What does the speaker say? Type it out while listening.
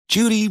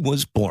Judy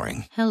was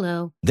boring.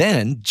 Hello.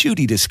 Then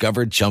Judy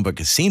discovered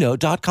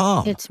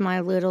ChumbaCasino.com. It's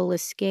my little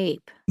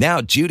escape. Now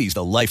Judy's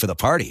the life of the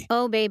party.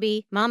 Oh,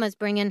 baby, mama's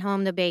bringing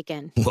home the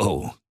bacon.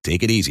 Whoa,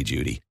 take it easy,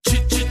 Judy.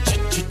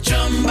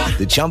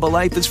 The Chumba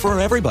life is for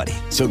everybody.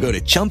 So go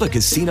to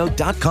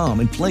ChumbaCasino.com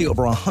and play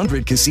over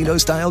 100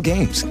 casino-style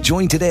games.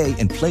 Join today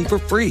and play for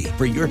free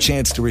for your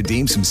chance to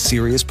redeem some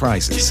serious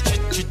prizes.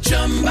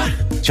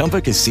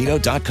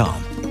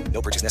 ChumbaCasino.com.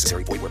 No purchase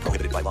necessary. Void where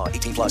prohibited by law.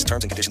 18 plus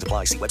terms and conditions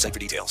apply. See website for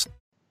details.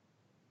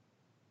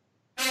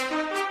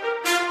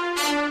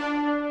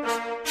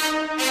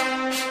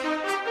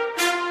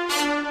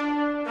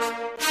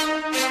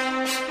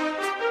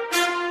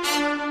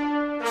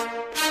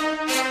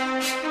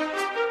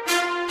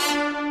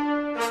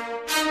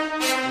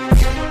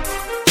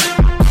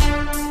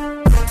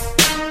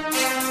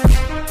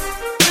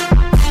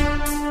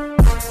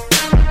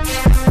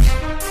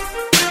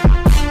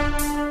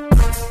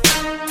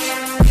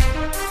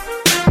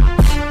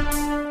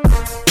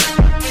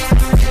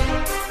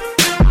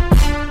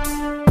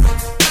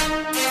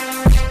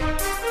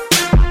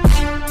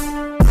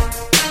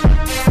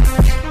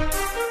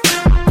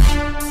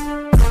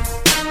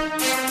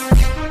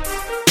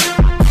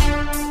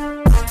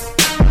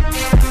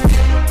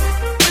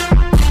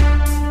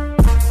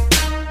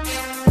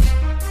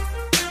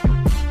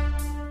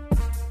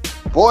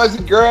 Boys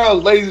and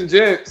girls, ladies and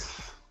gents,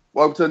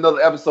 welcome to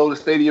another episode of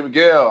Stadium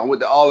Miguel. I'm with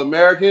the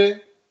All-American.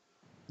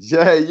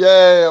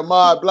 Yeah,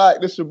 Ahmad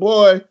Black, this your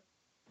boy.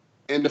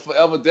 And the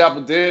Forever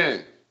Dapper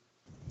Dan.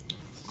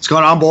 What's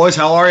going on, boys?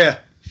 How are you?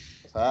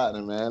 What's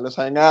happening, man? Let's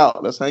hang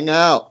out. Let's hanging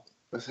out,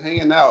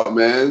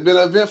 man. It's been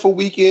an eventful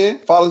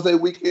weekend, Father's Day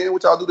weekend.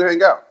 What y'all do to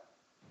hang out?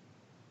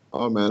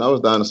 Oh, man, I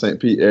was down in St.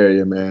 Pete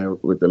area, man,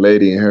 with the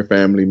lady and her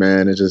family,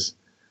 man, and just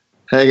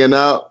hanging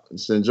out,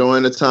 just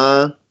enjoying the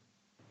time.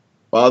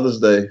 Father's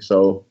Day,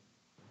 so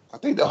I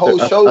think the whole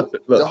show,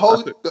 the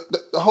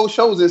whole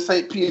show was in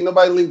St. Pete.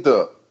 Nobody linked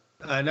up.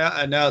 I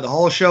know. The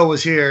whole show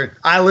was here.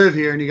 I live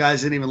here, and you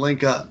guys didn't even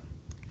link up.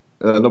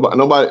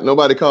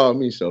 Nobody called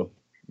me, so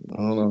I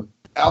don't know.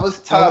 I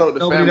was tired of the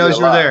family. Nobody knows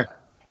you were there.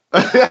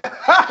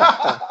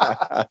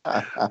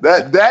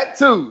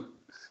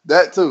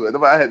 that too.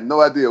 I had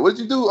no idea. What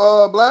did you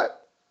do, Black?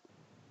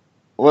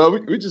 Well,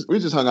 we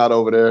just hung out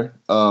over there.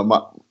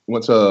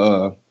 Went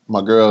to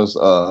my girl's.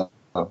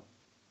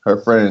 Her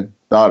friend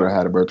daughter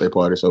had a birthday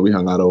party, so we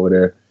hung out over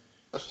there,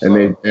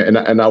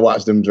 and I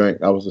watched them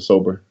drink. I was a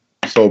sober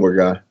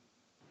guy.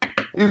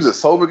 You was a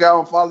sober guy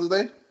on Father's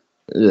Day?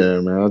 Yeah,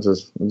 man. I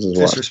just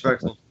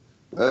disrespectful.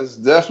 That's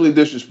definitely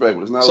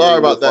disrespectful. It's not. Sorry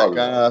about that,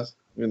 guys.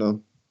 You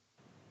know.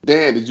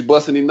 Dan, did you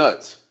bust any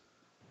nuts?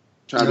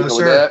 Trying to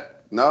become a dad?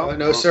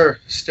 No, sir.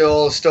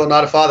 Still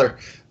not a father,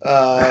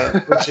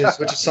 which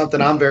is something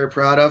I'm very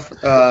proud of.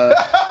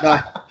 No.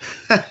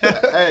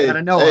 Hey,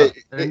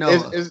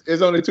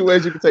 it's only two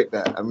ways you can take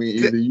that. I mean,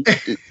 either you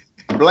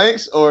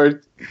blanks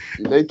or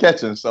they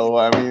catching. So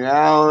I mean,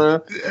 I don't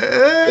know.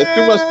 It's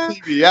too much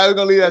TV. I'm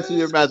gonna leave that to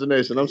your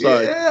imagination. I'm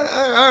sorry.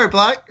 Yeah, all right,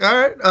 Black. All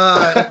right.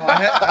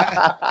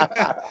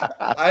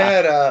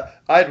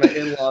 I had my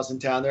in-laws in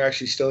town. They're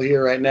actually still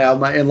here right now.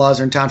 My in-laws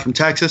are in town from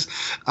Texas.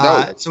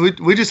 So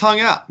we just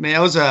hung out. Man, it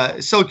was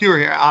so you were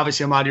here.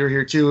 Obviously, Ahmad, you were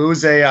here too. It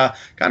was a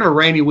kind of a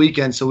rainy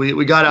weekend, so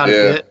we got out a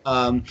bit.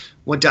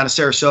 Went down to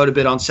Sarasota a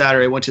bit on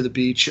Saturday. Went to the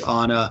beach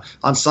on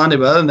Sunday.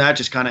 But other than that,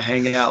 just kind of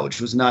hanging out, which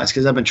was nice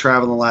because I've been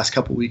traveling the last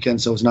couple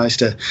weekends, so it was nice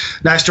to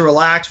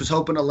relax. Was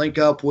hoping to link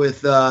up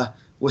with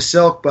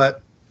Silk,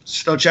 but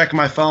still checking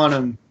my phone,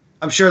 and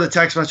I'm sure the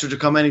text message will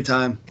come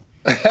anytime.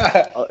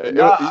 It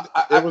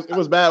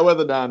was bad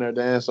weather down there,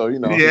 Dan. So you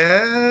know.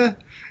 Yeah,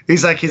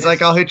 he's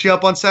like, I'll hit you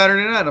up on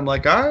Saturday night. I'm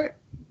like, all right.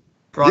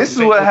 This is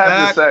what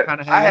happened. Kind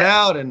of hanging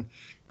out, and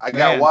I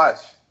got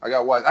watched. I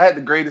had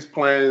the greatest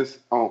plans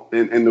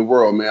in the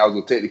world, man. I was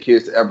gonna take the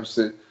kids to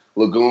Epperson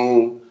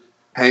Lagoon,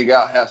 hang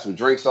out, have some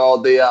drinks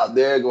all day out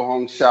there, go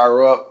home,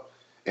 shower up,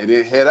 and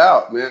then head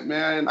out,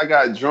 man. I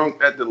got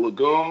drunk at the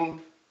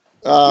lagoon.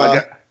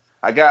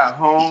 I got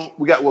home.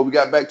 We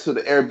got back to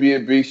the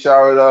Airbnb,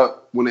 showered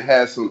up, when it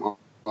had some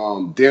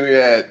dinner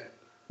at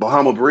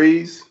Bahama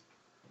Breeze.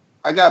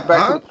 I got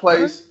back to the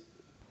place.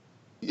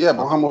 Yeah,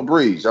 Bahama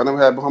Breeze. Y'all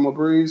never had Bahama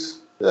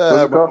Breeze?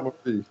 Yeah, Bahama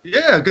Breeze.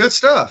 Yeah, good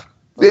stuff.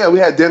 Yeah, we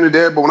had dinner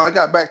there, but when I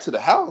got back to the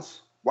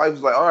house, wife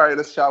was like, all right,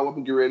 let's shower up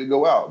and get ready to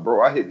go out.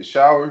 Bro, I hit the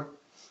shower.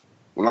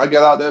 When I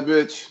got out that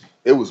bitch,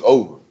 it was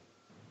over.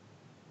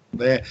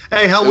 Man.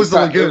 Hey, how was the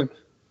lagoon?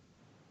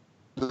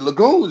 The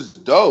lagoon was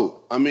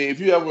dope. I mean, if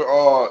you ever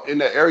in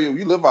that area,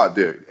 you live out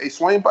there. Hey,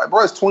 Swain, bro,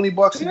 it's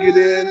 $20 to get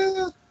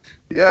in.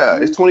 Yeah,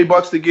 it's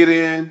 $20 to get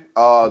in.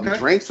 The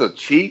drinks are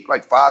cheap,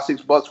 like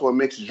 $5-6 for a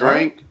mixed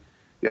drink.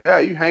 Yeah,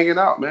 you hanging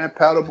out, man.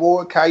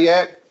 Paddleboard,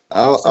 kayak.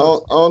 I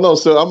don't know,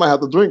 sir. I might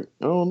have to drink.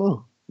 I don't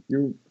know.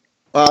 You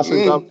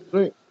 $5-6 to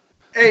drink.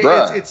 Hey,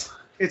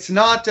 it's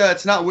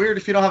not weird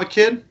if you don't have a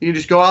kid. You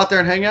just go out there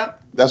and hang out.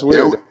 That's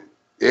weird.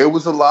 It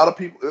was a lot of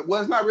people. Well,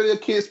 it's not really a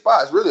kid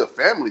spot. It's really a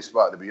family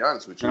spot, to be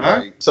honest with you.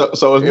 Like, so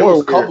it's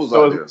more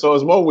weird. So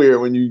it's more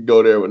weird when you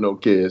go there with no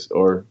kids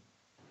or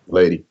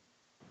lady.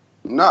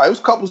 Nah, it was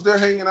couples there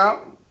hanging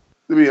out.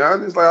 To be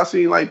honest, like I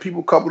seen like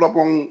people coupled up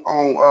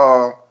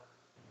on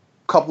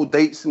couple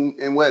dates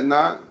and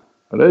whatnot.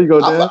 Well, there you go,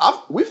 Dan.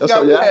 We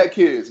forgot we had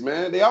kids,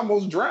 man. They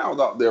almost drowned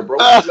out there, bro.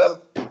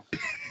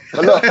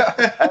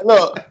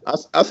 Look,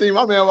 I seen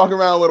my man walking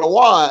around with a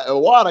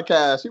water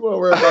cast. He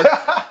wasn't worried about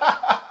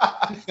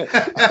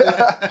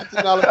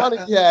 $15 money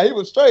he had. He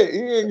was straight. He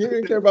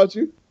didn't care about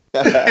you.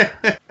 Yeah,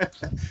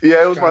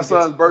 it was my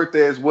son's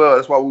birthday as well.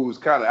 That's why we was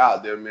kind of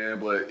out there, man.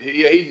 But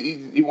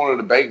he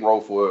wanted a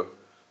bankroll for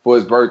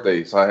his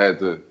birthday, so I had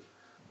to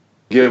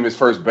give him his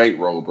first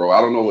bankroll, bro.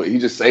 I don't know what he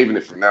just saving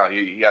it for now.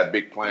 He got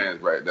big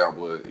plans right now,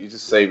 but he's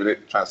just saving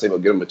it, trying to save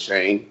up, get him a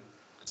chain.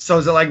 So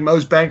is it like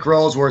most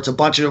bankrolls where it's a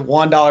bunch of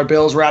 $1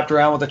 bills wrapped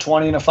around with a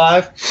 20 and a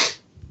 5?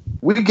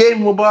 We gave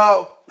him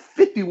about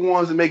 50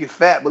 ones to make it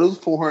fat, but it was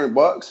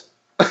 $400.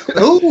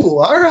 Ooh,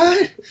 all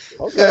right.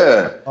 Okay.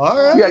 Yeah. All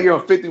right. You got to give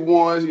him 50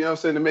 ones, you know what I'm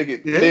saying, to make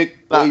it thick.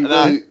 Now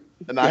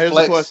here's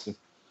the question.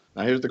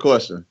 Here's the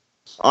question.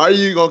 Are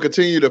you going to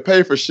continue to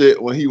pay for shit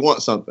when he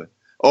wants something?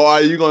 Or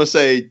are you going to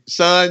say,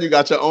 son, you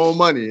got your own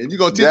money, and you're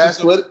going to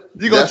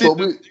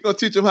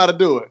teach him how to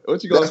do it?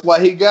 That's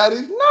why he got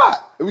his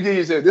knot. Let me give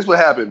you this. This is what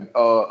happened,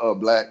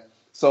 Black.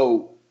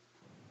 So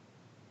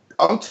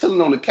I'm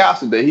chilling on the couch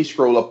today. He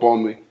scrolled up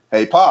on me.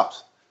 Hey,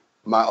 Pops,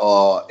 my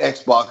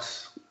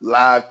Xbox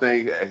Live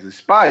thing has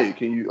expired.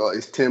 Can you?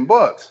 It's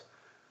 $10.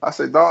 I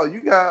said, dog, you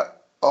got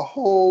a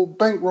whole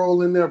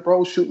bankroll in there,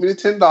 bro. Shoot me the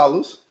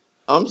 $10.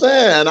 I'm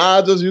saying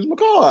I just use my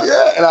card.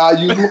 Yeah, and I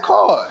use my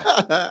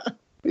card.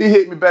 He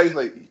hit me back. He's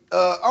like,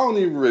 I don't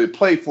even really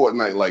play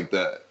Fortnite like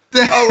that.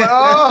 I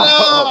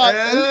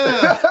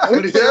was like,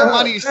 When it's your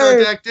money, you start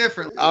to act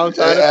differently.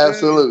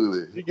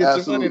 Absolutely. You get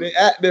your money, they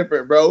act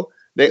different, bro.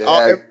 They all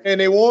everything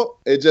they want,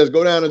 it just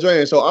go down the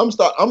drain. So I'm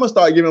gonna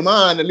start giving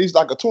mine at least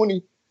like a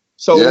 20.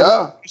 So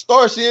when she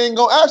starts, she ain't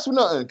gonna ask for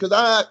nothing. Cause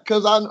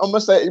I'm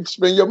gonna say, if you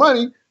spend your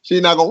money, she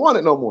not gonna want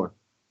it no more.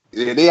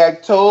 Yeah, they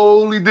act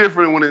totally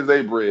different when it's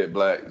their bread,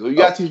 Black. So you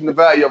gotta teach them the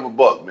value of a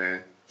buck,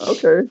 man.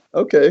 Okay.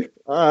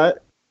 All right.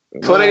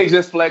 So it ain't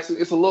just flexing.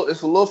 It's a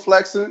little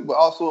flexing, but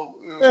also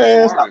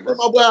stop putting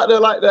my boy out there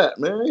like that,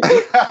 man.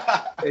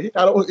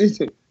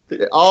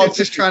 He's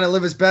just trying to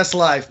live his best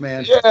life,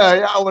 man.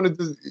 Yeah, I want to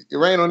just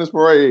rain on this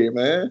parade,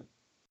 man.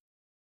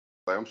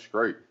 I'm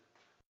straight.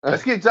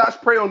 Let's get Josh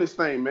Prey on this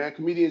thing, man.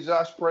 Comedian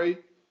Josh Prey.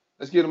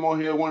 Let's get him on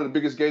here. One of the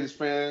biggest Gators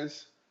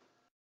fans.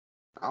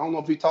 I don't know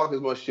if he talk as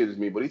much shit as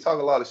me, but he talk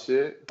a lot of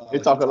shit. He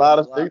talk a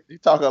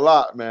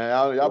lot, man.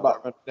 Y'all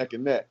about to run neck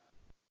and neck.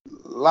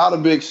 A lot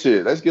of big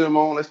shit. Let's get him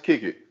on. Let's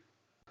kick it.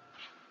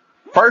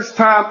 First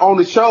time on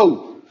the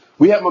show.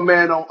 We had my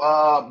man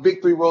on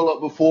Big 3 Roll Up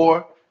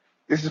before.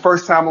 This is the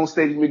first time on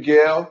stage,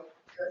 Miguel.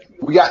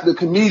 We got the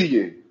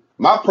comedian,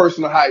 my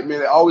personal hype man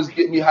that always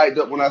get me hyped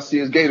up when I see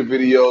his Gator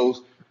videos.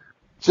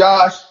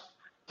 Josh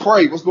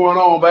Prey, what's going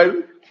on,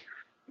 baby?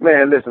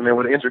 Man, listen, man,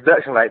 with an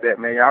introduction like that,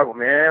 man, I'm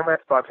gonna have to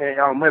start paying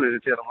y'all money to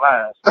tell them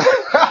lies.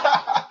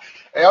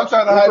 Hey, I'm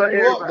trying to hype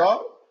you up,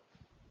 dog.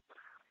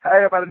 How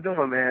everybody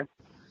doing, man?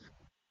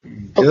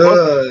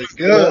 Good.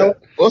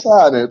 What's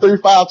happening?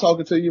 3-5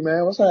 talking to you,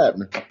 man. What's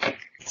happening?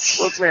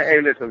 What's man?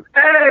 Hey, listen.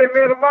 Hey,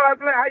 man, Lamar,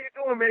 how you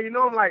doing, man? You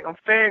know, I'm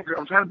fangirl.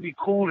 I'm trying to be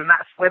cool and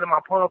not sweating my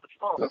palms.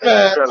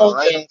 Man,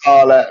 don't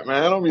all that,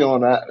 man. Don't be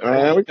on that,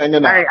 man. We can't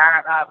get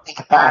that.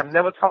 I've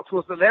never talked to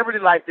a celebrity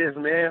like this,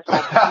 man. So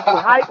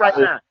I'm hype right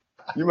now.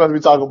 You must be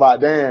talking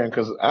about Dan,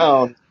 because I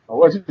don't know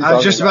what you I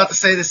was just about to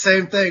say the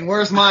same thing.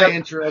 Where's my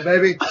intro,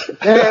 baby?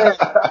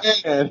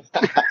 Dan.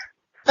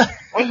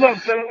 What's up,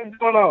 Phil? What's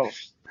going on?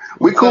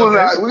 We cool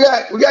now. We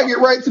got to get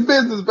right to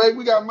business, baby.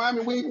 We got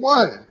Miami week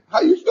 1. How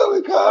you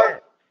feeling,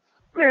 cuz?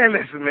 Man,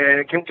 listen,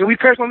 man. Can we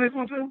curse on this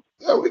one too?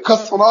 Yeah, we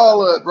cuss on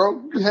all of it,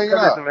 bro. We hanging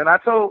out. Listen, man. I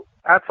told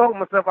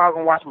myself I was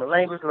gonna watch my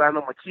language because I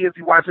know my kids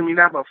be watching me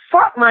now. But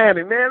fuck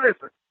Miami, man.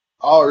 Listen.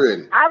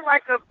 Already. I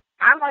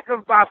like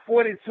us by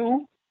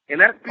 42,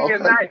 and that's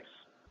being nice.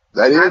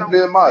 That is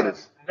being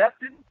modest.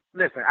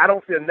 Listen, I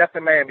don't feel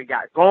nothing Miami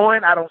got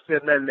going. I don't feel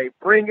nothing they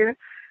bringing.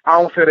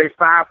 I don't feel they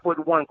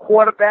 5'1"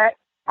 quarterback.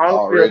 I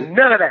don't feel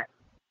none of that.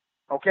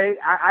 Okay?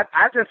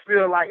 I just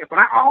feel like, but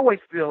I always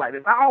feel like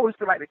this. I always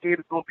feel like the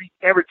Gators going to beat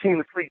every team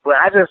to sleep. But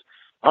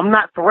I'm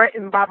not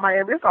threatened by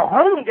Miami. It's a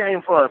home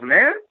game for us,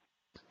 man.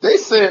 They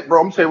said,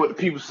 bro, I'm telling you what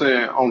the people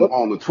saying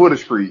on the Twitter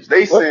streets.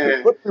 They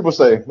saying. What the people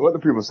say? What the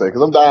people say?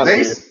 Because I'm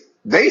dying.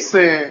 They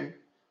saying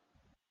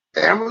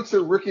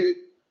amateur rookie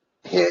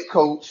head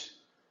coach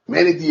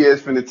Manny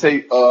Diaz finna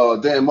take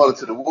Dan Mullen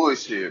to the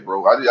woodshed,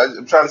 bro.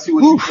 I'm trying to see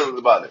what you feeling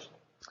about it.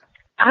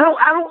 I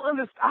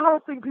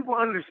don't think people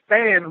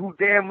understand who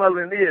Dan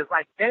Mullen is.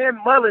 Like, Dan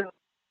Mullen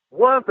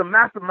was the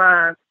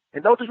mastermind,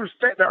 and don't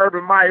disrespect the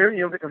Urban Meyer,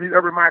 because he's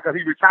Urban Meyer because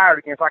he retired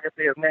again, so I can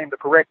say his name the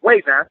correct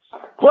way now.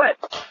 But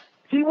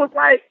he was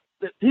like,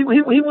 he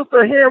was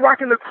the hand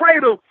rocking the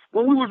cradle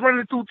when we was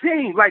running through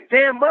teams. Like,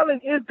 Dan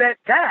Mullen is that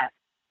guy.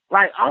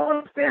 Like, I don't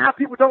understand how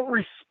people don't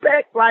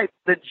respect, like,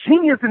 the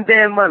genius in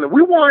Dan Mullen.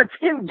 We won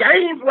 10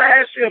 games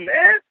last year,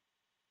 man.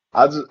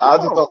 I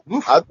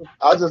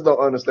just don't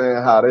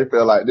understand how they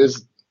feel like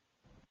this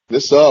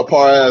this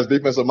subpar ass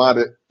defensive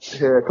minded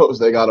head coach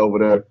they got over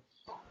there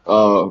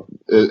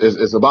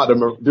is about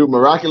to do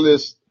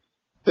miraculous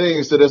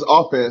things to this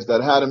offense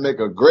that had to make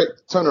a great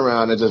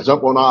turnaround and just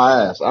jump on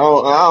our ass. I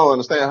don't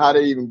understand how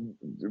they even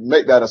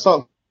make that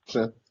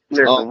assumption.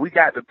 Listen, we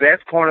got the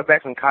best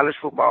cornerbacks in college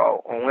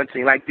football on one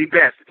team, like the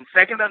best,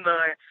 second to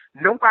none.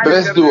 Nobody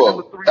best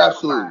duo, three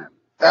absolutely,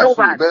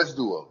 absolutely, best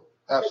duo,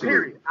 absolutely.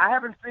 Period. I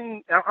haven't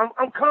seen.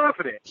 I'm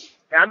confident.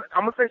 And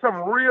I'm gonna say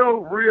something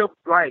real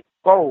like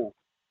bold.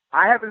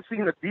 I haven't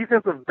seen a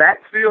defensive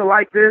backfield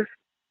like this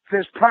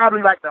since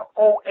probably like the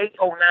 08,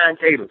 09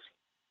 Gators.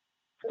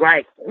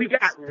 Like, we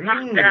got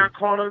knockdown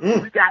corners,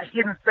 we got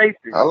hidden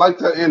safeties. I like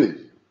that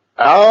energy.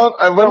 I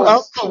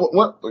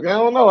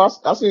don't know.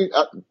 I seen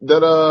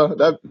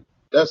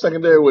that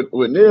secondary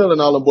with Neil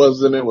and all the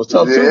boys in there was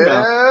tough too.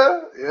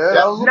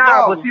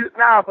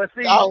 But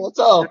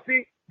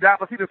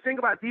see, the thing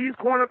about these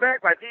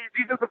cornerbacks, like these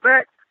defensive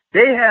backs,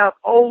 they have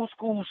old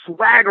school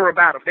swagger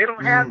about them. They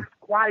don't have this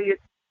quiet,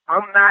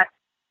 I'm not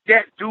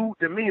that dude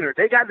demeanor.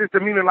 They got this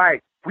demeanor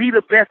like, we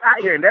the best out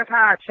here, and that's how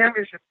our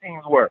championship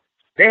teams were.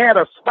 They had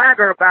a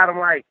swagger about them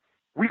like,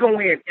 we going to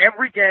win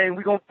every game,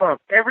 we going to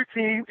thump every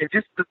team, and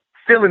just the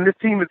feeling this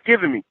team is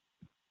giving me.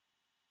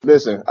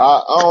 Listen,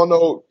 I don't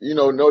know,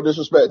 no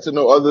disrespect to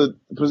no other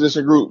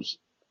position groups,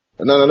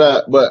 none of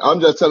that, but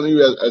I'm just telling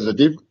you as a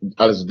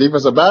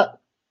defensive back,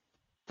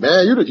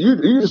 man, you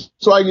the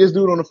swaggiest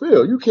dude on the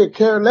field. You can't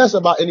care less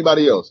about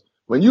anybody else.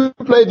 When you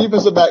play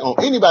defensive back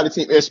on anybody's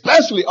team,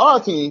 especially our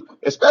team,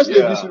 especially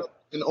if you shoot up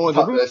in the orange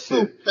and blue,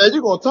 man,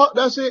 you're going to talk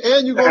that shit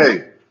and you're going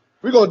to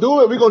we're going to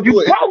do it. We're going to do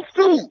it.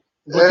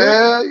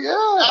 Yeah.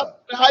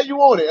 How you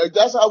want it.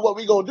 That's what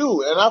we're going to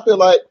do. And I feel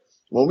like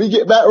when we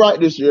get back right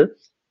this year,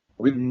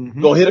 we're going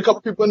to hit a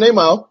couple people in their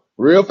mouth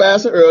real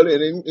fast and early,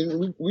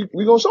 and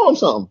we're going to show them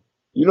something.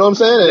 You know what I'm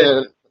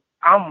saying?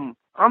 And,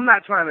 I'm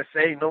not trying to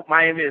say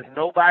Miami is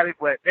nobody,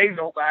 but they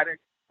nobody.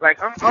 Like,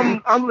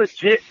 I'm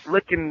legit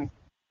looking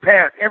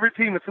past every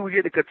team until we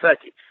get to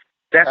Kentucky.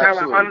 That's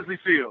Absolutely. How I honestly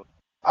feel.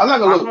 I'm not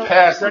gonna look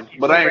past them,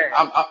 but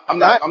I'm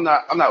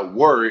not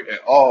worried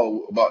at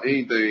all about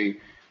anything.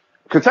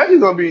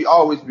 Kentucky's gonna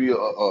always be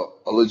a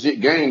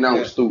legit game now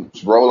with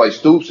Stoops, bro. Like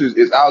Stoops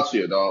is out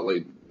here, dog.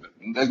 Like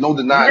there's no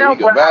denying he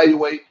can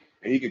evaluate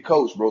and he can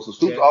coach, bro. So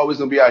Stoops always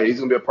gonna be out here. He's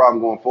gonna be a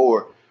problem going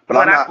forward.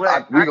 But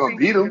we're gonna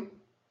beat him.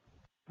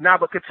 Nah,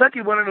 but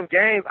Kentucky one of them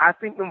games. I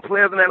think them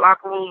players in that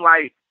locker room,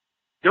 like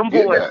them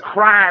boys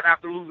cried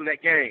after losing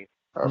that game.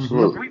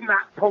 Absolutely. We're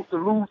not supposed to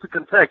lose to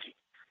Kentucky.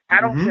 I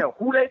don't care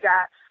who they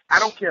got. I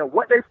don't care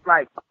what they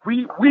like.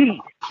 We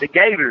the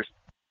Gators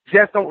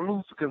just don't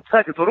lose to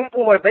Kentucky. So them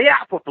boys, they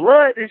out for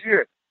blood this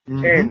year.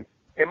 And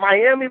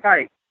Miami,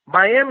 like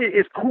Miami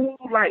is cool.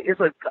 Like it's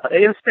an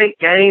in-state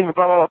game and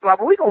blah blah blah.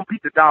 But we gonna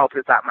beat the dog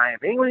piss out Miami.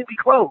 It ain't gonna be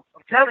close.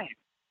 I'm telling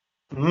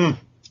you.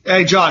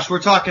 Hey Josh,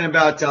 we're talking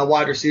about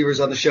wide receivers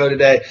on the show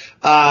today.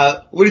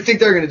 What do you think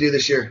they're gonna do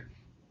this year?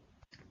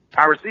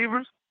 Our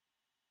receivers,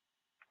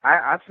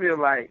 I feel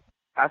like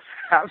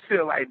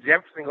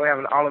Jefferson gonna have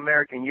an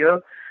All-American year.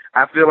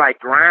 I feel like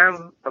Grimes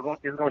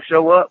is gonna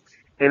show up,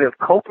 and if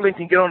Copeland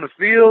can get on the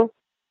field,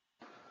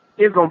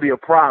 it's gonna be a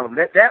problem.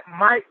 That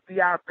might be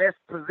our best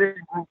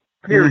position group.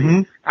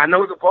 Period. I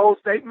know it's a bold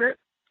statement,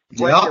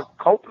 but if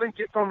Copeland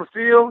gets on the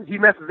field, he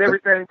messes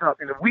everything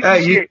up. And if we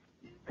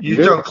you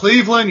throw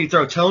Cleveland, you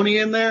throw Tony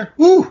in there.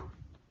 Woo!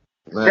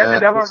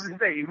 That's what I was going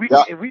to say.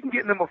 If we can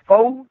get number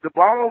 4 the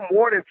ball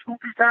more than 2-3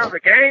 times a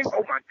game,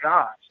 oh my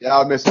gosh.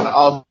 Y'all missing the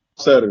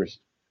offsetters.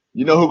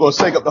 You know who's going to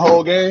shake up the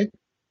whole game?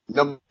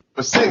 Number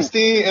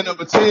 16 and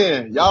number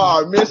 10.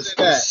 Y'all are missing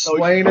that.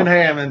 Swain and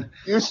Hammond.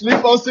 You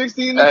sleep on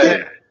 16 and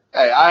 10?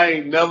 Hey, I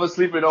ain't never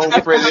sleeping on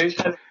Freddie.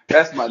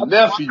 That's my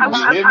nephew. I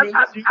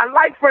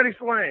like Freddie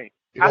Swain.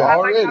 I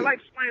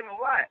like Swain a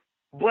lot.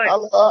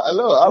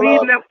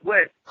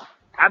 But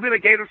I've been a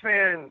Gator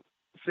fan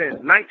since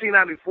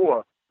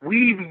 1994.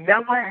 We've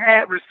never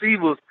had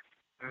receivers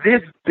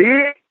this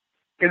big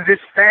and this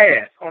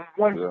fast on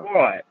one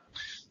squad.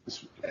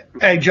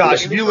 Hey,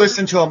 Josh, if you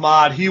listen to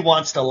Ahmad, he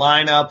wants to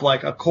line up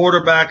like a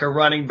quarterback, a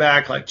running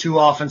back, like 2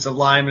 offensive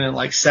linemen, and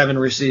like 7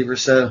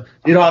 receivers. So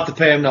you don't have to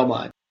pay him no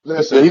mind.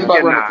 Listen, he's about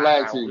to run a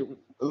flag team.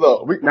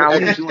 Look,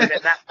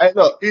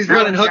 he's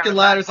running hook and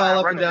ladders all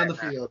up and down the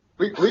field.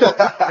 We gotta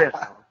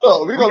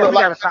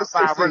stop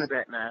 5 running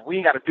back now. We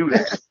ain't got to do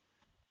that.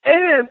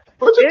 And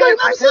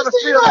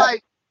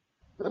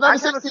I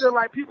kind of feel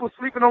like people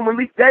sleeping on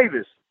Malik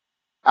Davis.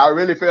 I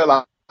really feel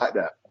like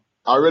that.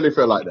 On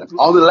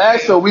the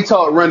last show, we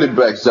talked running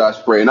backs, Josh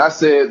Spray, and I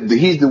said that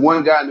he's the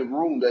one guy in the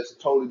room that's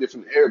totally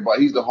different from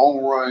everybody. He's the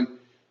home run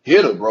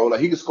hitter, bro. Like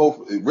he can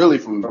score really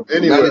from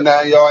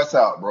 99 yards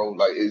out, bro.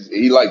 Like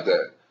he like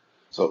that.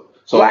 So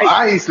like,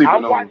 I ain't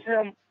sleeping on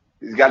him.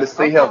 He's got to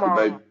stay healthy,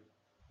 baby.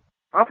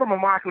 I'm from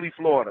Immokalee,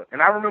 Florida,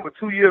 and I remember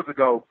 2 years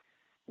ago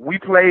we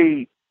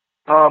played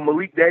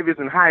Malik Davis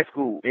in high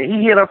school, and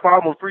he hit us for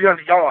almost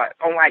 300 yards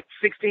on like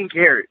 16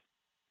 carries.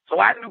 So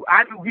I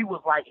knew he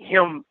was like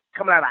him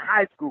coming out of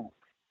high school.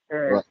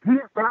 And he's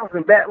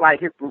bouncing back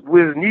like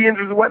with his knee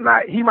injuries and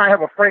whatnot. He might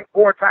have a Frank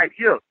Gore type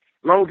year.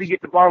 as long as he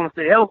gets the ball and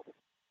stay healthy.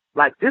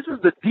 Like, this is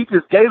the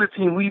deepest Gator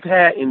team we've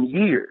had in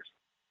years.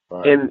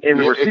 Right. In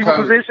the receiver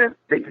position.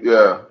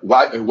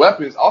 And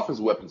weapons,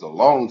 offensive weapons, a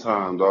long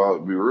time,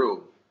 dog. Be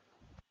real.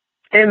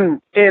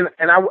 And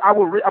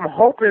I'm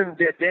hoping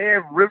that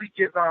Dan really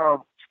gets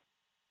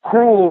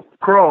Cruel.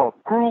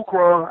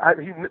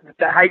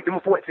 That height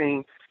number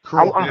 14.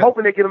 I'm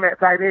hoping they get him at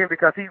tight end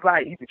because he's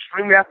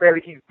extremely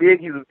athletic. He's big.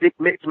 He's a big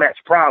mix-match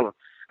problem.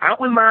 I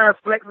wouldn't mind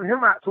flexing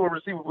him out to a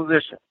receiver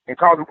position and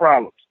causing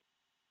problems.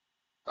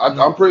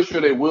 I'm pretty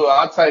sure they will.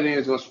 Our tight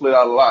end's gonna split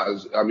out a lot.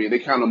 I mean, they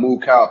kind of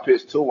moved Kyle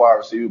Pitts to wide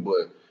receiver,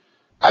 but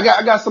I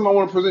got something I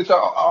want to present y'all.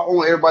 I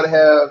want everybody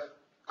to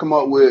come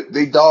up with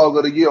they dog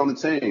of the year on the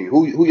team.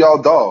 Who y'all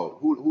dog?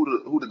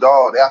 Who the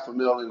dog? The alpha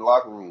male in the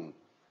locker room.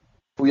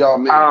 Who y'all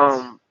mix?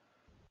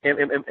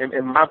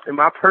 In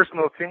my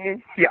personal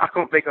opinion, I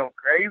don't think I'm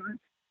crazy.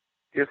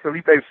 It's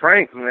Felipe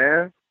Franks,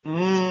 man.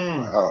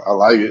 I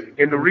like it.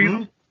 And the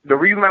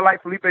reason I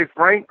like Felipe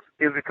Franks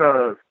is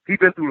because he's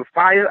been through the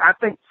fire. I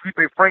think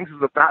Felipe Franks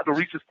is about to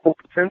reach his full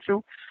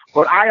potential.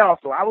 But I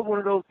was one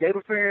of those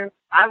Gator fans.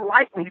 I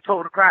like when he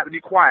told the crowd to be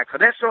quiet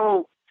because that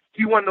showed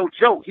he wasn't no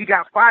joke. He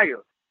got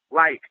fired.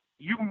 Like,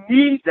 you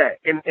need that.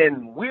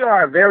 And we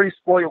are a very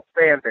spoiled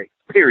fan base,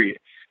 period.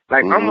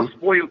 Like, I'm a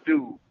spoiled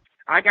dude.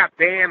 I got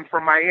banned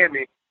from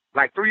Miami.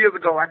 Like, 3 years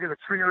ago, I did a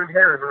Trier and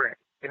Harris rant.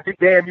 And they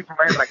banned me from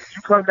Miami. Like, if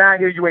you come down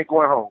here, you ain't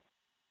going home.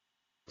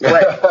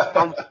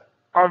 But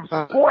I'm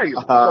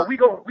spoiled.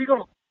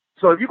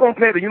 So if you're gonna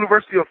play at the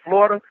University of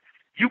Florida,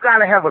 you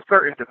gotta have a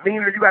certain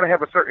demeanor. You gotta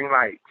have a certain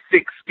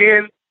thick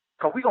skin.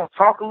 Cause we gonna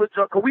talk a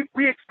little. Cause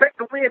we expect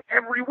to win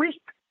every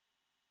week.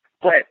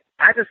 But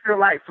I just feel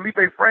like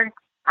Felipe Franks.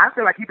 I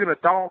feel like he's been a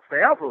dog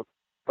forever,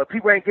 but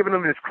people ain't giving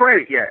him his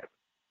credit yet.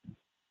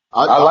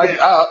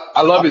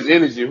 I love his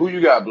energy. Who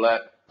you got,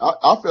 Black?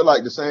 I feel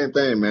like the same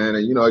thing, man.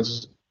 And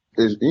it's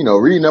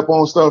reading up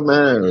on stuff,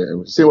 man,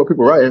 and see what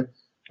people writing.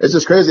 It's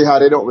just crazy how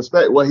they don't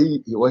respect what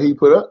he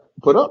put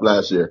up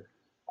last year.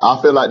 I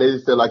feel like they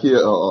just feel like he's a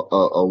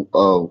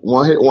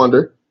one-hit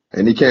wonder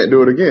and he can't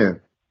do it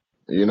again.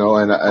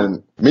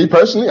 And me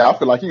personally, I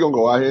feel like he's gonna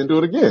go out here and do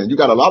it again. You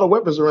got a lot of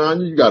weapons around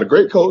you. You got a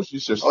great coach.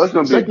 It's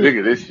gonna be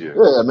bigger this year.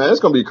 Yeah, man,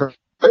 it's gonna be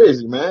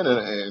crazy, man.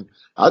 And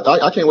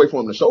I can't wait for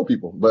him to show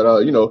people. But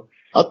I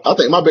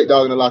think my big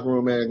dog in the locker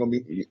room, man, gonna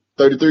be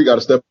 33. Got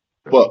to step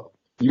up.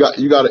 You got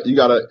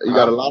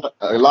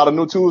a lot of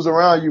new tools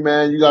around you,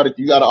 man. You got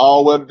to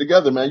all weld it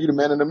together, man. You the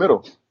man in the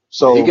middle.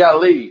 So he got to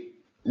lead.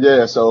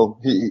 Yeah, so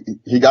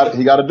he got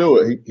to do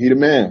it. He the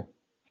man.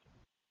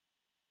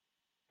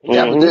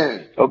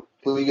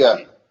 Who you got?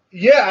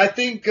 Yeah, I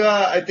think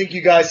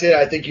you guys hit.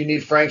 I think you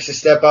need Franks to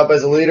step up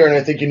as a leader, and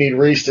I think you need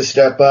Reese to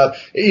step up.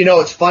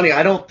 It's funny.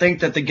 I don't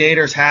think that the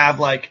Gators have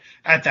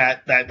at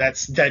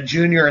that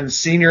junior and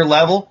senior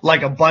level,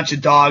 like a bunch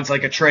of dogs,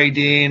 like a Trey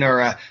Dean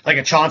or like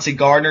a Chauncey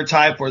Gardner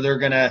type, where they're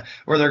gonna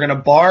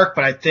bark.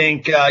 But I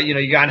think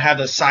you gotta have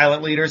those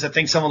silent leaders. I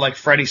think someone like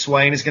Freddie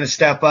Swain is gonna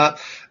step up.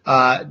 You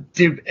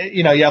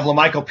have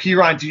LaMichael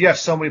Pirine. Dude, you have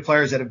so many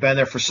players that have been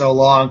there for so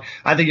long.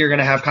 I think you're going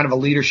to have kind of a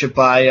leadership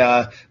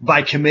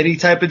by committee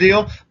type of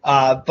deal.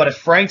 But if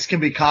Franks can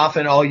be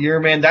confident all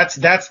year, man, that's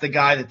the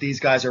guy that these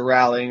guys are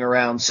rallying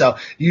around. So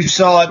you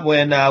saw it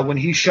when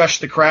he shushed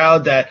the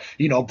crowd that,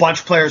 a bunch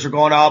of players were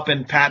going up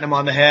and patting him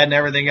on the head and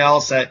everything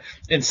else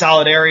in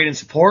solidarity and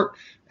support.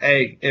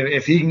 Hey,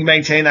 if he can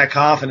maintain that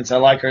confidence, I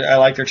like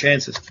their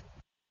chances.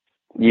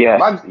 Yeah,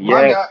 I'm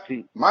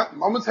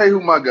gonna tell you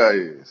who my guy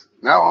is.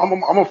 Now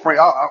I'm a Frank.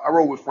 I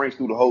rode with Franks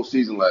through the whole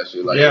season last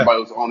year. Everybody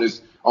was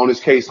on his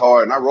case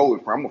hard, and I rode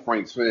with Frank. I'm a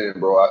Franks fan,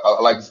 bro.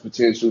 I like his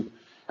potential.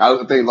 I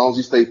think as long as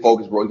he stay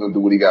focused, bro, he's gonna do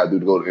what he gotta do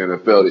to go to the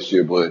NFL this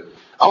year. But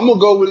I'm gonna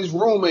go with his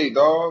roommate,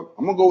 dog.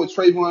 I'm gonna go with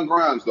Trayvon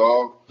Grimes,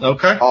 dog.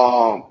 Okay.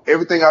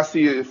 Everything I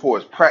see as far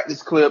as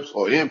practice clips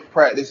or in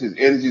practice, his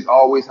energy is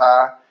always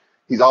high.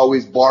 He's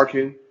always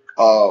barking.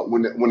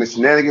 When the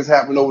shenanigans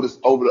happened over the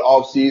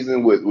off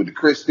season with the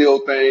Chris Steele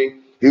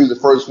thing, he was the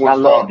first one to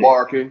start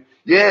barking.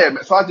 Yeah,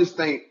 man. So I just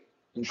think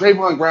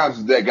Trayvon Grimes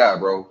is that guy,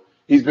 bro.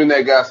 He's been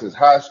that guy since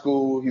high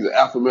school. He's an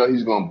alpha male.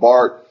 He's gonna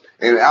bark,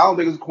 and I don't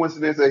think it's a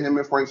coincidence that him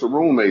and Franks are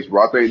roommates,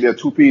 bro. I think they're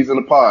two peas in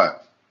a pod.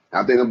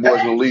 I think them boys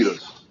gonna lead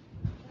us.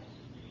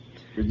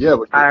 Yeah,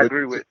 I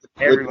agree with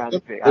everybody's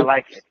pick. I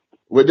like it.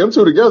 With them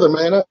two together,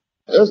 man,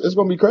 it's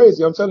gonna be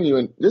crazy. I'm telling you,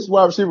 and this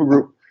wide receiver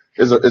group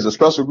is a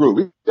special group.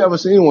 We haven't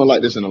seen one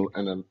like this in a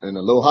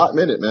little hot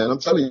minute, man. I'm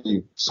telling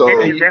you. So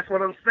and that's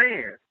what I'm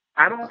saying.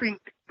 I don't think,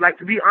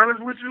 to be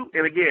honest with you,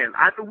 and again,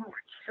 I think we were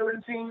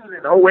killing teams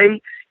in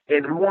 08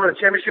 and we won a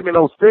championship in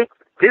 06.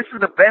 This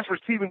is the best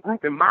receiving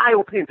group, in my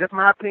opinion, just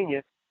my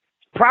opinion,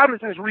 probably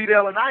since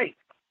Reidel and Knight.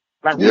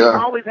 We've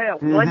always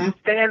had one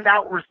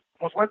standout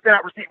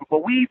receiver,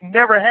 but we've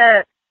never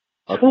had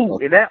two,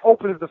 and that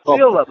opens the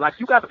field up.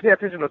 You got to pay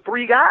attention to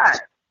three guys.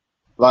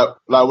 Like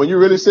when you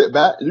really sit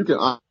back, you can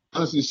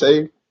honestly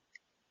say,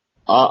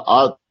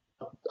 our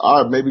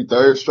maybe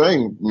third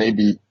string,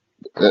 maybe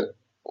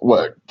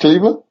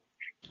Cleveland.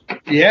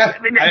 Yeah,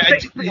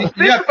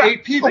 you have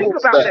 8 people. Think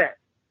about that.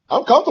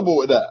 I'm comfortable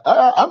with that.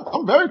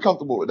 I'm very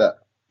comfortable with that.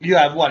 You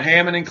have what,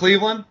 Hammond and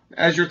Cleveland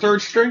as your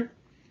third string?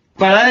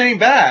 But that ain't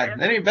bad.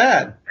 That ain't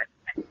bad.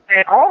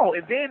 At all.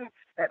 And then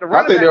at the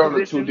running I think back they're on the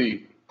position,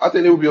 2D. I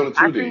think they would be on the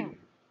 2D.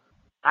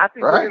 I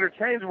think Right. we're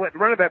interchangeable at the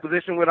running back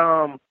position with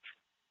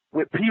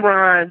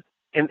Perine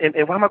and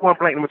why am I going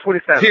blank? Number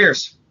 27.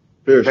 Pierce.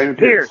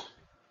 Pierce.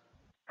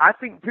 I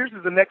think Pierce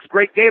is the next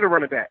great Gator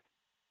running back.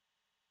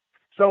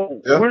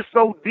 So we're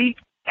so deep.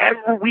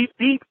 We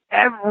deep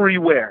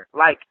everywhere,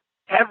 like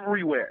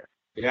everywhere.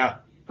 Yeah.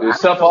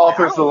 Except for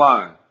offensive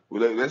line.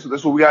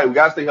 That's what we got. We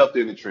got to stay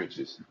healthy in the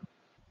trenches.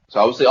 So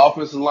I would say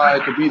offensive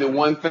line could be the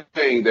one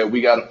thing that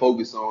we got to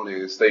focus on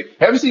and stay.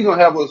 Every season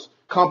gonna have us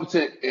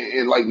competent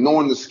and like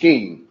knowing the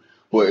scheme.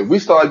 But if we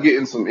start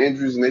getting some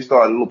injuries and they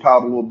start a little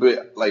popping a little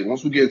bit, like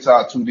once we get into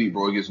our 2D,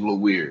 bro, it gets a little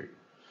weird.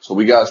 So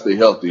we got to stay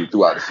healthy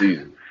throughout the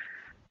season.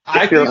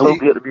 I feel so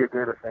good to be a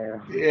Gator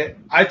fan. Yeah,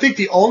 I think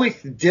the only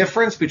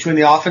difference between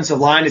the offensive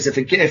line is if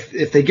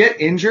they get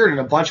injured and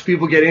a bunch of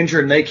people get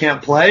injured and they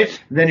can't play,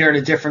 then you're in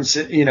a different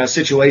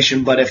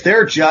situation. But if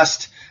they're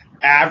just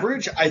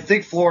average, I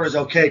think Florida's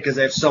okay because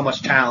they have so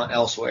much talent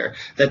elsewhere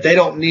that they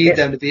don't need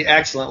them to be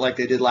excellent like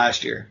they did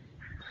last year.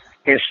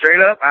 And straight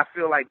up, I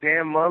feel like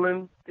Dan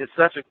Mullen is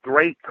such a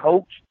great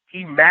coach.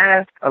 He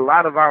masked a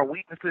lot of our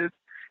weaknesses.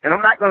 And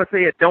I'm not going to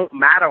say it don't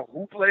matter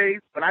who plays,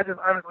 but I just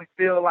honestly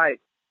feel like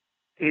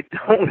it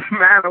don't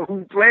matter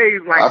who plays.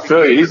 Like I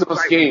feel you. He's going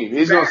to scheme.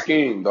 He's going to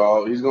scheme,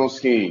 dog. He's going to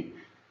scheme.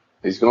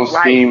 He's going to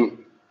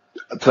scheme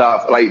to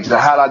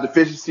hide our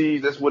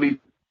deficiencies. That's what he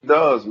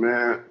does,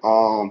 man.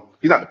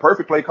 He's not the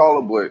perfect play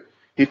caller, but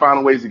he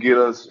finds ways to get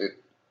us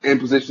in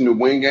position to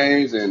win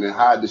games and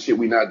hide the shit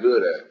we're not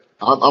good at.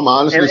 I'm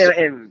honestly,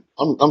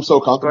 I'm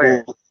so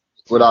comfortable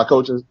with our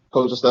coaching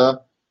staff.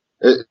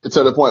 It's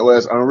to the point where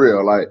it's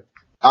unreal. Like,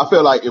 I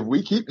feel like if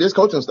we keep this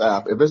coaching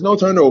staff, if there's no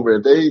turnover,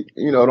 if they,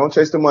 don't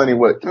chase the money,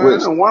 one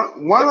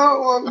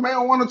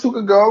or two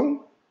could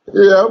go.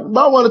 Yeah,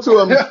 about one or two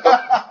of them.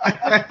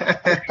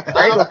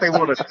 I ain't gonna say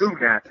one or two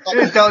now.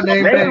 Just don't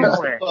name names.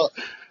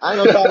 I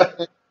ain't gonna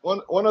try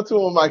one or two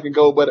of them I can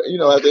go, but at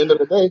the end of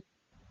the day,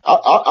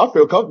 I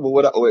feel comfortable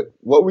with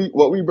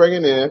what we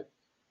bringing in.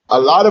 A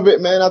lot of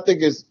it, man, I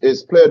think is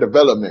player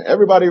development.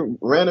 Everybody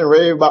ran and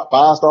raved about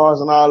 5 stars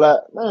and all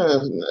that.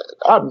 Man,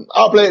 I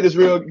played this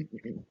real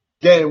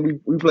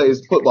game we play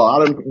is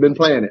football. I've been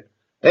playing it.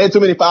 There ain't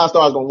too many 5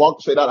 stars gonna walk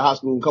straight out of high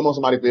school and come on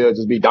somebody's field,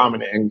 just be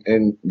dominant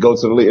and go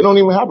to the league. It don't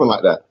even happen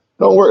like that. It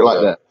don't work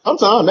like that.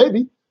 Sometimes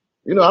maybe.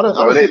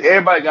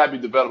 Everybody gotta be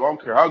developed. I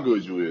don't care how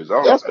good you is.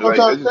 That's what I'm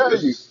trying to tell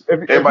you.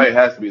 Everybody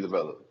has to be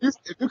developed. If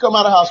you come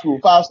out of high school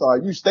 5-star,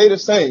 you stay the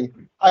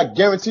same, I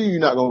guarantee you're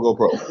not gonna go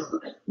pro.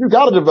 You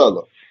gotta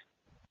develop.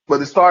 But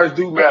the stars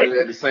do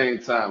matter at the same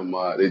time,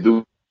 They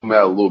do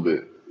matter a little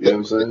bit. You know what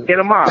I'm saying? Get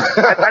Ahmad. I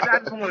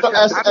just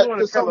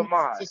want to tell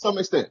Ahmad. To some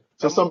extent.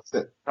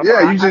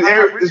 Yeah,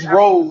 it's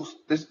roles.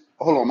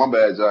 Hold on, my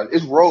bad, Josh.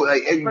 It's roles.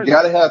 Like, you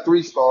gotta have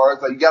 3 stars.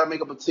 Like, you gotta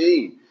make up a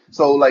team.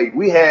 So, like,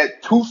 we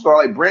had 2-star,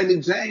 like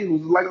Brandon James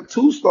was like a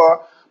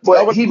 2-star,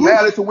 but he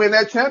mattered to win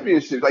that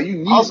championship. Like,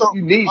 you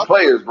need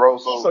players, bro.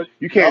 So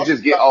you can't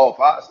just get all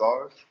 5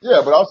 stars. Yeah,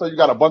 but also you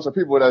got a bunch of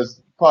people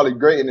that's probably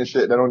great in this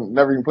shit that don't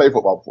never even play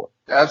football before.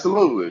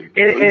 Absolutely.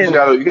 You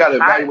gotta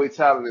evaluate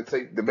talent and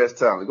take the best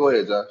talent. Go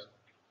ahead, Josh.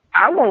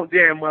 I want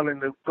Dan Mullen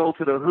to go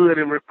to the hood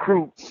and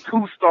recruit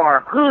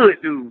 2-star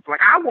hood dudes.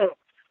 Like, I want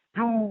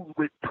dudes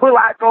with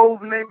pull-out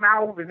goals in their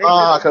mouth.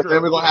 Because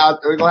then we're gonna have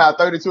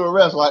 32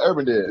 arrests like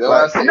Urban did.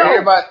 Like,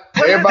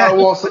 everybody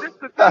wants. But it's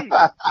the thing.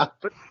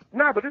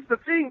 But it's the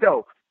thing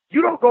though.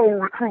 You don't go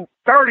recruit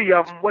 30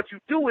 of them. What you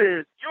do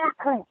is you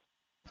recruit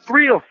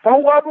 3 or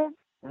 4 of them.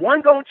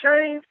 One gonna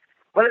change,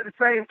 but at the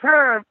same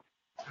time,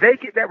 they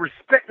get that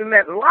respect in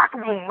that locker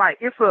room. Like,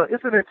 it's an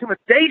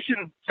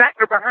intimidation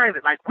factor behind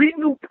it. Like, we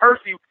knew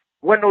Percy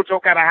wasn't no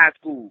joke out of high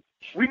school.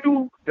 We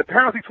knew the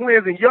Pouncey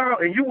twins and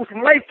you was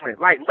from Lakeland.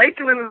 Like,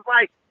 Lakeland is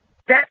like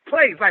that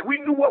place. Like, we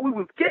knew what we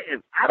was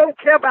getting. I don't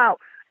care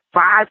about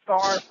 5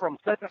 stars from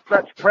such and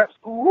such prep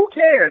school. Who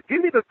cares?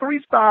 Give me the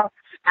 3-star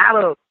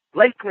out of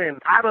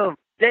Lakeland, out of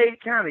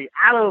Dade County,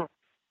 out of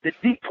the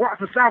deep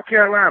parts of South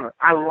Carolina.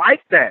 I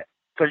like that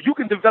because you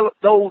can develop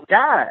those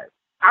guys.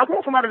 I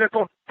want somebody that's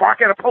going to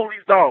bark at a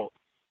police dog.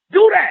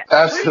 Do that.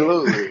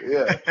 Absolutely.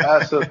 Yeah.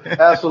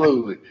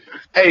 Absolutely.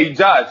 Hey,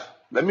 Josh,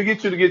 let me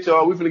get you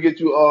we're finna get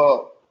you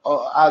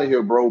out of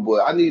here, bro.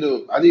 But I need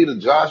a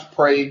Josh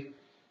Pray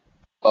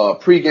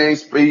pregame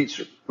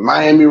speech,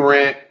 Miami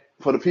rant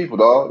for the people,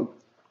 dog.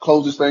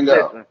 Close this thing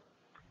out.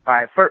 All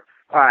right.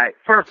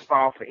 First of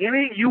all, for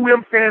any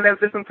UM fan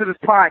that's listening to this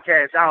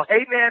podcast, y'all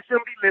hate that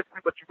shouldn't be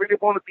listening, but you really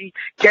want to be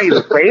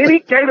Gator. For any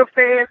Gator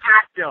fans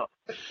out there,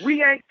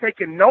 we ain't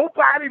taking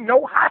nobody,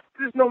 no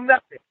hostages, no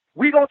nothing.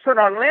 We gonna turn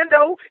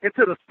Orlando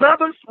into the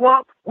Southern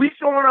Swamp. We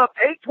showing up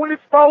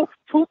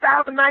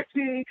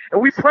 8/24/2019,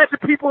 and we punching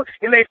people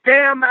in their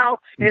damn mouth.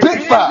 And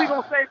then we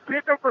gonna say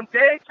pick them from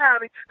Dade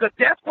County, because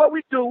that's what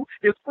we do.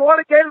 It's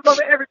Florida Gators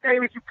over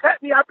everything. If you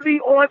cut me, I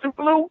bleed orange and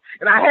blue,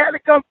 and I had to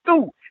come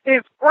through.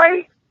 It's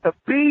great to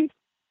be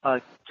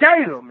a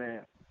Gator,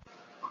 man.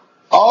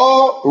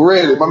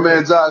 Already. My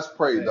man Josh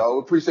Pray,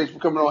 dog. Appreciate you for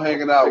coming on,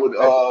 hanging out with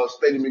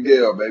Stady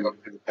Miguel, baby.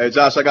 Hey,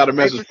 Josh, I got a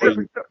message for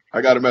you.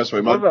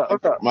 What's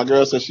up? My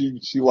girl said she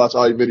watch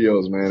all your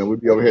videos, man, and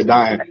we'd be over here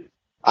dying.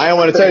 I didn't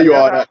want to tell you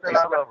all that. Is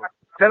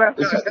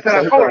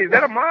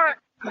that a mod?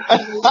 Hey,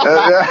 Mod.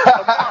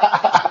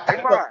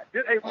 Hey, Mod.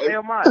 This is what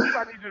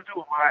I need you to do,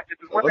 Mod. This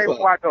is one day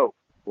before I go.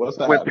 What's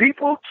that? When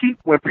people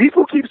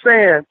keep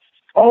saying,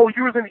 "Oh,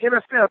 you was in the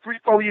NFL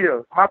 3-4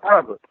 years," my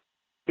brother,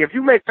 if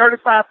you make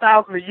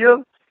 $35,000 a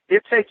year,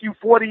 it takes you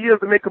 40 years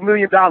to make $1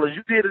 million.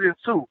 You did it in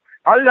 2.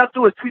 All you got to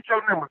do is tweet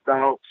your numbers,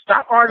 dog.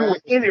 Stop arguing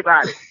with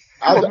anybody.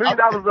 $1 million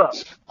up.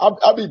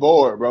 I'll be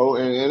bored, bro,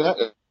 and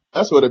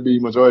that's what it be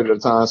majority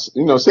of the time.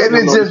 You know, and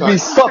it just be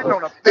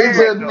suckers.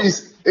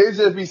 It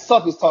just be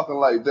suckers talking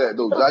like that,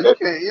 though, Josh. You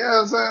can't, you know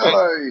what I'm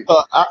saying?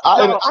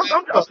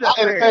 I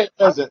entertain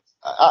peasants.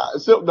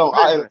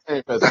 I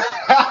entertain peasants.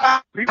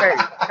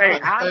 Hey,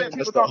 I let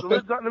people talk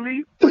to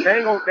me. They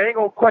ain't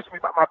gonna question me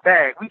about my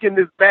bag. We getting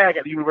this bag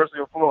at the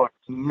University of Florida.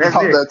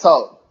 Talk that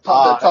talk.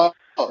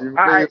 All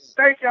right,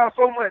 thank y'all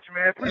so much,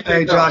 man.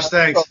 Appreciate Josh,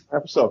 thanks.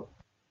 Episode.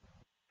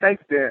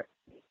 Thanks, Dan.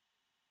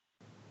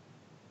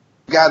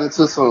 Got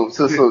into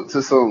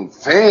some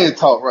fan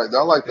talk right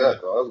there. I like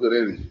that, though. That was good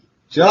energy.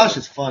 Josh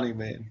is funny,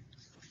 man.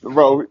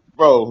 Bro,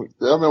 I've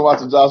been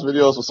watching Josh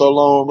videos for so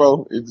long,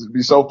 bro. It'd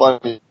be so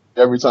funny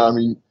every time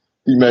he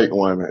make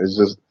one, man. It's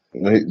just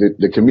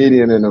the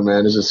comedian in him,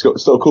 man. It's just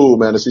so cool,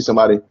 man, to see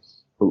somebody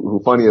who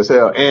funny as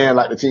hell and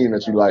like the team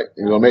that you like.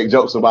 You know, make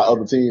jokes about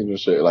other teams and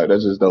shit. Like,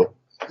 that's just dope.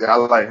 Yeah, I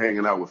like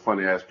hanging out with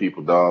funny ass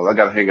people, dog. I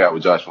gotta hang out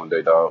with Josh one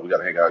day, dog. We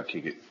gotta hang out and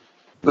kick it.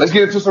 Let's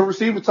get into some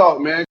receiver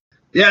talk, man.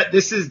 Yeah,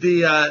 this is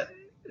the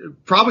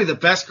probably the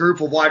best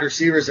group of wide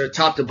receivers at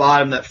top to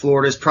bottom that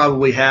Florida's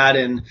probably had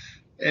in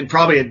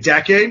probably a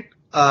decade,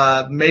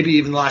 maybe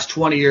even the last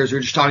 20 years. We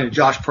were just talking to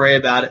Josh Pray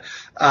about it.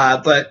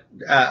 But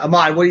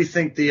Ahmad, what do you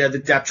think the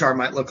depth chart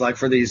might look like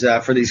for these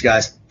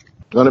guys?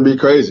 Gonna be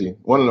crazy.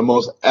 One of the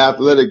most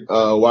athletic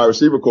wide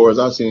receiver cores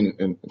I've seen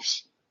in,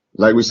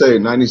 like we say,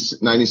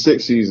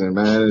 96 season,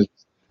 man.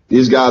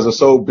 These guys are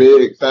so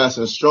big, fast,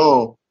 and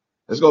strong.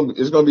 It's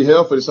gonna be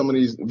hell for some of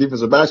these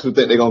defensive backs who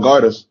think they're gonna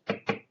guard us.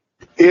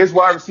 Is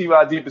wide receiver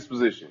our deepest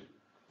position?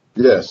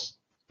 Yes.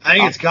 I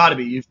think it's got to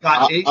be. You've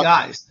got 8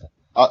 guys.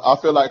 I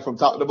feel like from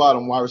top to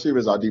bottom, wide receiver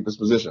is our deepest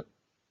position.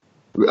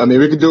 I mean,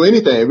 we can do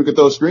anything. We can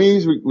throw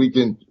screens. We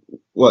can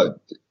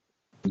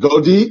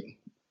go deep.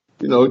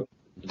 You know,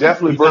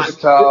 definitely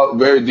versatile,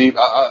 very deep.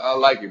 I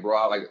like it, bro.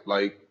 I like it.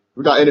 Like,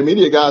 we got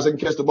intermediate guys that can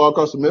catch the ball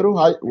across the middle.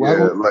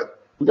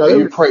 We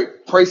got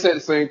Pray said the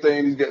same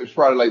thing. These guys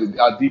probably like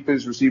our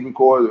defense receiving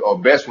core, or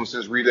best one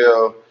since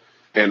Reidel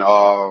and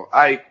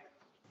Ike.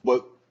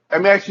 But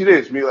let me ask you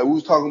this, man. Like, we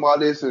was talking about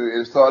this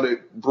and started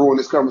brewing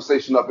this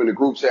conversation up in the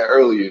group chat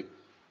earlier.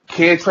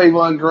 Can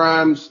Trayvon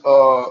Grimes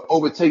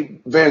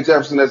overtake Van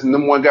Jefferson as the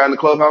number 1 guy in the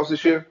clubhouse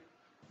this year?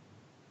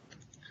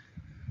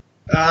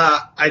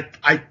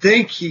 I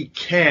think he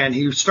can.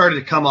 He started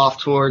to come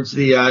off towards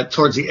the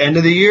end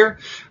of the year.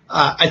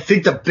 I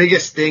think the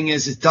biggest thing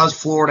is does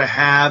Florida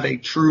have a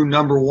true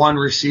number 1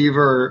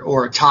 receiver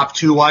or a top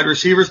 2 wide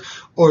receivers,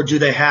 or do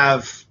they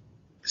have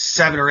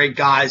 7 or 8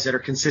 guys that are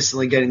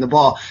consistently getting the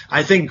ball?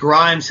 I think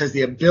Grimes has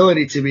the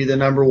ability to be the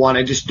number 1.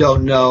 I just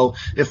don't know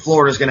if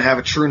Florida's going to have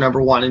a true number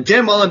 1. And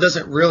Dan Mullen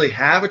doesn't really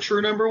have a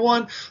true number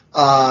 1.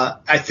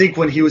 I think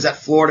when he was at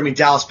Florida, I mean,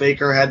 Dallas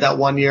Baker had that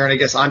one year, and I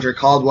guess Andre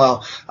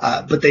Caldwell,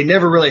 but they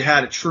never really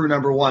had a true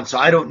number 1. So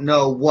I don't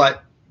know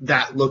what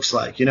that looks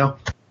like, you know?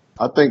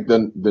 I think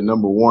the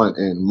number 1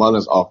 in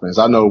Mullen's offense,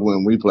 I know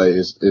when we play,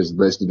 is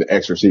basically the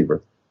X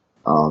receiver.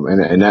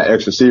 And that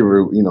X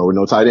receiver, you know, with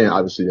no tight end,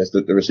 obviously that's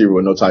the receiver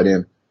with no tight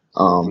end.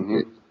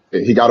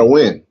 He got to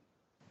win.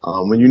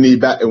 When you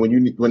need back, and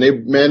when they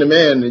man to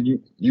man, and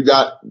you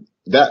got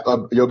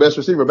that your best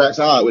receiver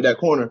backside with that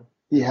corner,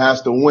 he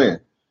has to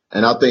win.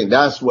 And I think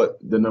that's what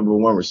the number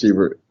 1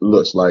 receiver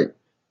looks like.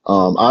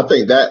 I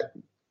think that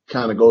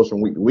kind of goes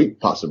from week to week,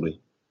 possibly,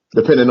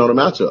 depending on the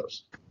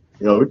matchups.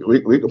 You know,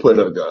 we could put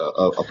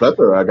a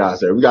plethora of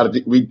guys there.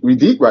 We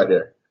deep right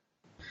there.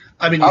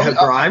 I mean, you have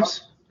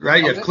Grimes.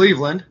 Right, you have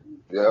Cleveland,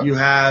 you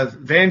have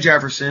Van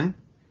Jefferson,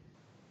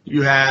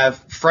 you have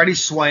Freddie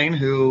Swain,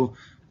 who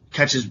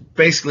catches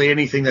basically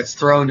anything that's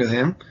thrown to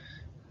him,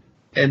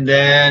 and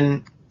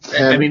then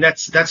I mean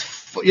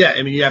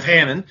you have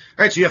Hammond,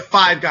 right? So you have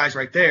 5 guys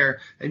right there,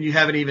 and you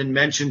haven't even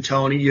mentioned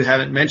Tony, you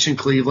haven't mentioned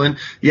Cleveland,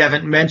 you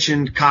haven't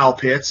mentioned Kyle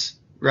Pitts,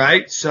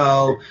 right?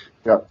 So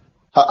what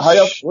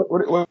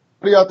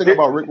do y'all think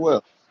about Rick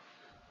Wells?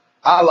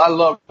 I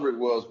love Rick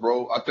Wells,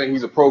 bro. I think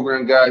he's a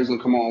program guy. He's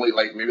gonna come on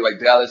late, maybe like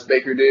Dallas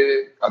Baker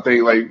did. I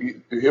think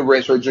he'll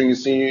redshirt junior,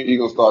 senior. He's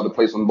gonna start to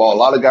play some ball. A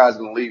lot of guys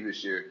gonna leave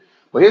this year.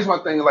 But here's my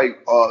thing: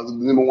 the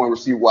number 1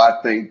 receiver, why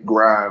I think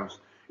Grimes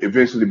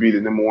eventually be the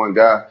number 1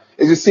 guy.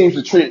 It just seems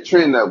to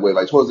trend that way.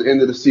 Like towards the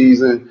end of the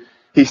season,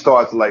 he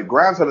starts to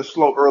Grimes had a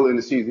slow early in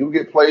the season. He would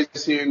get plays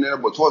here and there,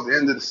 but towards the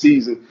end of the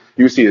season,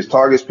 you see his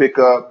targets pick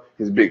up,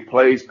 his big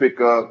plays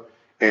pick up.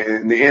 And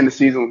in the end of the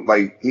season,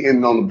 he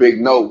ended on a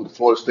big note with the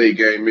Florida State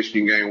game,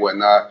 Michigan game,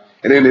 whatnot.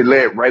 And then it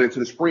led right into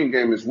the spring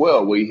game as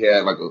well, where he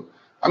had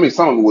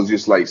some of it was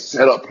just like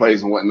set up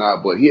plays and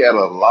whatnot, but he had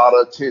a lot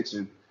of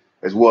attention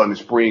as well in the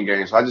spring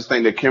game. So I just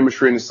think that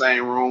chemistry in the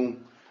same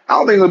room, I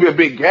don't think it'll be a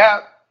big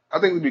gap. I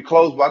think it'll be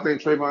close, but I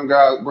think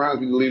Trayvon Brown's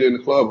be the leader in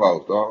the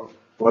clubhouse, dog.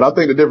 But I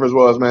think the difference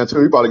was, man,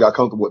 too, he probably got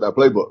comfortable with that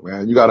playbook,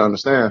 man. You got to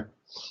understand,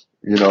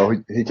 you know,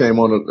 he came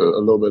on a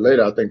little bit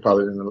later, I think,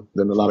 probably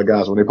than a lot of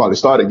guys when they probably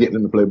started getting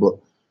in the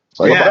playbook.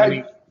 So, yeah, I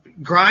mean,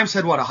 Grimes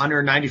had,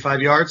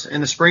 195 yards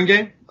in the spring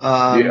game?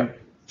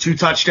 2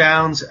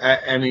 touchdowns.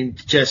 I mean,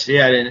 just,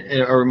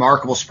 a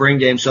remarkable spring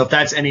game. So if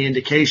that's any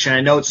indication,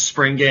 I know it's a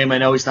spring game. I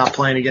know he's not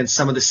playing against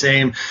some of the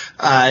same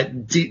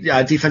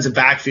defensive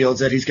backfields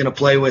that he's going to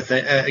play with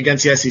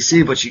against the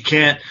SEC, but you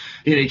can't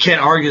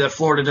argue that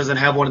Florida doesn't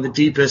have one of the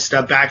deepest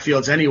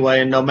backfields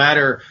anyway. And no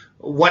matter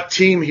what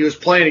team he was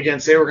playing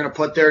against, they were going to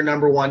put their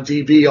number 1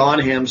 DB on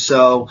him.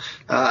 So,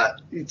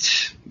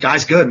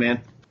 guy's good,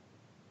 man.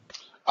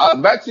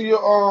 Back to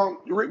your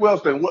Rick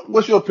Wells thing.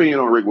 What's your opinion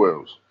on Rick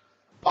Wells?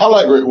 I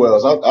like Rick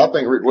Wells. I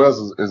think Rick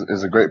Wells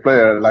is a great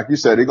player. Like you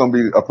said, he's gonna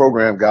be a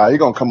program guy. He's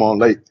gonna come on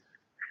late.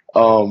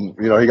 You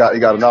know, he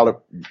got another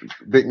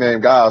big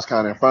name guys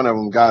kind of in front of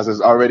him, guys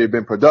that's already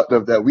been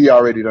productive that we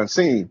already done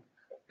seen.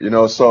 You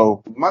know,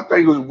 so my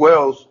thing with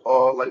Wells,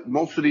 like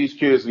most of these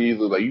kids,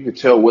 either like you can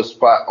tell what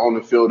spot on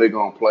the field they're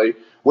gonna play.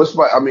 What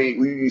spot? I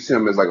mean, you see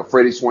him as like a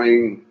Freddie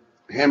Swain,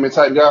 Hammond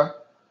type guy.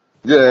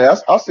 Yeah,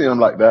 I see him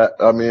like that.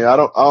 I mean, I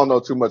don't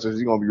know too much if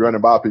he's gonna be running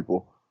by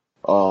people.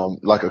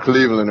 Like a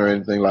Cleveland or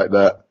anything like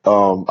that.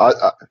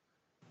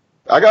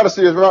 I got to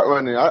see his route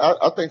running.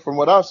 I think from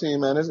what I've seen,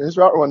 man, his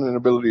route running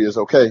ability is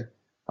okay.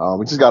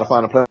 We just got to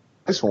find a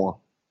place for him.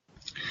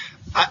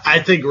 I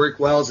think Rick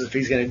Wells, if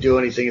he's going to do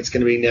anything, it's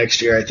going to be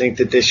next year. I think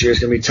that this year is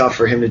going to be tough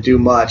for him to do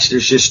much.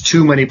 There's just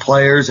too many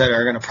players that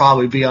are going to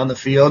probably be on the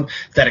field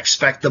that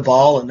expect the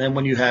ball. And then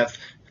when you have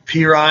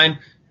Pirine,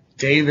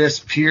 Davis,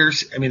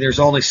 Pierce, I mean, there's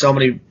only so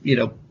many,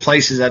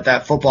 places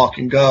that football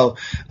can go.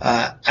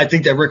 I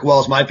think that Rick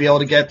Wells might be able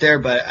to get there,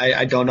 but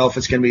I don't know if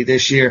it's going to be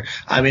this year.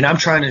 I mean, I'm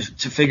trying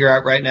to figure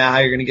out right now how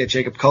you're going to get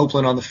Jacob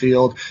Copeland on the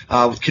field,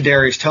 with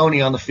Kadarius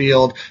Toney on the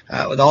field,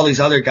 with all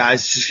these other guys.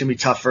 It's just going to be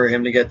tough for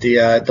him to get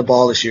the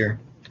ball this year.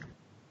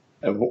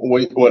 And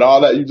with all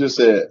that you just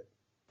said,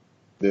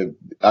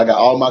 I got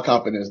all my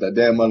confidence that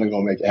Dan Mullen's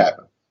going to make it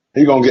happen.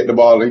 He's going to get the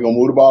ball. He's going to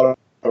move the ball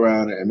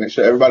around and make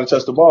sure everybody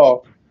touches the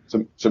ball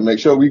to make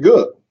sure we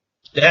good.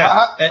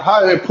 Yeah.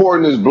 How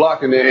important is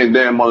blocking in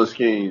Dan Mullen's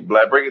scheme?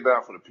 Black, break it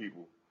down for the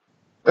people.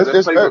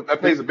 That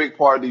plays a big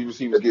part of these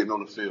receivers getting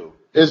on the field.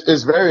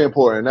 It's very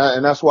important,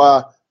 and that's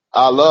why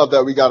I love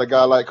that we got a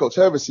guy like Coach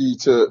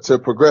Hevesy to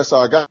progress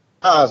our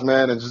guys,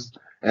 man, and just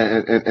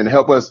and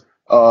help us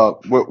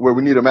where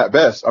we need them at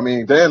best. I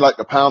mean, Dan like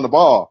to pound the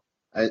ball,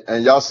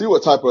 and y'all see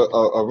what type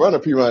of runner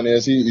Pirine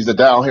is. He's a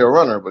downhill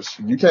runner, but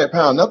you can't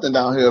pound nothing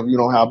downhill if you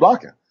don't have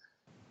blocking,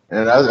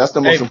 and that's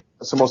the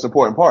most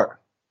important part.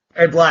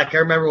 Hey, Black, I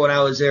remember when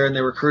I was there in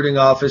the recruiting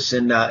office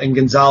and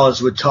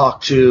Gonzalez would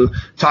talk to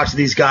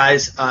these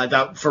guys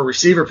that for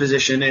receiver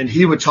position, and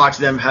he would talk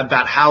to them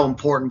about how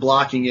important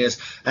blocking is.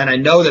 And I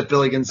know that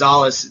Billy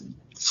Gonzalez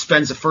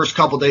spends the first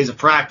couple days of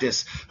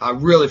practice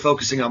really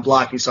focusing on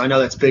blocking, so I know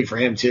that's big for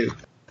him too.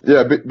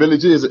 Yeah, Billy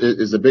G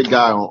is a big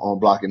guy on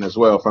blocking as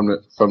well from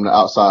the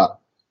outside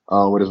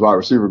with his wide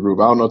receiver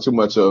group. I don't know too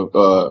much of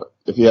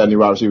if he had any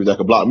wide receivers that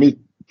could block me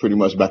pretty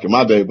much back in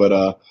my day,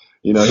 but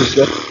he's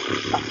just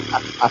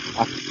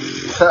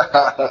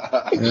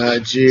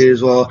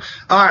Jeez. Well,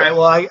 all right.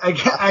 Well,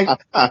 I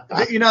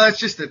that's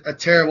just a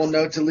terrible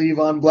note to leave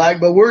on, Black.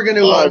 But we're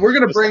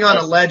gonna bring on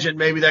a legend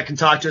maybe that can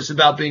talk to us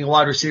about being a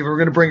wide receiver. We're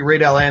gonna bring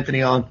Reidel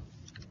Anthony on.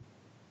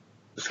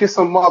 Let's get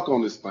some mark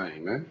on this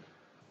thing, man.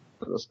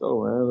 Let's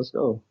go, man. Let's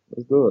go.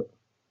 Let's do it.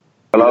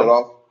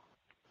 Hello.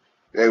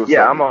 Hey,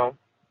 yeah, I'm on.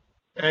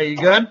 Hey, you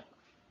good?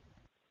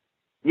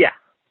 Yeah.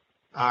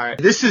 All right.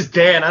 This is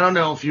Dan. I don't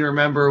know if you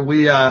remember.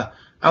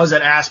 I was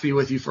at Aspie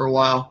with you for a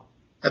while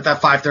at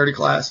that 5:30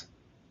 class.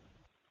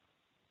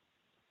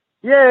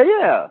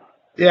 Yeah.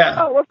 Yeah.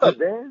 Oh, what's up,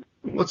 Dan?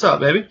 What's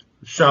up, baby?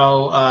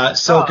 So,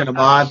 Silk and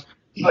Ahmad.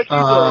 It's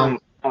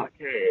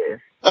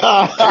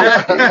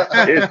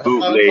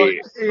bootleg.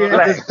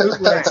 Yeah, it's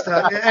bootleg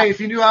stuff. Hey, if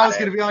you knew I was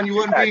going to be on, you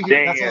wouldn't be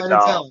here.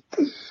 That's all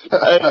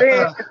I didn't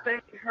tell him. This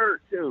thing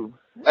hurt, too.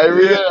 Hey,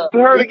 You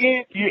hurt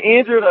again? You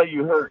injured or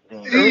you hurt?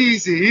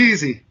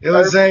 Easy. It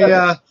was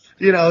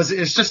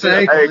it's just an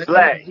ankle. Hey,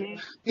 Black, he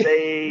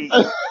stayed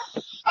hurt.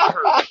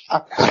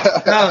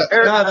 No,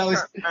 that was.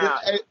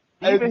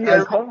 Even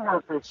his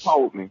coworkers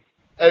told me.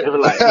 They were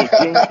like,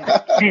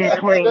 he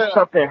claimed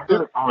something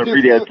hurt on the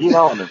video. Get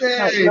on him.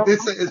 Hey,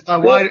 this is my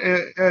wide.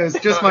 It's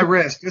just my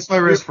wrist. Just my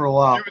wrist for a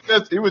while.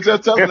 He was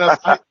just telling us.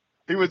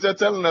 He was just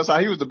telling us how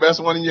he was the best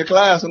one in your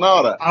class and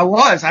all that.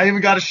 I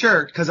even got a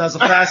shirt because I was the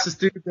fastest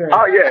dude there.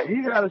 Oh, yeah.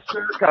 He got a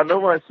shirt because no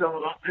one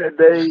showed up that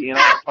day.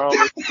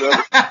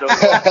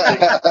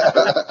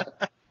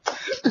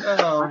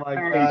 Oh, my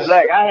God.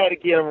 Like, I had to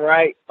get him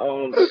right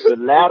on the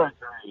ladder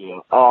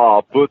drill.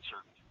 Oh, butcher.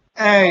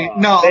 Hey,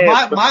 no,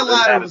 my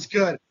ladder was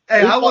good.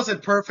 Hey, I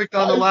wasn't perfect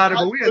on the ladder,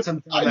 but we had some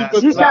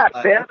dumbasses. He got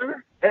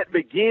better at the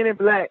beginning,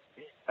 Black.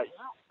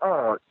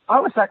 I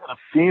wish I could have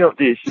filmed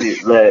this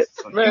shit, Black.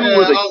 Man, You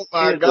was a oh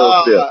my kid God.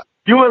 up there.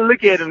 You wouldn't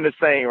look at him the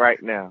same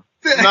right now.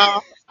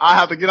 Nah, I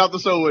have to get off the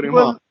show with him,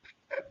 huh?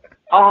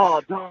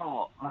 Oh,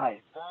 dog.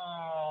 Like,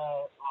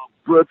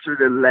 butcher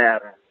the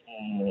ladder.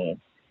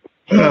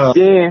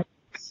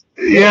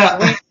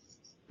 Yeah.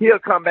 He'll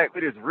come back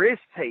with his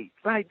wrist tape.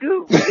 Like,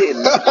 dude, what's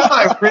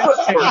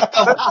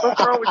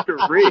wrong with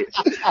your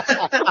wrist?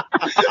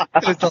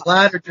 It's the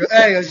ladder.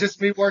 Hey, it's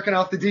just me working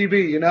off the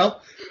DB, you know?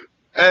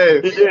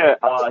 Hey. Yeah,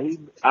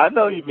 I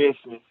know you miss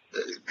me.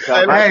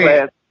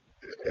 Hey.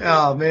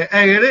 Oh, man.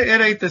 Hey,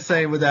 it ain't the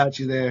same without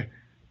you there.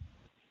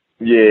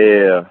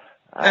 Yeah.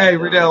 Hey,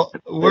 Reidel,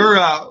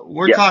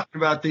 we're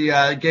talking about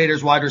the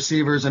Gators wide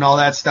receivers and all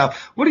that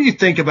stuff. What do you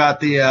think about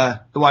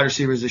the wide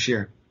receivers this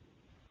year?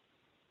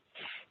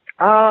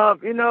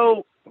 You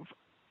know,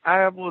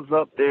 I was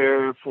up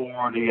there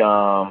for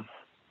the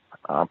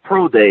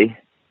pro day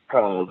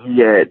because we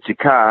had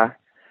Jakai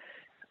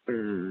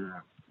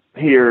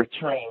here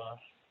training,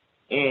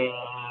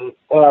 and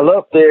while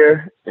up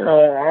there, you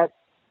know,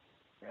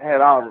 I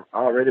had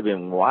already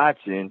been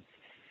watching,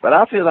 but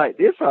I feel like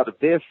this are the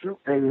best fruit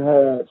they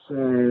had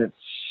since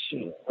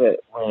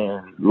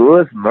when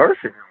Louis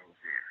Murphy was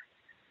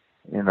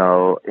here, you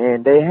know,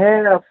 and they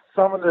have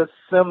some of the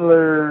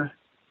similar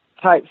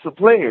types of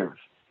players.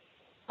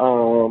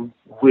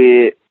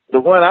 With the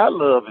one I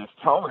love is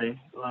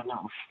Tony,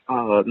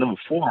 number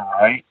 4,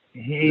 right?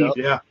 He's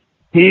that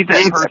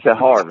person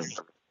Harvey.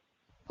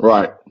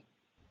 Right.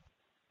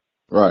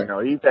 You know,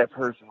 he's that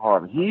person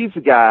Harvey. He's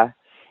the guy,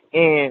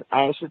 and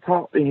I actually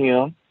talked to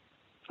him,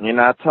 and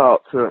I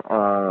talked to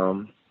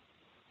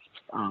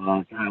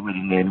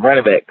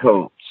running back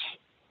coach.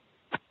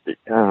 Came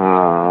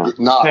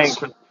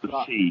from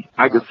Tennessee.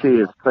 I could see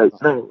his face.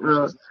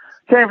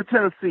 Came from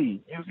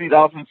Tennessee. He was the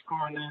offensive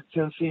coordinator in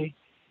Tennessee.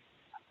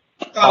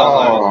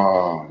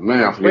 Oh,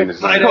 man, I'm forgetting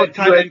his name.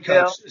 Tight end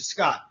coach,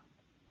 Scott.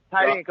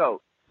 Tight end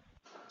coach.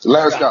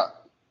 Larry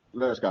Scott.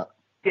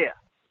 Yeah.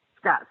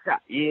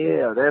 Scott.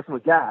 Yeah, that's my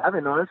guy. I've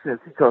been knowing him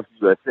since he coached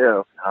USF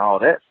and all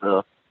that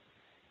stuff.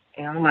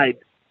 And I'm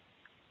like,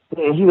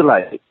 and he was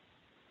like,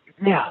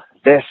 yeah,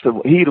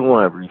 he the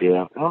one,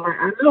 Reidel. I'm like,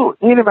 I know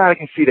anybody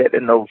can see that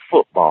knows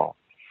football.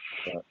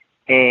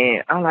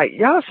 And I'm like,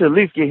 y'all should at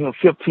least give him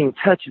 15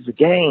 touches a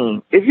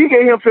game. If you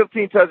give him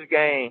 15 touches a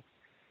game,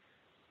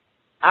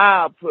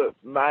 I'll put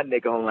my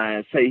neck on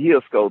line, say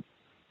he'll score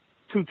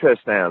 2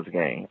 touchdowns a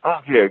game. I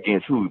don't care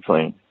against who he's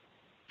playing.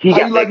 He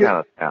got that kind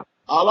of talent.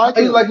 I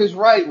like his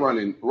route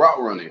running.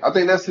 I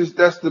think that's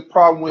the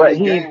problem with his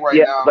game right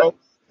now.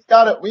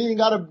 But we ain't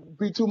gotta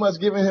be too much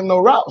giving him no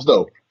routes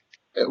though.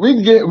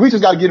 We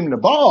just gotta get him the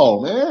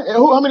ball, man. And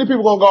how many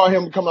people gonna guard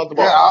him coming out the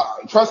ball?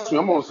 Yeah, trust me,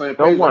 I'm on the same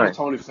page. I'm a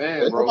Tony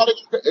fan, bro.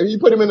 If you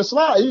put him in the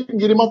slide, you can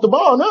get him off the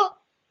ball now.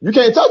 You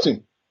can't touch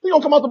him. He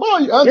gonna come off the ball.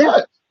 You untouched.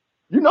 Yeah.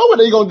 You know what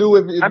they gonna do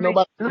if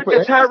nobody. Look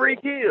at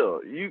Tyreek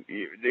Hill.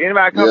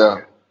 Anybody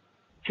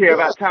care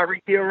about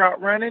Tyreek Hill route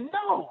running?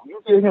 No,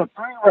 you give him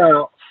 3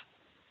 routes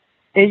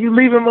and you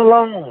leave him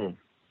alone,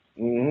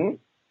 and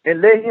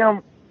let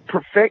him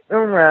perfect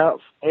them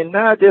routes, and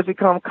now it just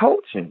become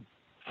coaching.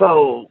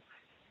 So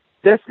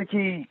that's the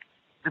key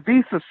to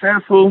be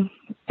successful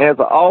as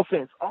an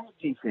offense or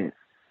defense.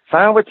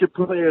 Find what your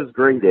players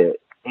great at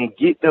and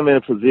get them in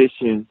a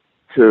position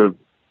to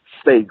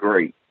stay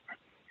great.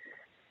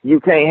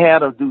 You can't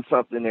have them do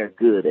something they're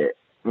good at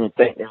and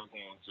think they're going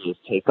to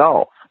just take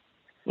off.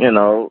 You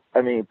know,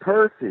 I mean,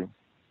 Percy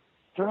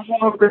has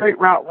a great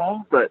route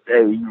run, but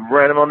hey, you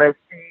run him on that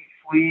speed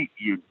sweep,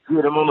 you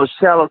get him on a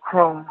shallow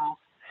cross,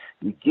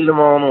 you get him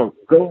on a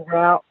go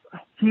route,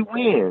 he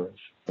wins.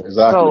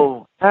 Exactly.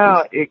 So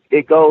now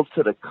it goes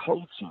to the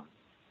coaching.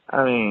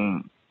 I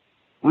mean,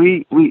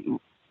 we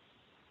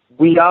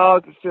all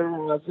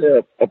consider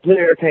ourselves a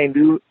player can't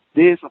do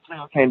this, a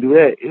player can't do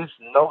that. It's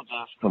no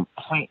just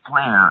complete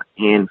player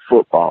in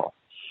football.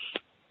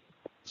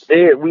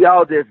 We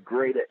all just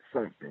great at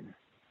something.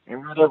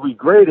 And whatever we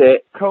great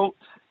at, coach,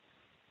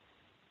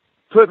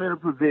 put them in a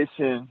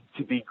position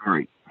to be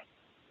great.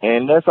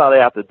 And that's all they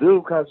have to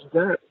do because you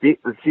got big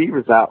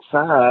receivers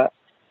outside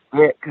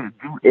that can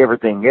do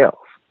everything else.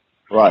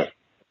 Right.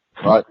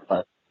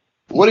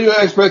 What are your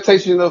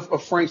expectations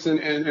of Franks in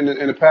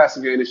the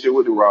passing game this year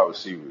with the wide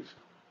receivers?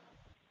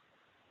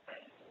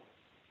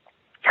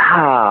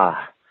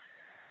 Now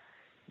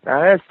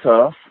that's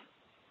tough.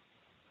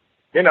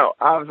 You know,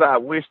 obviously I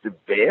wish the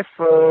best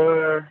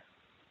for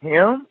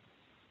him.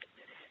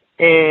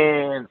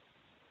 And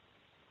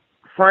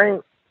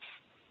Frank,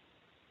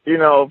 you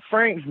know,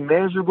 Frank's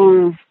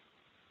measurables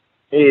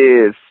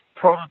is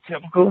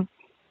prototypical,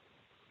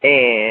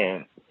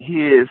 and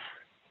his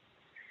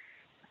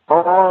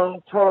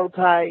arm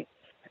prototype,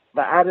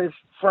 but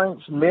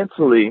Frank's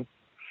mentally,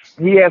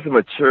 he has to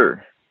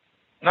mature.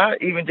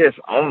 Not even just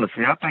on the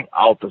field, I think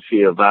off the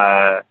field,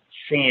 by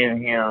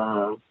seeing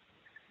him,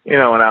 you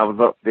know, when I was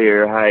up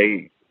there, how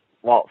he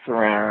walks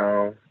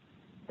around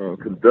and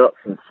conducts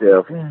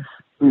himself.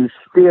 he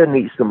still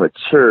needs to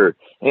mature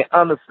and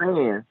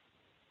understand.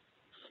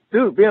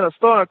 Dude, being a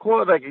starting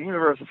quarterback at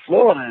University of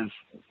Florida is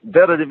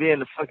better than being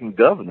the fucking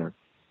governor.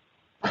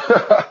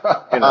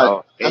 You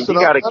know, and you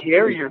got to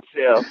carry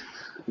yourself.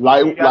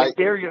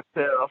 Carry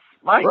yourself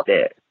like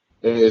that.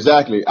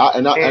 Exactly.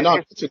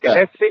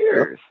 That's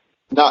serious.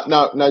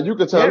 Now you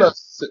can tell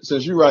us,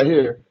 since you right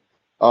here,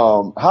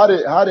 how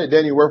did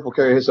Danny Werfel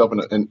carry himself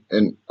in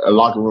a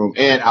locker room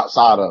and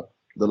outside of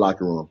the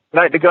locker room?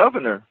 Like the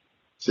governor.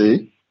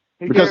 See?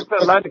 He carried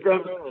himself like the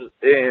governor,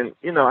 and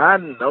you know, I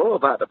know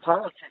about the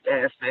politics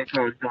aspect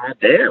because my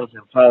dad was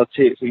in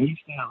politics, and he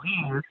still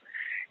is.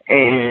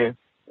 And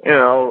you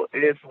know,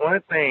 it's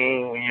one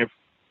thing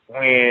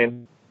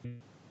when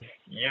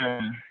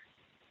you're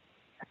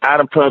out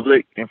in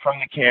public in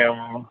front of the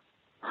camera,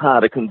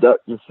 how to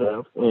conduct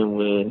yourself, and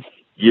when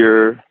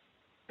you're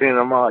in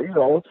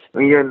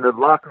when you're in the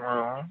locker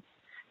room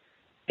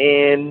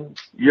in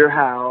your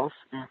house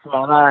in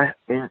someone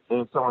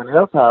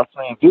else's house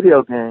playing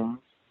video games,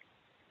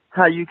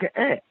 how you can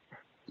act.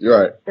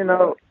 You're right. You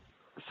know,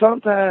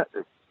 sometimes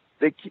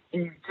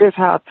you just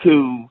have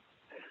to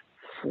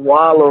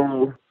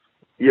swallow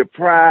your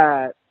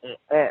pride and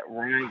act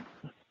right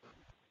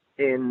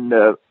in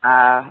the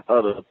eye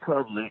of the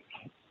public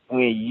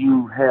when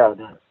you have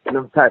them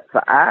types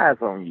of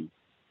eyes on you.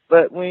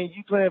 But when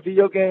you playing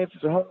video games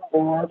as a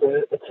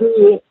homeboy, a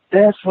kid,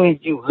 that's when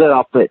you let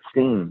off that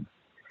steam.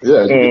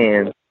 Yeah,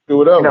 and do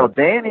whatever. You know,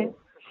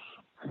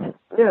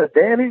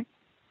 Danny,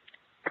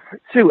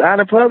 shoot, out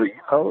in public,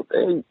 you know,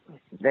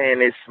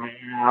 Danny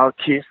smiled,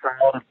 kissed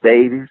all the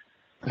babies,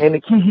 and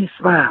the kid, he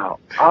smiled,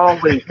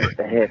 always with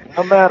the head,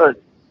 no matter,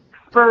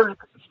 Spurs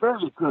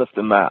cussed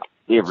him out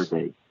every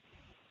day.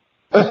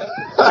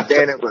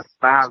 Danny would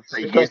smile and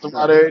say, cussed him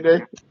out every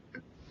day?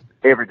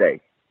 Every day.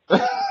 You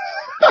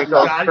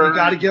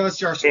got to give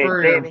us your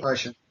Spurrier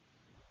impression.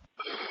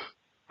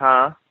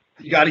 Huh?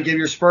 You got to give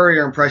your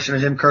Spurrier impression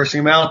of him cursing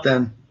him out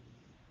then.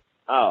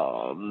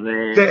 Oh,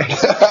 man.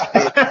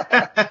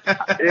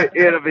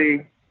 It'll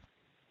be,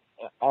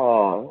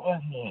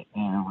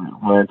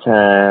 one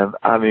time.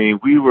 I mean,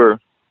 we were,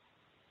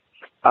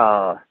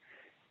 I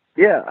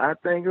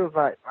think it was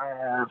like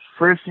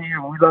first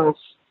year we lost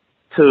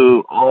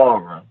to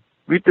Auburn.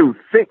 We threw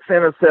 6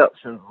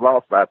 interceptions,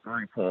 lost by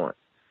 3 points.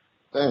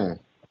 Damn.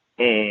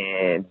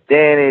 And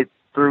Danny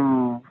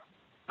threw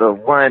the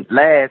one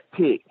last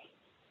pick,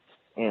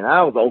 and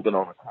I was open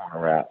on the corner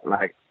route.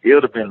 Like, it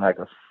would have been like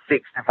a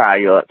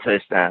 65-yard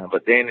touchdown,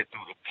 but Danny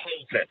threw the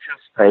post at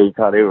his face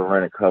because they were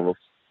running cover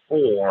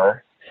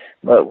 4.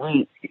 But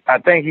I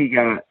think he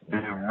got the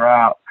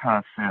route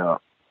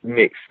concept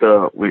mixed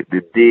up with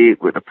the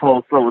dig with the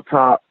post over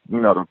top.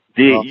 You know, the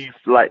dig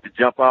used to like to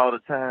jump all the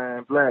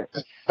time, Black.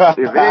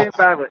 If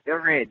anybody would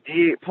ever had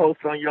dig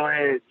post on your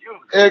ass,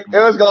 it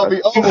was gonna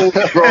be over.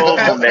 Drove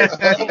on that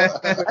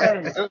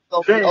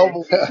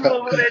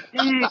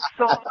dig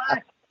so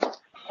much.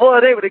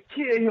 Boy, they would have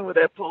killed him with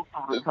that post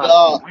on the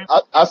top.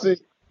 I see.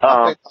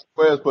 I think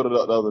Squares put it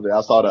up the other day.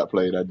 I saw that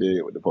play that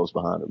did with the post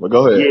behind it. But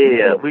go ahead.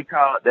 Yeah, we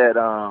called that.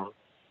 That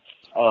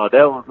was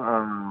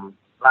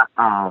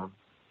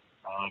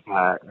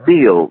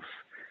Bills.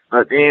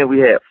 But then we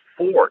had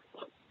Fort.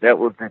 That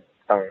was the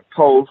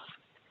post.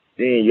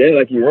 Then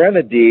like you run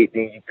a dig,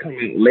 then you come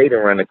in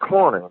later around the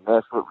corner, and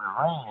that's what we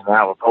ran. And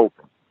I was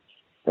open,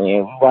 and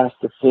we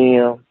watched the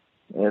film,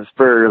 and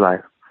Spurs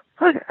like,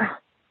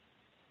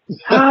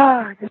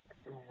 damn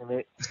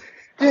it,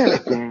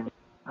 Danny.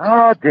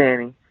 Oh,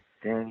 Danny,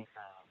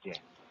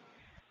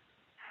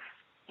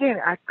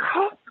 I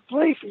caught the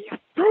play for you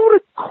through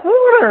the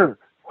corner.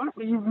 What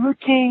were you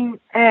looking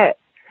at?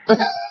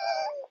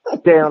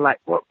 They're like,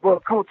 well,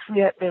 Coach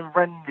Smith been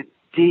running the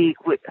dig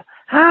with,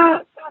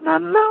 no,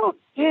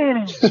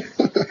 Danny.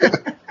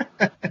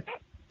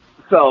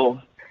 So,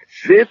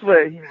 this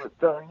way he was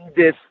done. He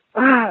just,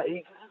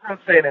 he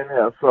couldn't say that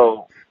now.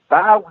 So,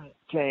 bye week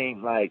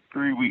came like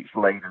 3 weeks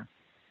later.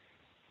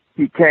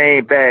 He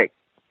came back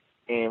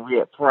and we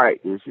had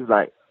practice. He was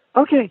like,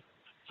 okay,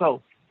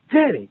 so,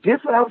 Danny, this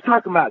is what I was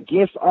talking about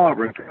against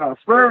Auburn.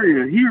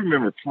 Spurrier, he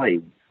remembered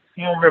plays.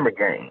 He don't remember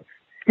games.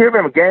 He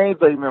remember games,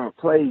 but he remember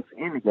plays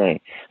in the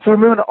game. So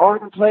remember the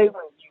Auburn play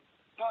when you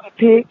do the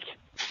pick?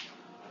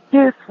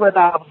 Here's what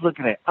I was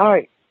looking at. All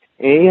right.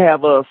 And he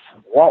have us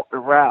walk the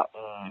route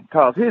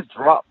because his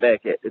drop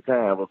back at the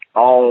time was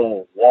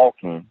all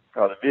walking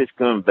because the bitch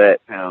coming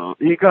back down.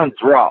 He couldn't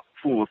drop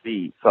full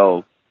speed.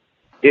 So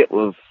it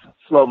was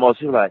slow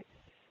motion. He was like,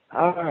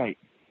 all right,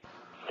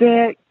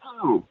 set,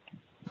 go.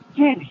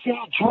 Then he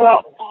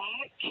drop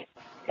back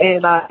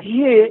and I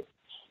hit.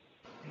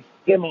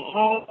 In my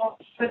own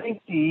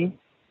safety,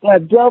 I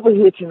double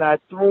hitch and I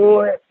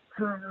throw it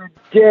to the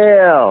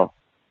jail.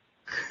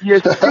 You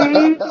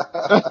see?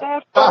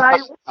 That's what I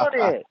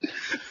wanted.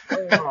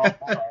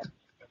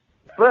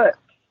 But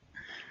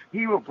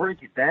he would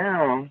break it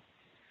down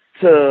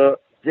to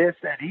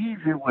just that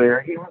easy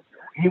where he was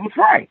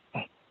right,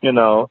 you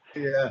know.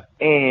 Yeah.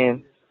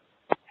 And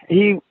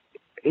he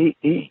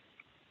made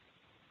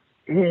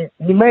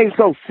it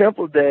so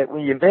simple that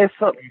when you mess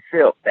up, you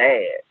felt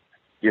bad.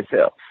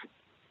 yourself.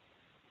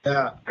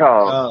 Yeah.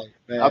 Cause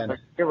man.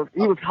 he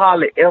was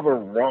hardly ever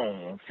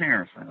wrong.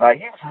 Seriously, like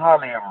he was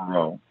hardly ever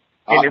wrong.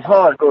 And it's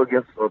hard to go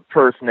against a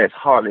person that's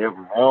hardly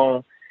ever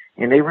wrong,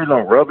 and they really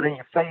don't rub it in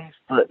your face,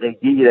 but they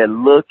give you that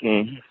look,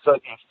 and he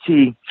suck his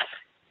cheek.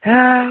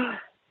 I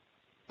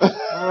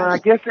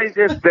guess they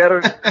just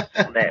better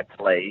on that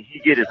play. He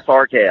get his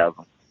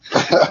sarcasm.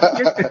 I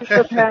guess they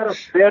just had a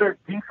better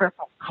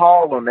defensive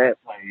call on that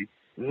play,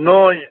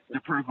 knowing the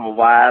person was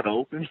wide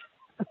open.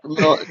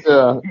 No,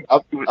 yeah.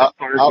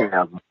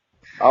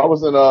 I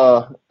was in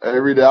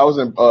every day. I was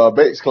in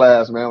Bates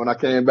class, man. When I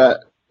came back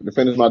to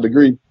finish my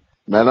degree,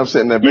 man, I'm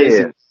sitting there.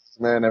 Bates,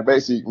 man. That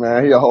Bates,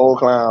 man, he a whole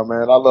clown,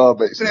 man. I love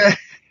Bates.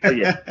 Oh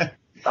yeah.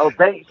 Oh,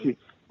 Bates is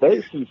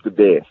the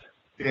best.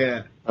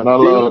 Yeah. And I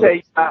love.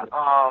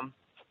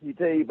 He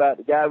tell you about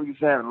the guy we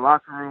used to have in the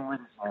locker room with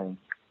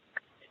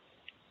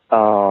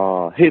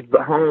his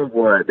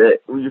homeboy that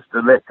we used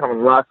to let come in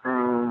the locker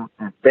room,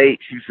 and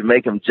Bates used to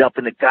make him jump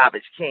in the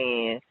garbage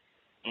can,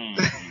 and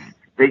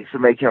Bates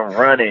would make him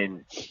run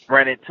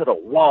into the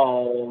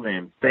wall,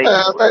 and Bates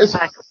would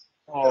attack him.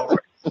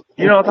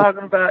 You know what I'm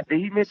talking about? Did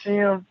he mention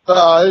him? He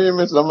didn't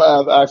mention him. I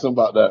have to ask him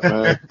about that,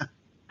 man.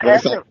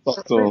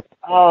 Talk to him.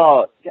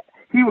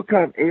 He would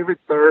come every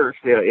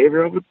Thursday or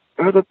every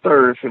other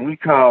Thursday. We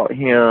called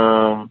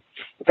him,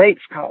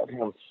 Bates called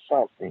him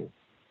something.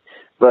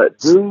 But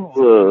dude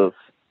was,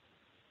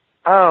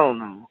 I don't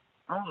know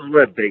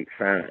what Bates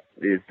found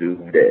this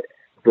dude at.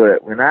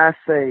 But when I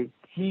say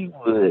he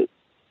would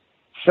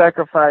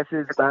sacrifice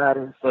his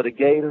body for the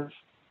Gators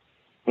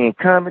in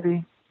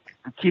comedy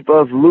to keep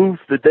us loose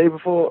the day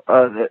before,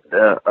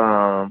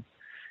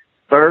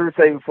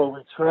 Thursday before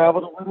we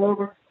traveled or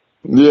whatever.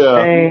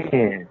 Yeah.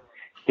 Man,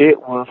 it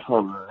was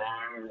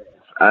hilarious.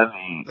 I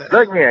mean,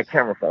 look me at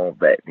camera phone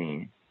back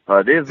then.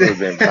 This would have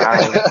been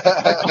violent at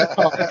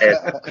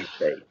the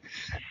state.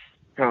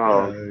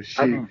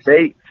 I mean,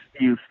 Bates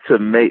used to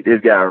make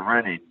this guy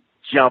run and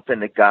jump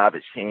in the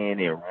garbage can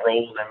and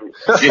roll him,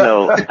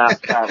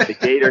 outside the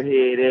Gator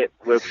head.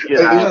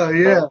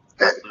 Yeah.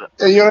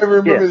 And you don't even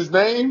remember his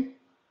name?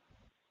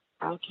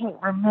 I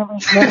can't remember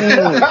his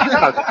name.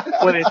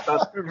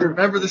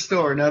 Remember the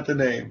story, not the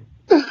name.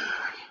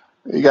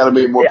 You got to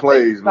make more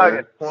plays,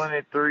 man.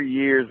 23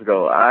 years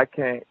ago. I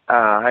can't.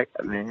 I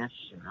mean, that's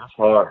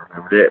hard to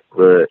remember that.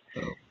 But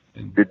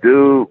the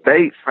dude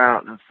Bates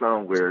found him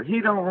somewhere.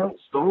 He don't write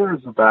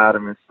stories about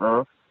him and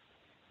stuff.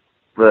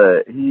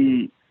 But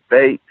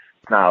Bates,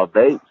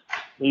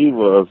 he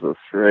was a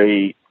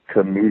straight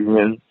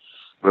comedian.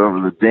 He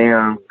was a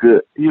damn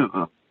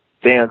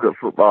good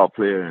football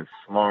player and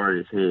smart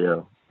as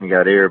hell. He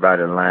got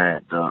everybody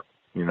lined up,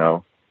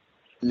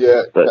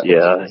 Yeah. But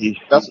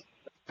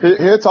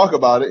he'll talk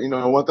about it.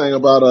 One thing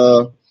about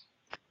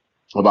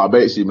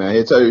Batesy, man,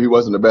 he'll tell you he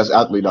wasn't the best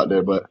athlete out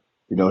there, but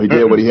he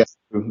did what he had to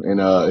do, and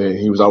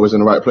he was always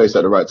in the right place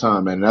at the right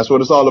time, man. And that's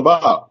what it's all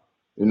about.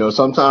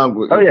 Sometimes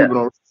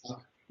people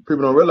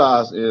don't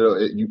realize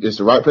it's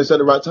the right place at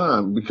the right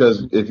time,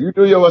 because if you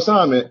do your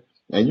assignment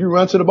and you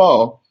run to the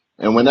ball,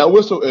 and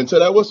until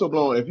that whistle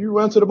blown, if you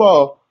run to the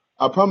ball,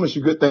 I promise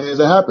you good things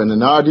will happen.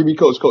 And our DB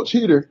coach, Coach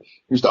Heater,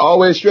 used to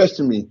always stress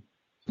to me,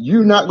 I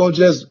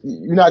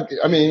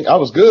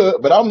was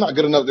good, but I'm not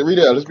good enough to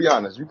Reidel. Let's be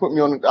honest. You put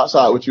me on the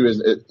outside with you,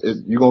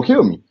 you're going to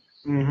kill me.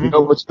 Mm-hmm. But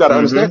you got to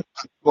understand,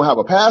 you're going to have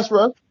a pass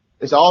rush.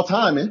 It's all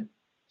timing.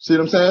 See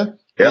what I'm saying?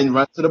 Yep. And you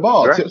run to the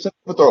ball, right. Tips and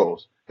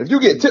overthrows. If you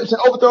get tips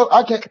and overthrows,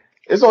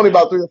 it's only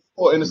about 3 or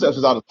 4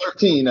 interceptions out of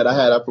 13 that I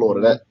had at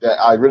Florida that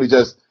I really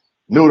just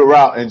knew the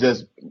route and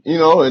just,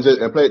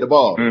 and played the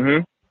ball.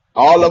 Mm-hmm.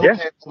 All of them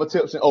came over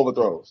tips and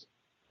overthrows.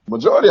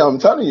 Majority of them,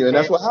 I'm telling you, and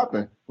that's what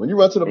happened. When you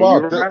run to the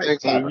ball, good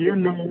things happen.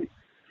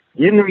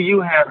 You knew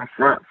you had a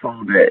front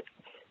phone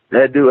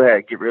that dude had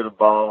to get rid of the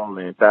ball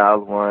in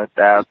 2001,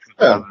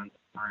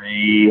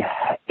 2003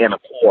 in a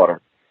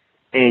quarter,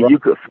 and you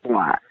could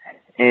squat.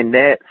 And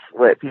that's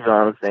what people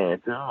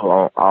understand too,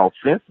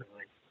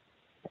 offensively.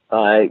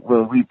 Like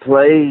when we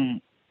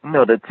played,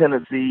 the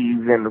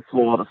Tennessees and the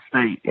Florida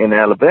State and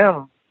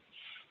Alabama,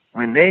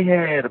 when they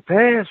had a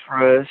pass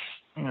rush,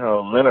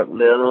 Leonard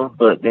Little,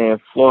 but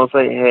then Florida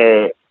State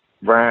had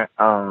Brian,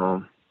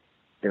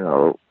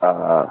 Kennard,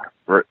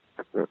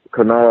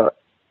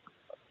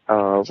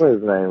 what's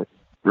his name?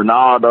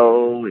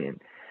 Ronaldo and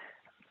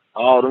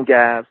all them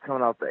guys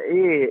coming off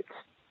the edge.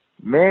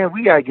 Man,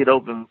 we gotta get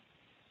open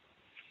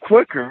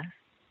quicker,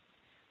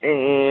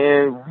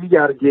 and we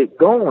gotta get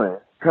going,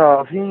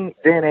 cause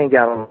Dan ain't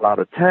got a lot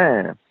of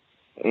time.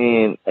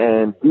 And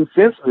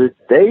defensively,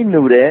 they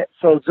knew that,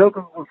 so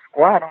Jokers would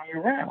squat on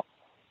your route.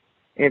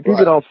 And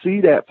people don't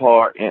see that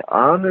part and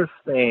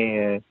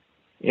understand,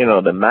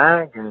 the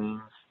mind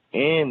games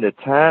and the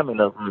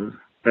timing of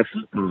the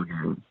football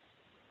game.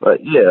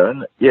 But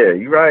you're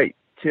right.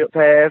 Tip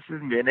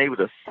passes, being able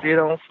to sit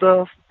on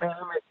stuff, man,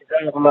 that makes the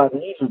job a lot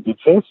easier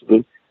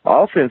defensively.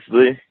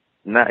 Offensively,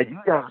 now you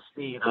got to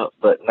speed up,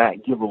 but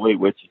not give away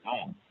what you're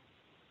doing.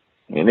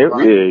 And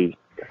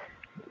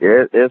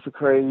it's a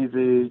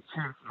crazy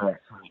chess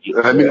match.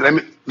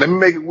 Let me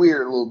make it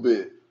weird a little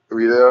bit,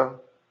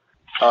 Reidel.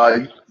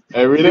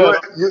 Hey, Reidel,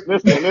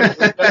 listen.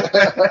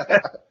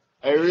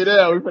 Hey,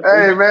 Reidel.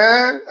 Hey,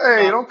 man.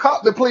 Hey, don't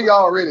cop the plea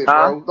already,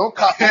 bro. Don't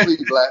cop the plea,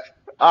 Black.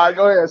 All right,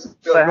 go ahead.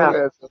 Go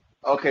ahead.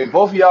 Okay,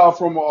 both of y'all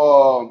from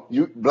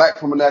you Black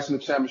from a national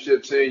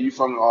championship team. You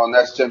from a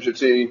national championship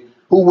team.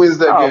 Who wins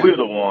that game? We're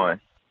the one.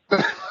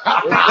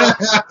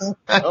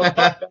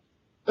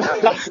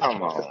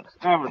 Come on.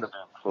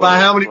 By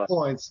how many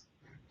points?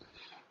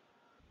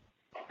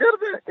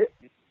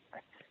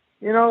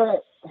 You know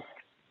what?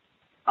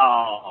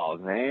 Oh,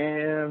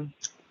 man.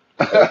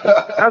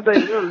 I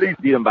think we'll at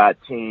least beat them by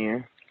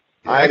 10.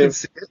 I ain't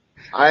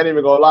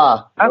even gonna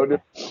lie.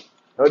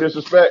 No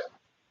disrespect.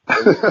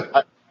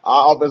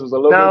 Our offense was a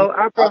little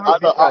our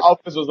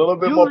offense was a little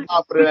bit more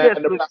confident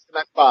in the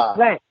last 5.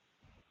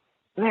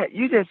 Black,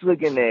 you just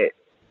looking at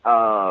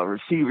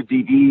receiver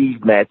DB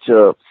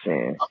matchups,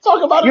 and I'm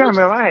talking about you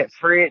remember I had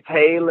Fred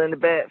Taylor in the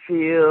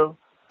backfield.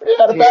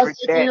 Yeah, the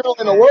best 16-year-old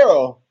in the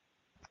world.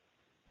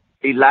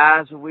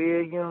 Elijah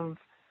Williams.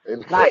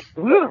 Like,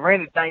 we would have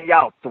ran it down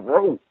y'all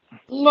throat.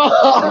 No.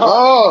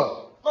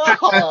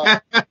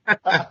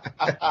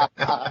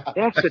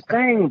 That's the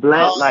thing,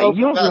 Black. Like,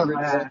 you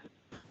realize.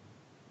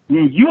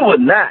 Yeah, you was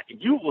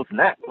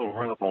not going to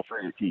run up on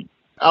Fred T.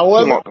 I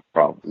wasn't.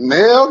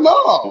 Hell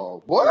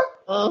no, boy.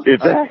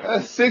 Exactly.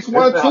 That's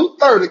 6'1",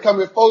 230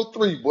 coming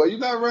 4'3", boy. You're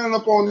not running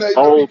up on that.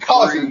 You be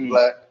cautious,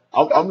 Black.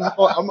 I'm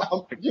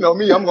you know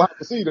me. I'm gonna have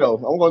to see though.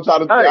 I'm gonna try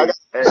to.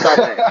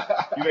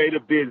 You made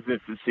a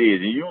business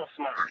decision. You were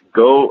smart.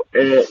 Go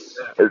at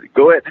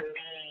the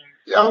knee.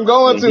 Yeah, I'm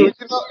going to. You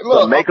know,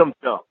 look, make them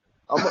jump.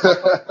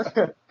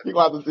 You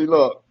gonna have to see.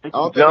 Look, I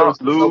don't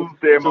jump, lose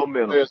their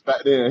momentum.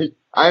 Back then,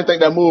 I didn't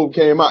think that move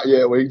came out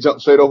yet where he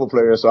jumped straight over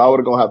players. So I would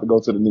have gonna have to go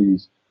to the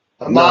knees.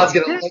 Ahmad's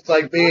gonna look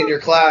like me in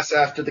your class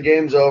after the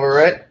game's over,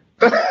 right?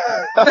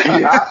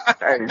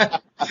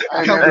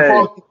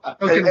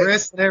 Broken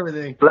wrist and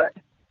everything.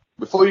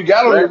 Before you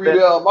got on here,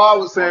 Reidel, Ahmad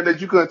was saying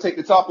that you couldn't take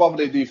the top off of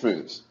their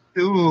defense.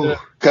 Ooh.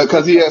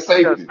 Because he had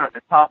safety.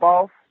 The top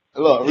off?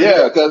 Look,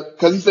 yeah,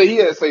 because he said he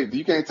had safety.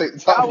 You can't take the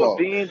top off.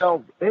 They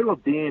were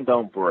bend,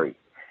 don't break.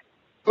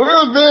 Look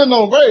at bend,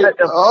 don't break.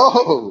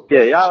 Oh.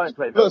 Yeah, y'all ain't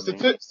played. Look,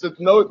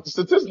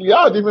 statistically,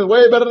 y'all defense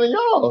way better than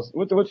y'all's.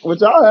 What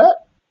y'all had?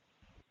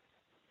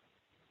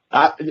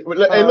 Hey, look,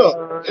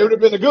 it would have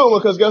been a good one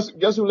because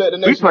guess who led the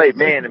nation? We played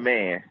man to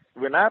man.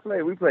 When I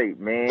played, we played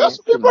man. That's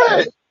what we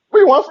played.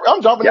 We won.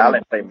 I'm dropping. Y'all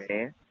didn't play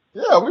man.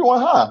 Yeah, we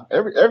won high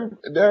every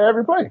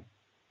play.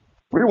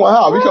 We won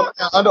high. We come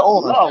under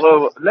owner. Oh,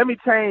 well, let me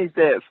change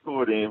that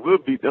score then. We'll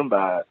beat them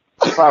by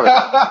probably.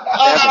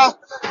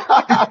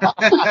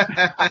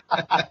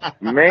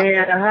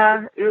 Man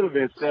high, it would have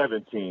been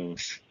 17.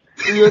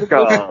 I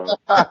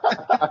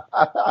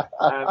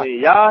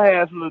mean, y'all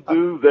had some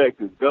dudes that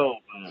could go,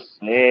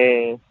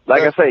 man.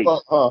 Like I say,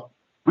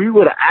 we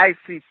would have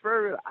actually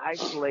further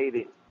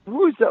isolated.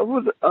 Who's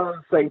the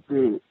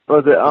safety?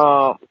 Was it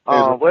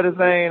what is his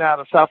name out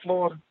of South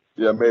Florida?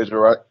 Yeah, Major,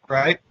 right?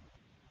 Right.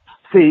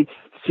 See,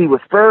 she was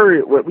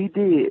furry. What we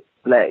did,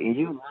 Black, and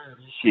you love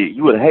this shit.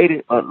 You would hate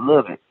it or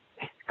love it,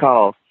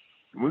 cause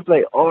when we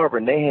played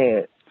Auburn, they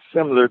had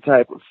similar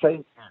type of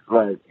safety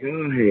like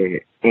you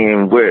had,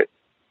 and what.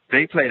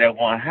 They played at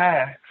one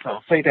high, so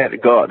say that to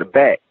guard the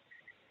back.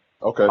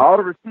 Okay. All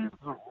the receivers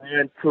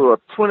ran to a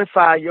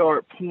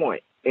 25-yard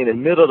point in the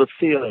middle of the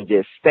field and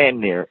just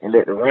stand there and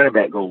let the running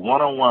back go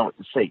one-on-one with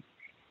the safety.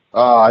 He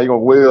gonna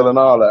wheel and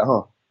all that,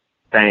 huh?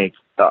 Thanks.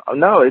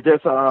 No, it's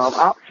just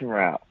option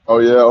route. Oh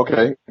yeah,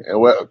 okay. And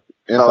what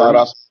inside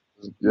out?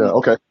 Yeah,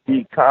 okay.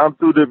 He come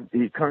through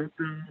in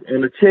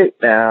the check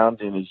down,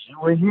 and it's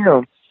you and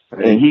him,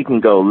 and he can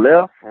go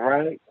left,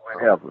 right,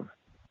 whatever.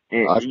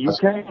 And you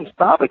can't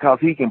stop it because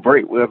he can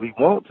break wherever he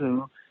wants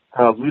to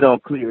because we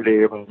don't clear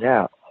everything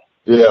out.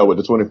 Yeah, with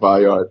the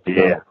 25-yard.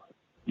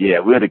 Yeah,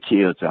 we'd have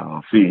killed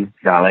y'all. See,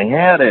 y'all ain't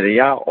had that in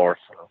y'all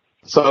arsenal.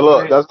 So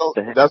look, that's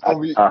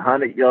gonna be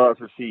 100 yards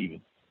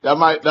receiving. That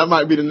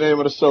might be the name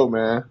of the show,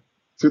 man.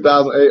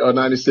 2008 or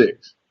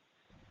 96.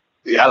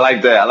 Yeah, I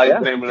like that. I like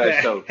the name of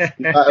that show.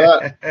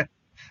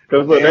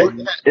 Because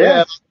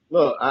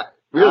look,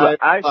 we're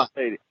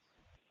isolated.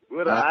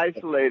 We're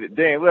isolated.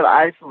 Damn, we're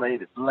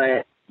isolated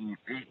Black.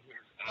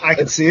 I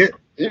can see it.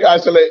 You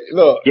guys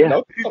look.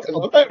 Yeah.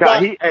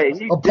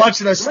 A bunch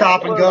of those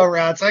stop and go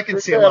routes. I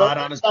can see a lot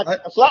on his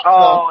butt.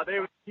 Oh, they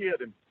would kill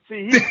him.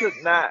 See, he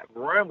could not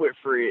run with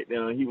Fred.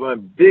 He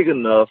wasn't big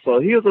enough, so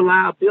he was a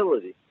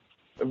liability.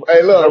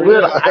 Hey, look, so we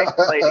were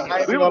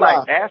isolated. We were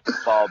like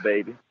basketball,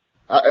 baby.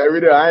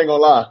 Every day, I ain't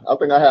gonna lie. I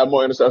think I had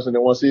more interceptions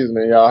in one season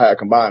than y'all had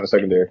combined in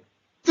secondary.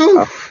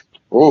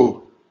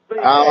 Ooh.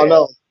 I don't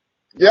know.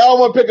 Y'all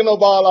wasn't picking no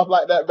ball off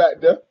like that back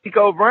there.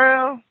 Tico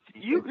Brown,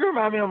 you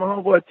remind me of my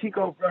homeboy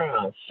Tico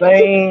Brown.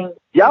 Same,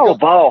 y'all were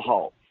ball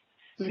hawks.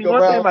 See,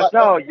 one thing about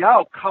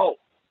y'all caught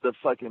the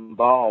fucking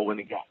ball when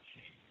it got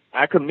you.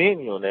 I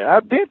commend you on that.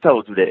 I've been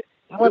told you that.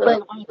 One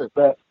thing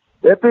about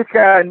that big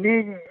guy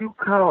near you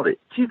caught it.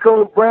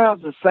 Tico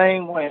Brown's the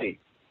same way.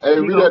 Hey,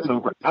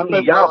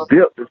 y'all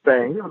built the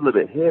thing. He was a little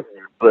bit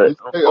heavier, but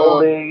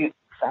 4 legs,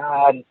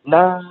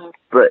 5'9",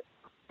 but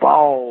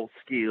ball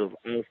skills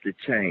off the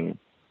chain.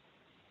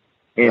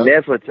 And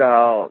that's what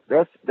y'all,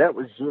 that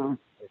was your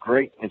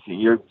greatness and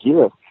your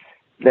gift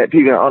that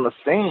people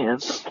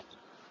understand.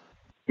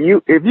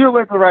 If you're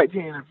with the right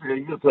team in the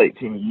field, you'll play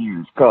 10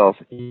 years because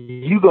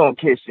you're going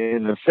to catch the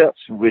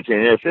interception, which in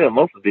the NFL,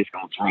 most of this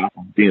going to drop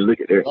them. Then look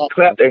at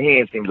clap their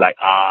hands and be like,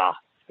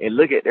 and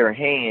look at their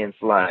hands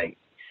like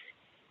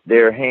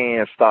their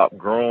hands stopped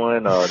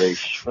growing or they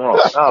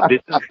shrunk. No, this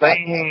is the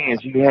same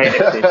hands you had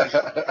since you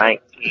were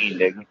 19,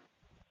 nigga.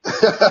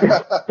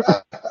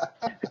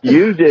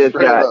 You just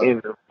Straight got up. in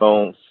the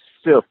phone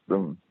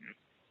system,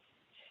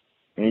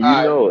 and you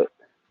know it.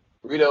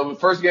 Reidel, the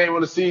first game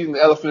of the season,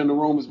 the elephant in the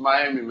room is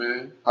Miami,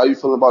 man. How you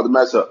feeling about the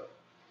matchup?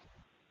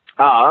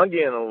 I'm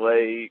getting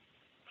away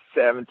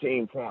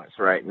 17 points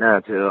right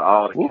now to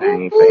all the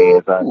Kane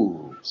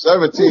fans.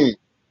 17.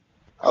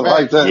 I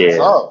like that. Yeah.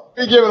 So,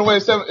 if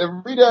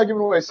Reidel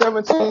giving away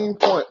 17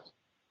 points,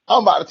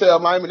 I'm about to tell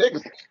Miami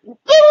niggas.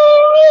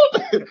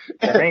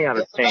 Hang on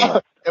a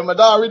chance. And my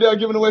dog Reidel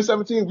giving away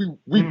 17,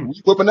 we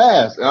whipping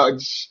ass. I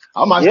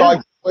might start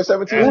giving away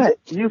 17. Yeah.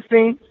 Have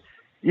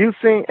you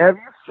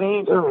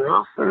seen the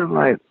roster,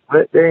 like,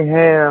 what they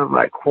have,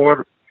 like,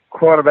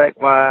 quarterback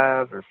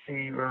wise,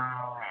 receiver?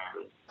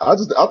 I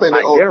think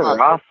like their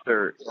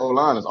roster. The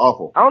O-line is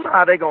awful. I don't know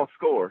how they gonna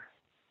score.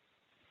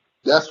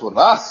 That's what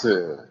I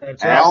said. I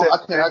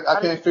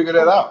can't figure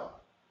that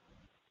out.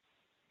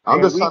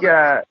 We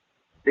got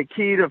the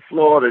key to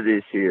Florida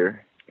this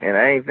year, and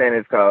I ain't saying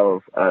it's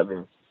because I've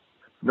been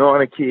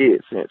knowing the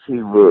kid since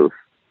he was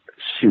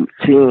 10,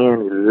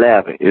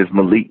 11 is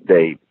Malik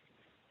Davis.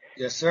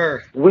 Yes,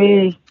 sir.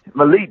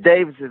 Malik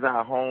Davis is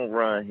our home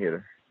run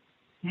hitter.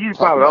 He's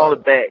probably all the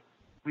back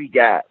we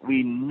got.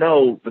 We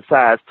know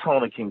besides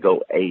Tony can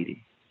go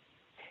 80.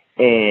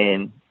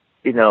 And,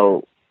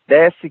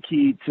 that's the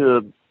key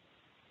to,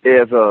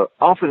 as a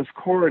offense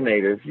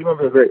coordinator, if you want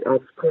to be an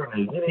offense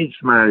coordinator, you need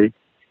somebody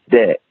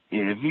that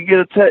if you get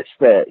a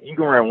touchback, you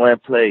can run one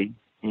play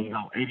and you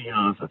go 80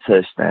 yards a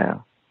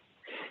touchdown.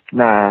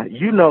 Now,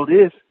 you know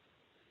this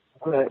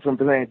from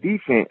playing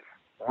defense.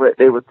 What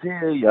they would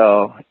tell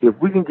y'all, if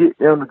we can get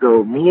them to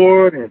go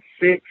more than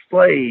 6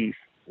 plays,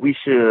 we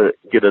should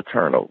get a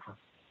turnover.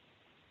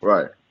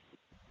 Right.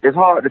 It's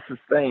hard to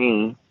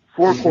sustain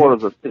 4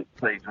 quarters of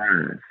 6-play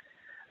drives.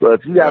 But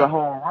if you got a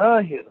home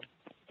run hitter,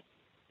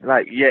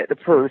 like you had the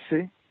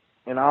Percy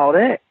and all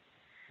that,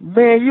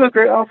 man, you're a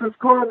great offensive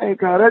coordinator,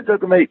 because that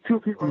just make 2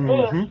 people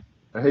miss.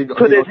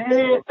 Put his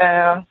head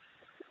down,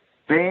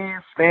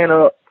 then stand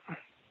up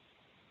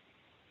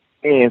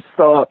and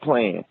start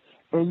playing.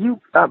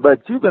 And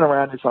but you've been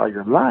around this all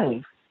your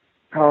life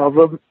because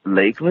of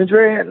Lakeland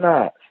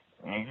Dreadnoughts.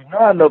 And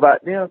I know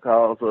about them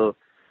because of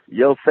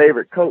your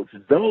favorite coach,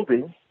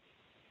 Dobie.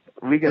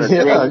 We can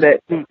address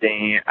that too,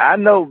 Dan. I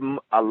know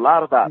a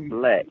lot about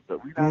Black,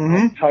 but we're not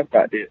going to talk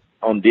about this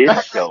on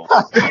this show.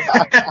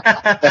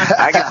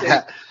 I can tell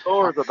you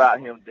stories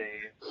about him,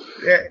 Dan.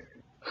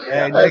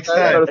 Yeah, next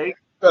time.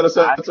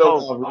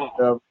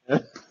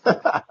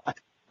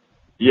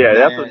 Yeah,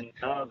 that's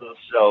another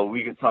show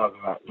we can talk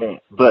about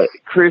that. But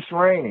Chris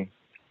Rainey,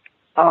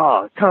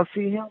 come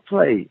see him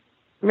play.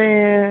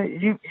 Man,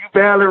 you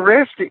barely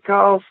rested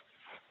because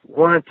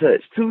 1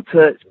 touch, 2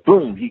 touch,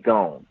 boom, he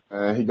gone.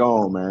 He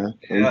gone, man.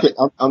 Yeah.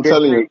 I'm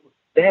telling you.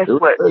 That's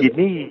what you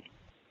need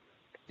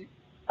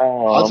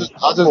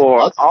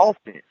for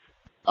offense.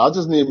 I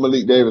just need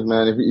Malik Davis,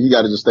 man. If he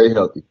got to just stay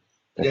healthy.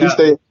 If he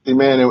stay healthy,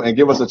 man, and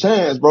give us a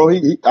chance, bro,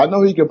 I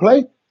know he can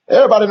play.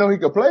 Everybody know he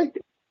can play.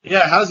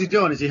 Yeah, how's he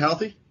doing? Is he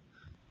healthy?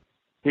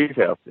 He's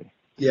healthy.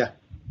 Yeah.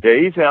 Yeah,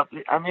 he's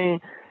healthy. I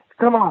mean,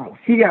 come on.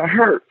 He got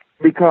hurt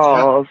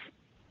because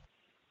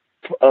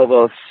of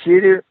a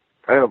shitty,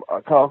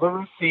 because a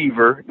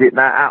receiver did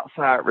not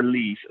outside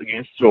release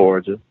against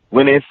Georgia,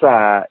 went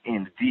inside,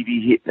 and the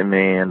DB hit the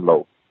man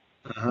low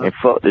and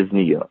fucked his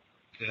knee up.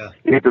 Yeah.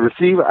 If the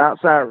receiver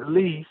outside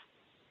release,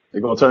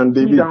 they're going to turn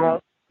DB.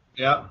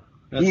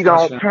 He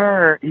don't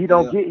turn. He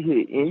don't get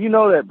hit, and you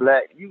know that,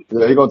 Black. He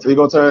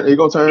gonna turn. He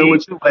gonna turn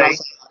with you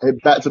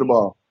back to the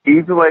ball.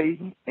 Either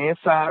way,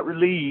 inside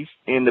release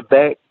in the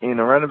back, and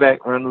the running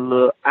back run a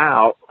little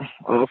out,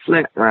 a little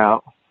flat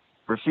route.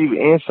 Receiver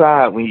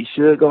inside when he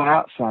should go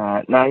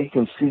outside. Now you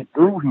can see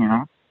through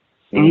him,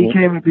 and he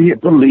came to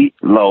hit the lead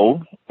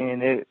low,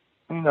 and it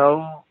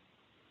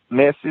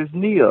messed his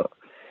knee up.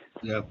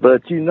 Yeah.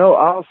 But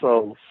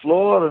also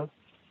Florida,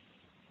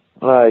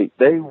 like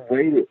they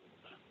waited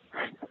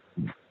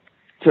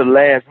to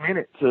last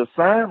minute to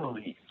sign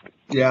Malik.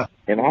 Yeah.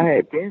 And I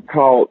had been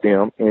called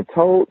them and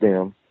told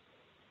them,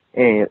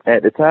 and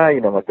at the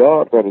time, my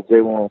godbrother,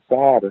 J1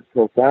 Sauter,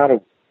 so Sauter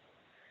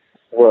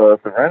was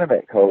the running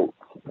back coach.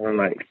 I'm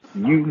like,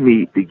 you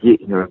need to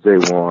get him,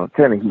 J1.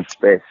 Tell him he's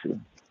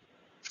special.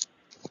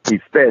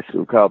 He's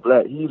special, because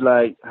Black, he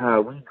like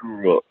how we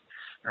grew up.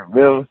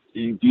 Remember,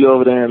 you be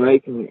over there in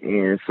Lakeland,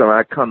 and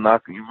somebody come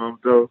knocking you, remember,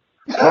 though?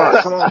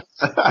 Come on.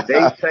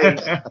 They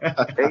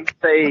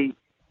say,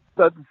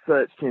 such and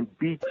such can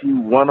beat you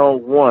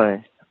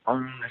 1-on-1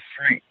 on the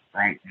street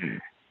right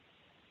there.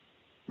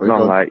 And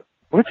I'm like,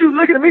 What you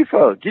looking at me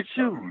for? Get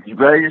shoes. You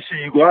grab your shoes.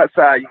 You go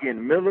outside. You get in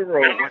the middle of the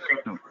road. What you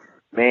do?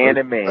 Man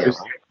to man.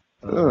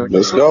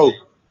 Let's go.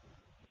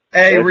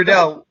 Hey,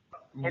 Reidel,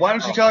 why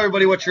don't you tell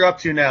everybody what you're up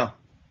to now?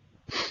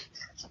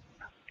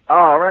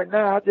 Oh, right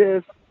now I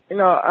just,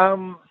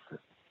 I'm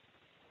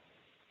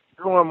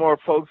doing more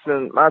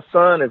focusing. My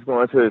son is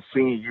going to his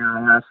senior year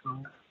in high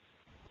school,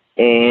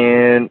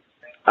 and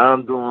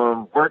I'm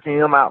working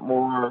him out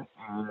more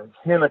and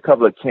hitting a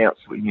couple of camps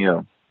with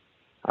him.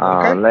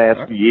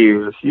 Last few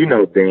years,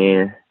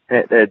 Dan,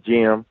 at that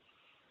gym,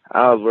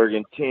 I was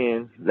working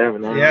 10,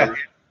 11 hours,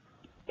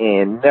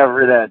 and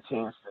never had a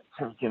chance to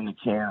take him to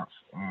camps.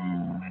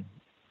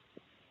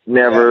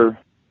 Never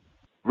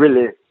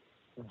really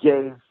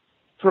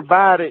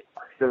provided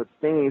the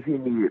things he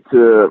needed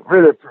to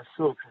really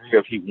pursue a career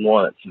if he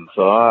wanted to.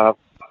 So I,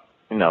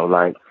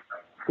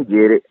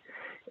 forget it.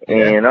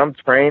 And I'm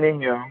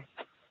training him,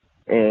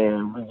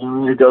 and we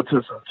usually go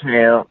to some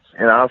camps,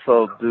 and I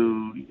also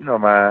do,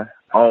 my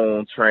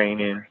own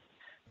training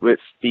with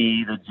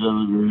speed,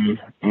 agility,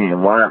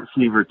 and wide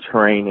receiver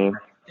training.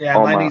 Yeah,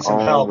 I might need some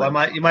help.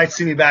 You might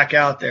see me back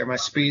out there. My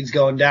speed's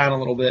going down a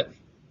little bit.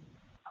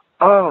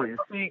 Oh, your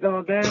speed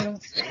going down?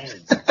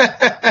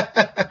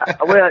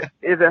 Well,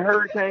 is it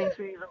hurricane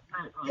season?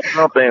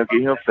 Something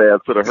get him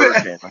fast to the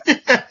hurricane.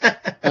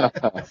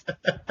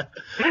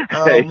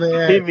 Oh,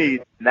 man. He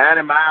needs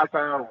 90 miles per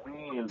hour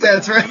wind.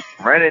 That's right.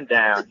 Running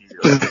down here.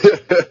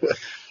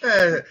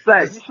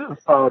 Say, you should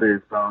have saw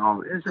this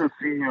song. You should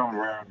see him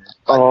running.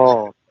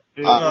 Oh.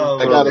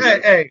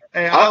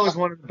 I was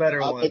one of the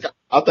better ones.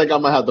 I think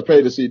I'm gonna have to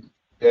pay to see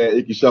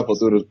Icky shuffle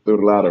through the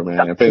ladder, man.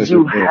 You have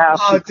to.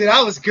 Oh, dude,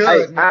 I was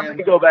good. Hey, I have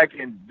to go back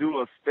and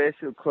do a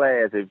special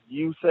class. If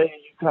you say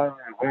you come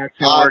and watch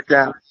him work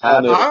out,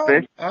 I'll do a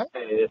special class,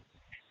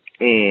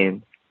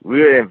 and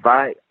we'll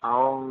invite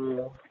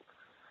all,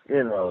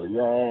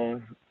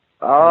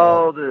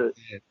 all the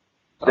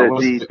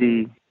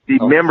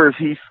members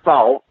he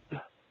fought.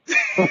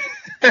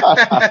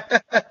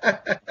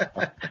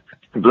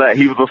 Black,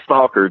 he was a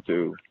stalker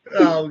too.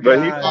 Oh, God.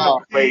 But he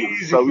fought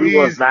ladies, so he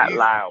was not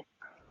loud.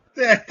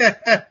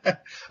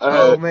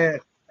 Oh, man.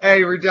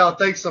 Hey, Reidel,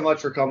 thanks so much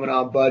for coming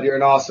on, bud. You're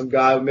an awesome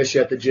guy. We miss you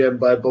at the gym,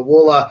 bud. But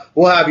we'll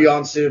have you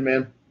on soon,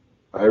 man.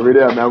 Hey,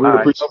 Reidel, man, we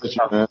appreciate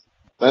you, man.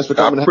 Thanks for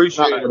coming. I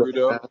appreciate it,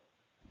 Reidel.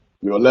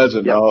 You're a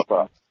legend,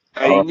 dog.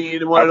 Hey, you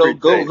need one of those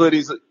goat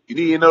hoodies? You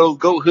need any of those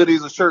goat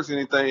hoodies or shirts,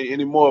 anything,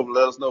 any more?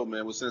 Let us know,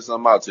 man. We'll send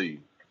something out to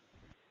you.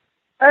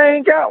 I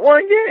ain't got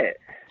one yet.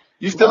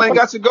 You still ain't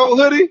got your goat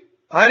hoodie?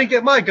 I didn't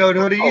get my goat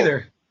hoodie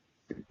either.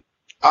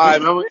 All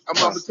right, man. I'm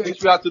gonna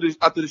text you after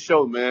the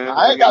show, man.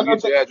 I ain't got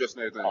get your address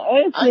and everything. I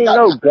ain't seen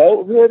no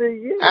goat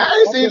hoodie yet. I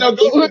ain't seen no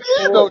goat hoodie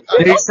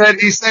yet.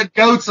 He said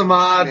goats,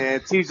 Ahmad. Man,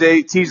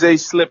 TJ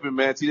slipping,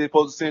 man. TJ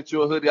supposed to send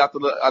you a hoodie after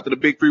the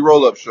Big 3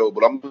 roll-up show,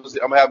 but I'm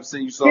gonna have to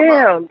send you something.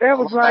 Damn, that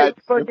was like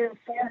fucking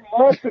 4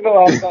 months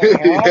ago. I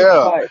think. Yeah. I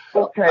was like,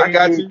 okay, I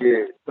got you.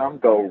 Did something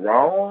go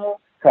wrong?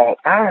 Cause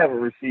I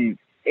haven't received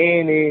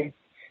any.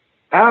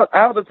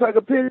 I would have took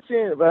a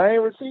picture, but I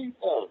ain't received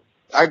one.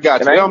 I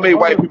got you. They don't make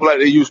white people like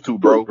they used to,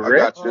 bro. I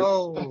got you.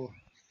 Oh.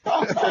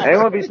 I ain't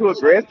want to be too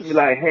aggressive. Be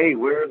like, hey,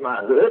 where's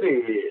my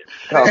hoodie?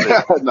 No,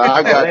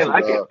 I got you.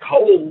 Like it's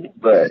cold,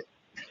 but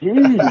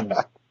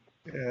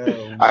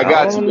I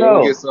got you, man.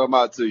 We'll get something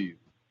out to you.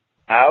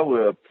 I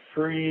will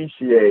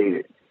appreciate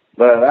it.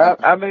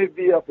 But I may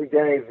be up in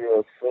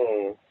Gainesville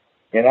soon,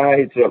 and I'll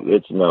hit you up,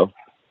 let you know.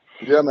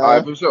 Yeah, man. All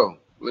right, for sure.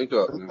 Link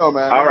up, man. Oh,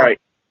 man. All right.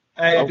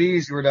 Hey, be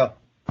easy, Reidel.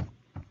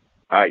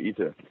 All right, you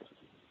too.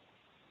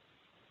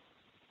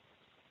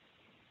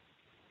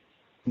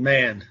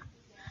 Man.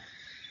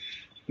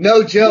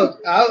 No joke.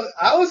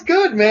 I was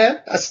good,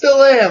 man. I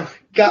still am.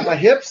 Got my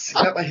hips,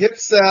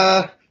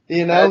 they're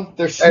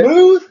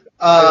smooth.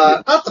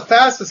 Not the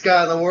fastest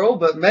guy in the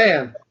world, but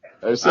man,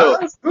 I was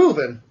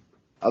moving.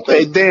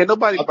 Hey, Dan,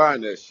 nobody buying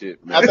that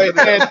shit, man. I think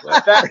Dan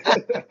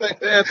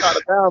tried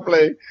to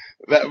downplay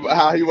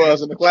how he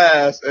was in the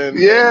class, and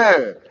he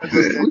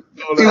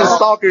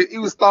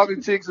was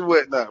stalking chicks and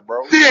whatnot,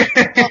 bro.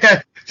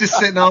 Yeah, just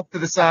sitting off to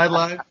the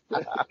sideline.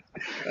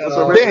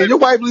 Dan, your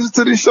wife listens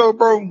to this show,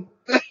 bro.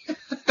 My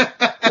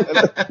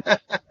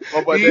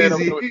boy Dan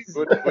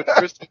with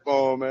Christian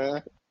phone,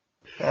 man.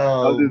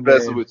 I'm just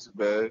messing with you,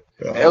 man.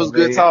 It was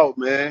good talk,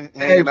 man.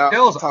 Hanging out,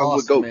 talking awesome,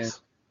 with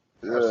goats.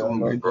 Man.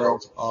 Absolutely, bro.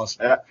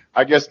 Awesome.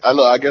 I guess I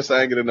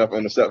ain't get enough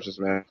interceptions,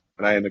 man.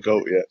 And I ain't the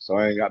GOAT yet, so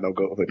I ain't got no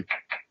GOAT hoodie.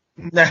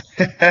 We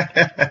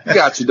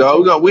got you,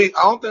 dog. I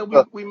don't think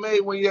we made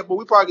one yet, but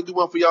we probably could do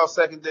one for y'all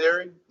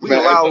secondary. We can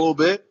allow a little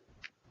bit.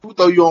 We'll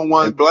throw you on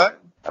one, Black.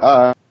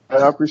 I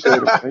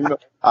appreciate it. And,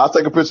 I'll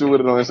take a picture with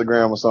it on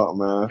Instagram or something,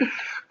 man.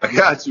 I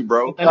got you,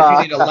 bro. And if you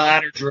need a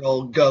ladder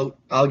drill GOAT,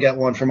 I'll get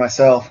one for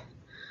myself.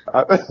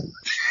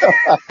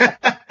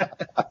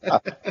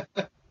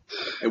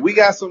 And we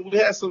had some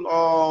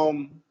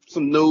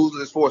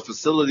news as far as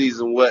facilities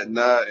and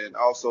whatnot, and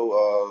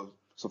also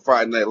some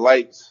Friday Night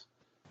Lights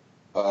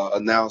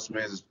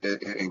announcements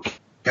and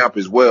camp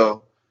as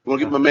well. You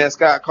want to get my man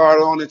Scott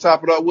Carter on and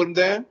chop it up with him,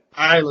 Dan?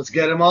 All right, let's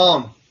get him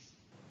on.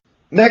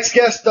 Next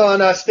guest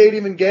on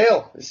Stadium and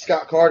Gale is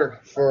Scott Carter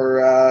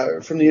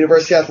from the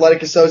University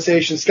Athletic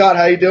Association. Scott,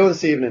 how you doing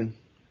this evening?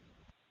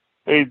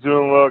 Hey,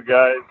 doing well,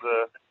 guys.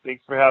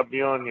 Thanks for having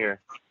me on here.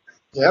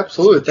 Yeah,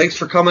 absolutely. Thanks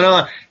for coming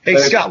on. Hey,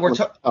 Scott,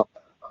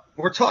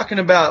 we're talking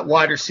about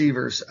wide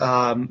receivers.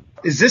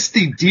 Is this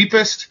the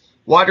deepest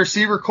wide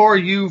receiver core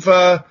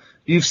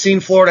you've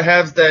seen Florida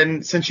have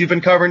since you've been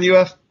covering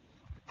UF?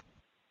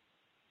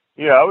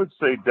 Yeah, I would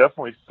say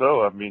definitely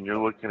so. I mean,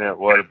 you're looking at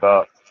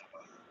about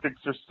 6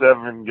 or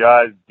 7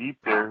 guys deep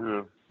there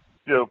who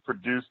have,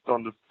 produced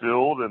on the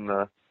field and,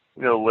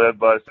 led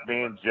by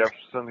Span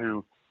Jefferson,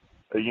 who,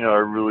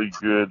 a really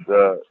good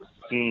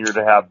senior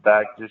to have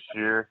back this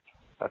year.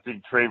 I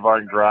think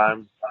Trayvon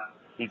Grimes,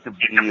 he could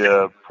be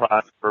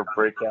primed for a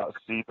breakout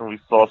season. We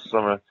saw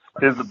some of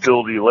his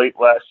ability late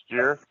last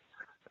year.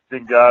 I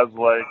think guys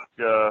like,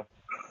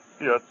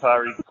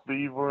 Tyree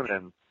Cleveland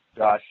and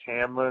Josh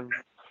Hamlin,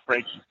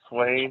 Freddie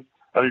Swain,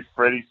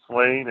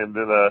 and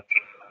then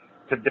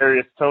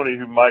Kadarius Toney,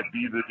 who might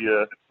be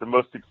the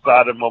most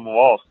excited among them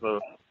all. So,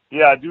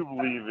 yeah, I do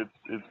believe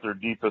it's their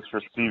deepest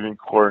receiving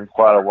core in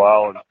quite a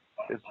while, and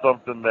it's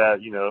something that,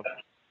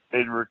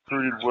 they'd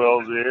recruited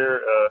well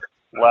there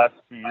last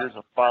few years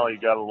and finally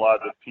got a lot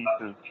of the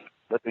pieces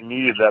that they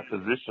needed that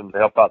position to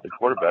help out the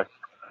quarterback.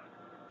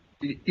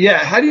 Yeah,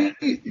 how do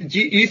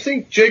you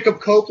think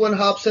Jacob Copeland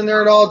hops in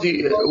there at all?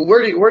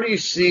 Where do you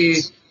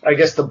see, I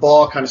guess, the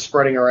ball kind of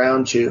spreading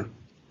around to?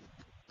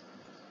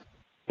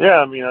 Yeah,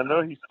 I mean, I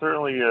know he's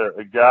certainly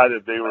a guy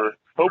that they were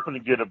hoping to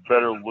get a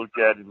better look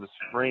at in the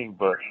spring,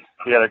 but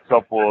he had a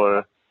couple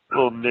of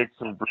little nicks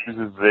and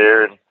bruises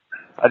there, and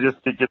I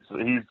just think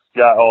he's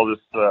got all this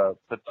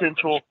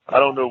potential. I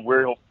don't know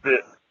where he'll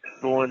fit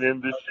going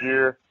in this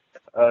year.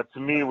 To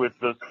me, with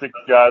the 6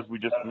 guys we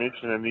just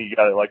mentioned, and then you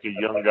got like a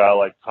young guy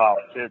like Kyle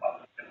Pitts,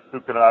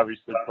 who can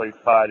obviously play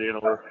tight end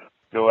or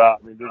go out.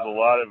 I mean, there's a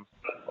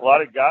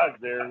lot of guys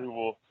there who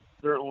will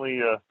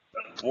certainly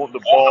want the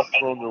ball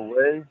thrown their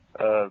way.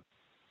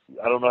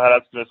 I don't know how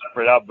that's going to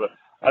spread out, but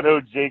I know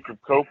Jacob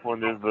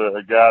Copeland is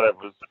a guy that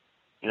was,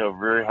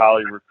 very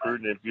highly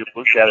recruited. If you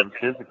look at him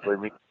physically, I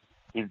mean,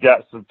 he's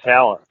got some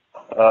talent.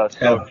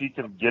 So if he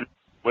can get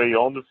his way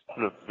on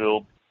the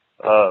field,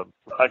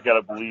 I got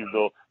to believe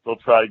they'll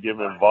try to get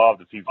him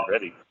involved if he's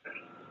ready.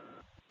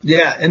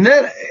 Yeah, and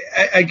then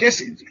I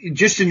guess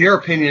just in your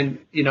opinion,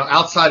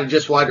 outside of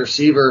just wide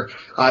receiver,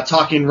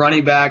 talking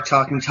running back,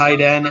 talking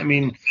tight end, I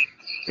mean,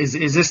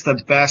 is this the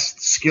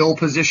best skill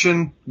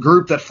position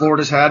group that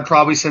Florida's had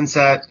probably since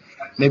that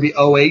maybe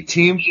 08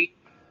 team?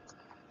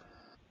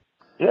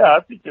 Yeah,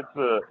 I think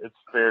it's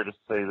fair to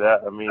say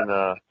that. I mean,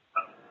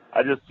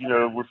 I just,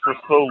 we're for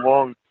so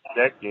long,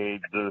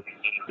 decade, the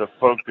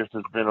focus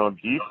has been on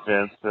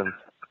defense, and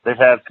they've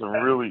had some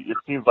really, it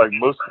seems like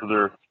most of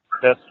their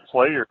best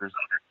players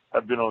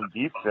have been on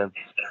defense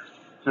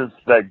since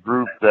that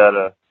group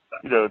that,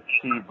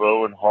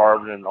 Tebow and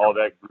Harvin and all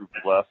that group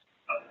left.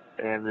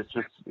 And it's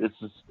just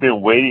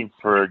been waiting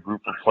for a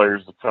group of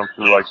players to come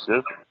through like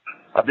this.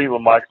 I think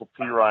Michael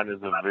Pirine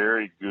is a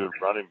very good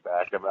running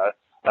back. I mean,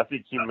 I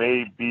think he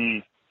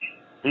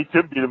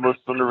could be the most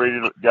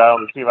underrated guy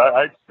on the team.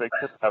 I expect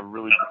him to have a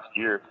really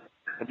good year.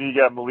 And then you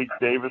got Malik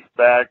Davis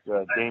back.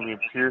 Damian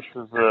Pierce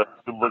is a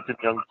good-looking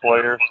young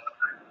player.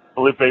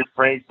 Felipe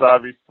Franks,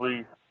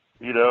 obviously,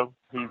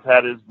 he's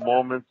had his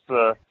moments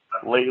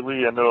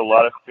lately. I know a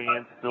lot of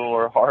fans still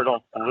are hard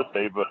on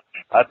Felipe, but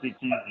I think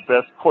he's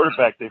the best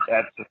quarterback they've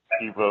had since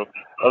Tebow,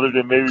 other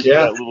than maybe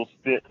that little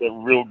stint that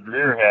Will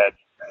Greer had.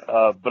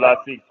 But I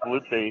think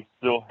Felipe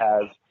still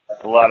has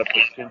a lot of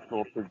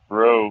potential to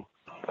grow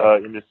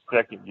in his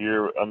second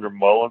year under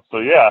Mullen. So,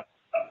 yeah.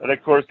 And,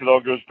 of course, it all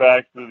goes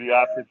back to the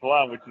offensive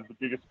line, which is the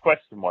biggest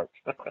question mark.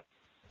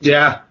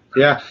 Yeah.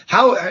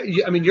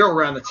 You're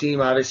around the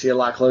team, obviously, a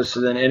lot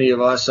closer than any of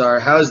us are.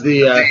 How's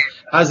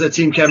the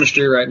team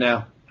chemistry right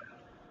now?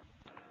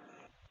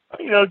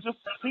 It just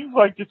seems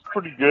like it's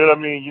pretty good. I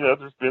mean,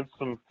 there's been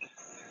some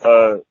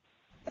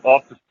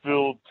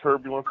off-the-field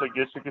turbulence, I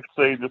guess you could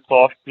say, this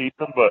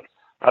off-season, but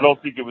I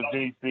don't think it was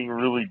anything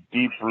really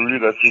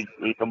deep-rooted. I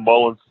think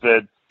Mullen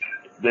said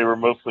they were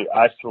mostly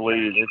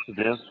isolated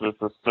incidents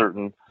with a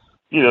certain,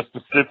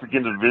 specific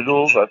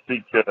individuals. I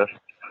think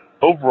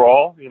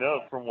overall,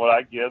 from what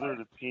I gather,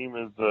 the team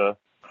is, a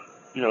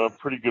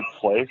pretty good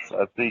place.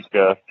 I think,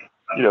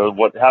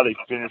 how they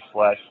finished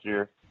last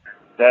year,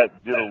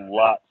 that did a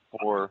lot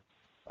for,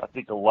 I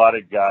think, a lot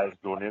of guys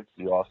going into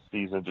the off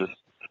season, just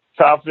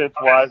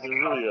confidence-wise, and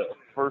really a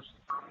first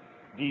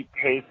deep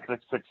pace of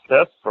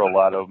success for a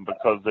lot of them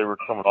because they were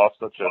coming off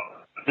such a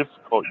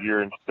difficult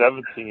year in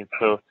 17.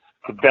 So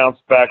to bounce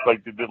back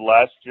like they did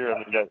last year,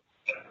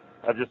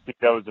 I just think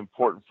that was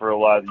important for a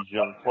lot of these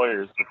young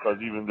players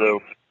because even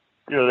though,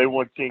 they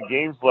won 10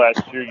 games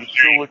last year, you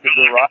still look at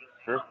their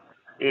roster.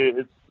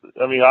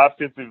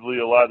 Offensively,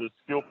 a lot of the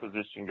skill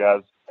position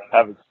guys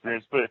have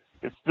experience, but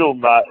it's still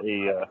not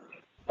a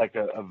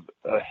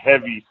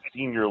heavy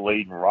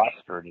senior-laden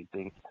roster or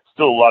anything.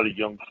 Still a lot of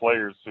young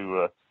players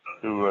who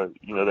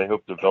they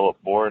hope develop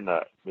more and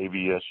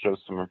maybe show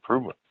some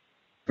improvement.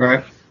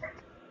 Right.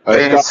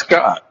 And Scott.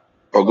 Scott.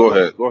 Oh, go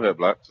ahead. Go ahead,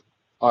 Black.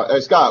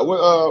 Hey, Scott.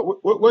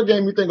 What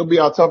game you think will be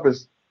our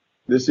toughest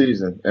this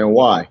season, and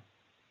why?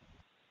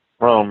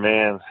 Oh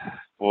man,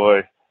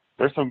 boy,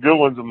 there's some good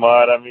ones in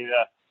mind. I mean,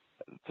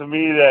 to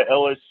me, that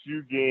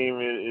LSU game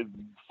is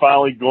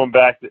finally going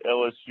back to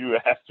LSU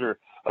after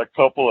a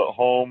couple at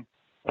home.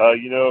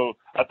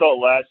 I thought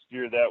last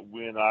year that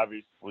win,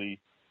 obviously,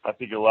 I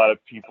think a lot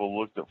of people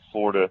looked at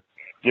Florida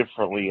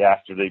differently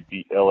after they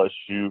beat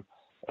LSU.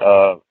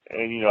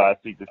 I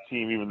think the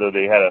team, even though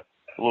they had a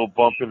little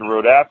bump in the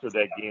road after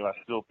that game, I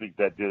still think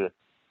that did a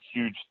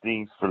huge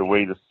things for the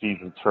way the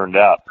season turned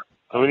out.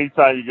 So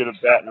anytime you go to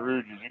Baton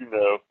Rouge, as you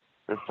know,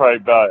 there's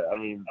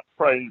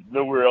probably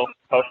nowhere else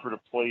tougher to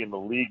play in the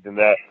league than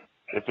that.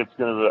 If it's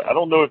going to, I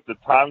don't know if the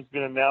time's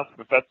been announced,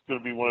 but if that's going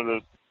to be one of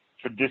those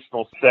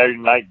traditional Saturday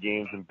night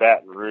games in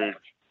Baton Rouge,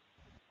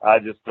 I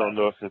just don't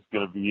know if it's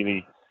going to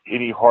be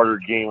any harder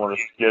game on the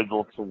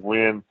schedule to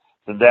win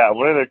than that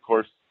one. And of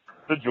course,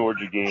 the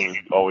Georgia game is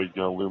always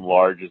going to loom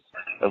large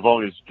as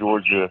long as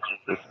Georgia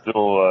is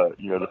still,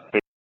 the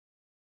favorite.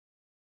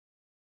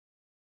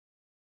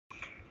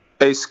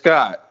 Hey,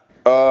 Scott.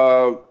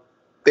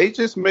 They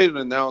just made an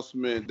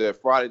announcement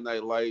that Friday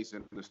Night Lights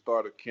and the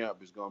start of camp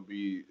is going to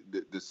be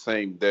the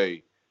same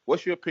day.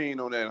 What's your opinion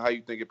on that and how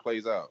you think it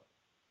plays out?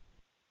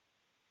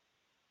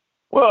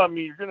 Well, I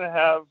mean, you're going to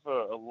have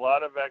a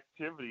lot of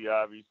activity,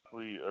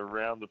 obviously,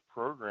 around the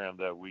program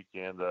that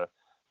weekend.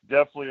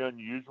 Definitely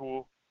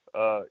unusual,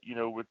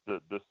 with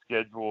the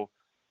schedule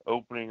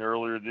opening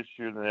earlier this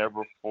year than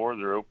ever before.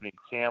 They're opening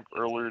camp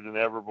earlier than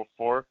ever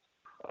before.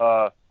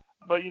 But,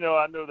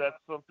 I know that's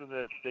something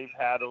that they've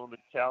had on the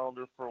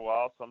calendar for a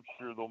while, so I'm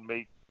sure they'll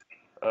make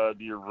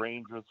the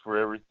arrangements where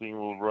everything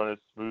will run as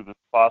smooth as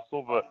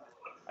possible. But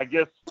I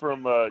guess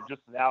from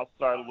just an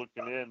outsider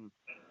looking in,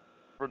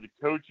 for the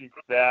coaching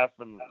staff,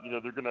 and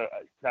they're going to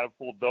kind of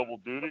pull double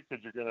duty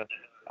because you're going to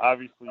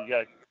obviously you got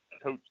to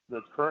coach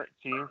the current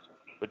teams,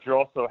 but you're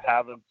also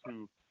having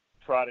to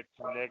try to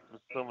connect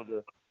with some of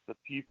the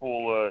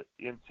people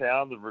in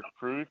town, the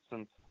recruits,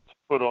 and to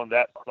put on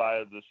that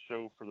side of the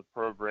show for the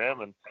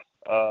program. And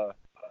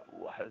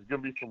there's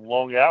going to be some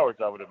long hours,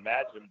 I would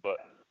imagine, but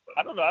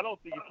I don't know. I don't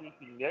think it's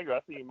anything negative. I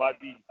think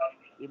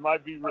it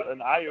might be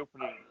an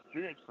eye-opening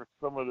experience for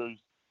some of those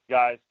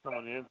guys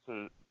coming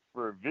in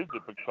for a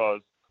visit,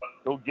 because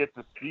they'll get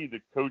to see the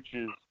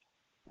coaches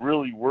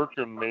really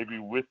working maybe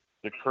with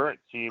the current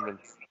team and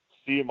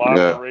see them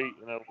operate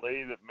in a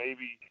way that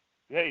maybe,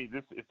 hey,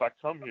 if I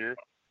come here,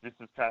 this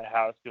is kind of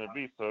how it's going to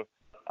be. So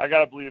I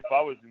got to believe if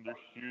I was in their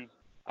shoes,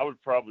 I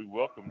would probably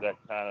welcome that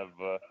kind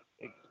of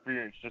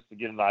experience just to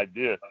get an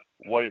idea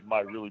what it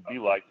might really be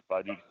like if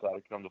I do decide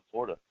to come to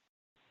Florida.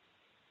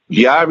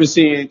 Yeah, I haven't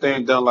seen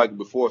anything done like it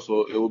before,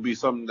 so it will be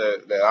something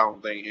that I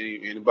don't think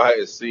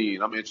anybody has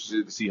seen. I'm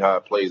interested to see how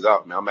it plays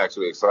out, man. I'm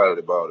actually excited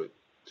about it,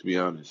 to be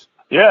honest.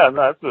 Yeah,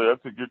 no,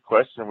 that's a good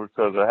question,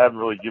 because I haven't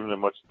really given it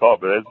much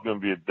thought, but it's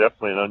going to be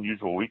definitely an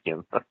unusual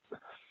weekend.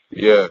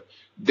 Yeah.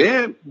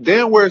 Dan,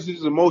 wears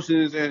his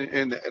emotions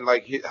and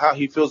like how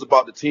he feels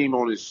about the team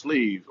on his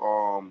sleeve.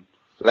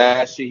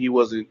 Last year he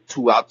wasn't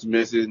too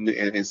optimistic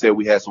and said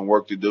we had some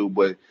work to do,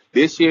 but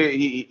this year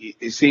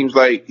it seems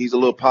like he's a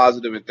little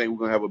positive and think we're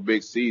gonna have a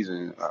big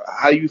season.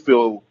 How do you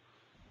feel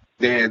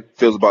Dan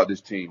feels about this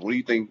team? What do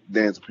you think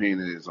Dan's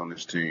opinion is on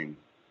this team?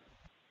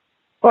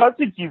 Well, I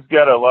think he's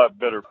got a lot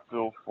better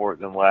feel for it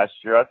than last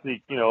year. I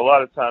think, a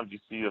lot of times you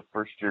see a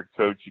first-year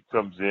coach, he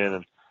comes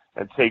in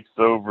and takes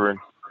over, and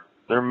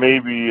there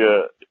maybe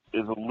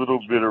is a little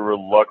bit of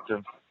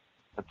reluctance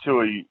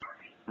until he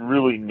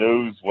really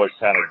knows what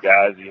kind of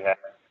guys he has,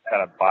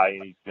 kind of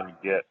buy-in he's going to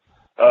get.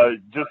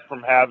 Just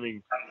from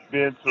having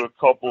been to a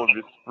couple of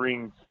his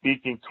spring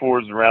speaking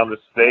tours around the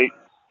state,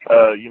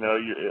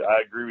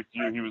 I agree with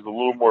you. He was a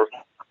little more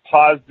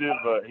positive.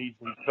 He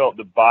felt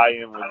the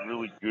buy-in was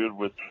really good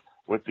with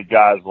the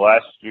guys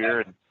last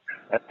year, and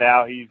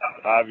now he's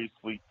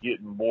obviously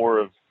getting more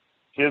of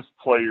his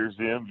players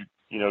in,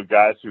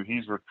 guys who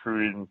he's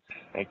recruited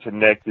and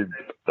connected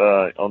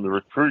on the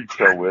recruiting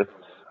show with.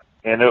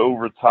 And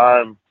over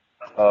time,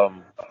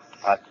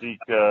 I think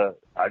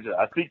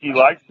he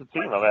likes the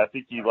team. I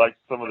think he likes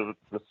some of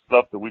the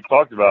stuff that we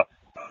talked about,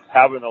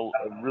 having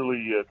a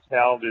really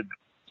talented,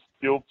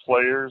 skilled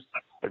players,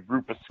 a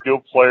group of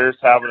skilled players,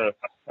 having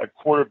a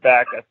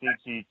quarterback I think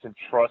he can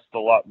trust a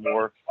lot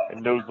more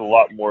and knows a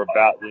lot more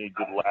about than he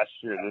did last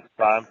year this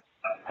time.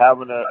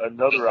 Having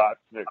another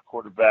option at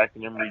quarterback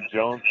in Emory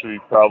Jones, who he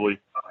probably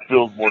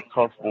feels more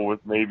comfortable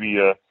with, maybe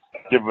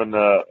giving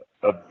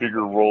a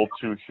bigger role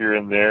to here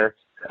and there.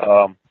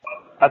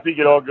 I think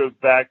it all goes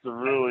back to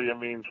really,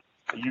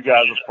 you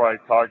guys have probably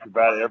talked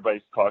about it.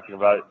 Everybody's talking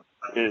about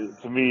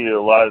it. To me,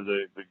 a lot of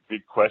the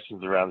big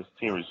questions around this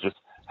team is just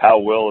how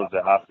well is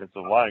the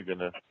offensive line going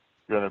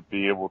to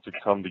be able to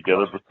come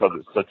together, because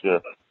it's such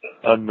a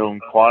unknown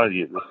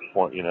quantity at this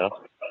point,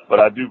 But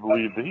I do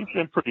believe that he's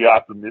been pretty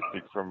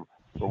optimistic from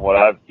what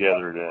I've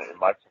gathered in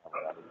my time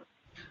around it.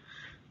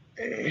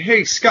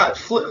 Hey, Scott,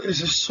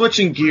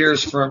 switching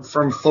gears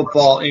from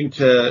football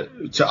into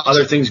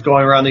other things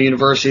going around the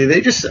university, they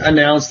just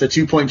announced a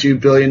 $2.2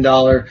 billion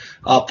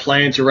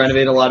plan to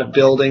renovate a lot of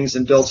buildings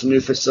and build some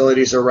new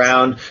facilities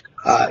around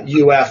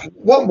UF.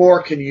 What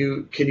more can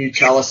you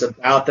tell us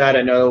about that?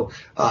 I know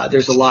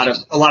there's a lot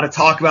of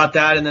talk about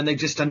that, and then they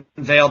just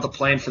unveiled the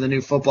plan for the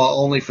new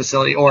football only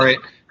facility, or it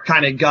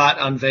kind of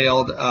got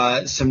unveiled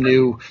some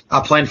new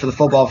plan for the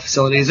football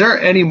facility. Is there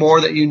any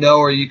more that you know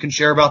or you can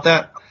share about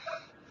that?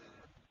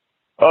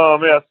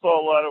 Yeah, I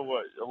saw a lot of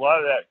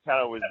that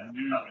kind of was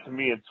news to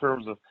me in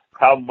terms of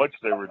how much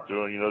they were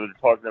doing. They're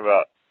talking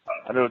about,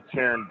 I know,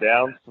 tearing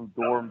down some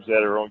dorms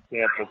that are on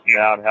campus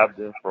now and have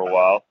been for a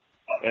while,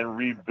 and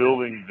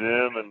rebuilding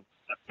them and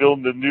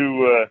building the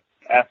new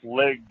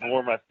athletic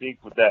dorm. I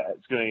think with that,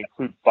 it's going to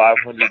include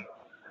 500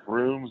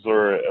 rooms,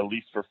 or at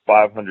least for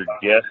 500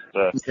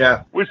 guests.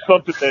 Yeah, which is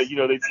something that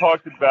they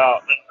talked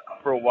about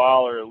for a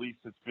while, or at least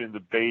it's been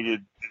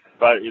debated.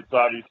 But it's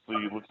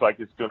obviously looks like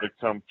it's going to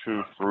come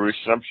to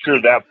fruition. I'm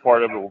sure that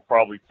part of it will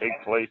probably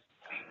take place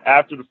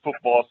after the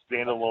football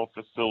standalone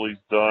facility's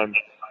done.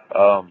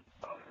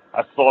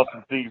 I saw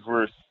some things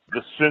where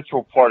the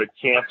central part of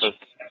campus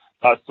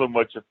not so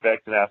much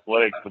affecting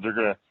athletics, but they're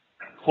going to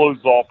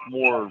close off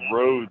more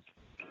roads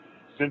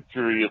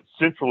centrally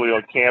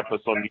on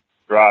campus on the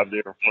drive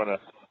there in front of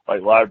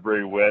like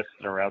Library West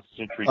and around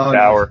Century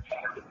Tower.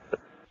 No.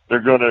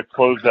 They're going to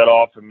close that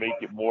off and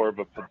make it more of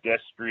a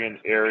pedestrian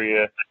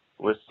area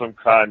with some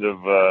kind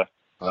of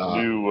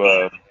new,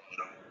 I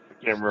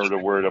can't remember the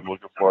word I'm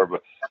looking for,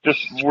 but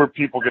just where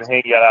people can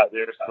hang out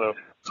there. So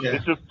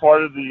It's just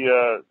part of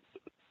the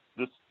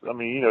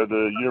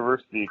the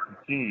university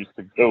continues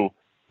to go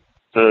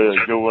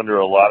under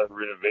a lot of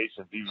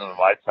renovations. Even in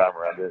my time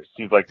around there, it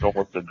seems like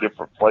almost a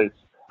different place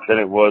than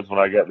it was when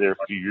I got there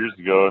a few years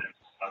ago. It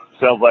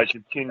sounds like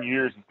in 10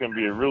 years it's going to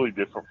be a really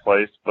different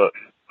place, but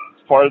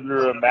it's part of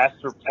their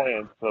master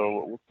plan.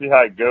 So we'll see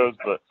how it goes,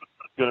 but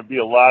it's going to be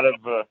a lot of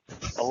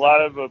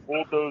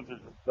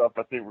bulldozers and stuff.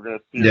 I think we're going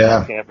to see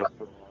on campus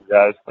with you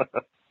guys.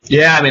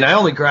 Yeah, I mean, I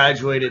only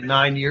graduated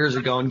 9 years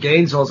ago, and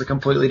Gainesville is a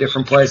completely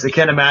different place. I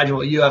can't imagine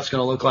what UF's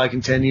going to look like in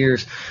 10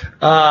 years.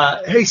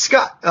 Hey,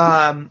 Scott,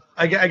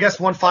 I guess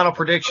one final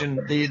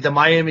prediction. The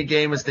Miami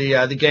game is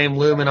the game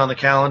looming on the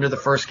calendar, the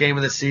first game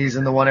of the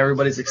season, the one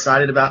everybody's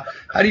excited about.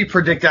 How do you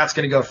predict that's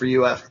going to go for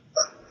UF?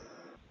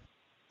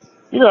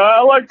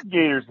 I like the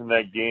Gators in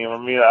that game. I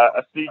mean,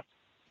 I think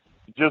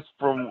just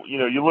from,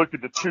 you look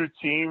at the two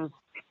teams,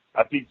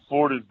 I think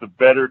Florida's the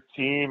better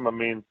team. I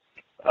mean,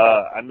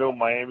 I know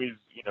Miami's,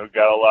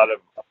 got a lot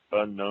of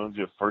unknowns.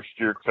 A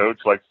first-year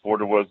coach like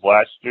Florida was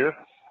last year.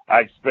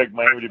 I expect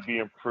Miami to be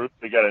improved.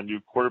 They got a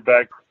new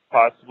quarterback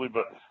possibly,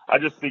 but I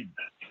just think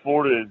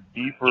Florida is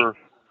deeper,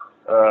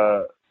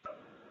 on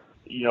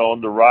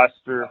the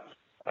roster.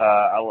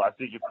 I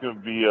think it's going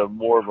to be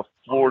more of a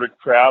Florida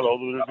crowd,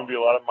 although there's going to be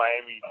a lot of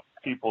Miami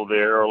people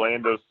there.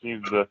 Orlando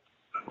seems to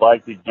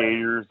like the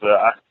Gators.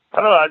 I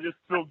don't know. I just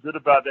feel good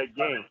about that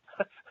game.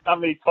 I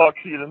may talk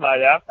to you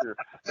tonight after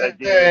that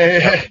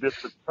game. Have a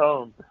different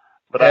tone.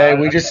 But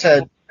we just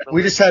had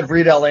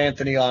Reidel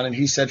Anthony on, and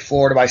he said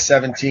Florida by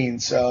 17.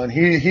 So, and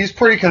he's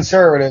pretty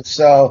conservative.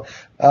 So,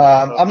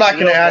 I'm not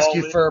going to ask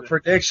you for a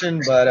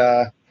prediction,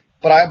 but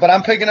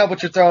I'm picking up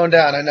what you're throwing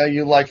down. I know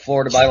you like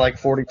Florida by like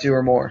 42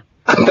 or more.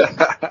 I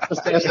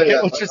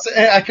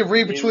can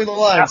read between the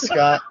lines,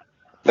 Scott.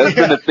 That's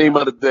been the theme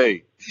of the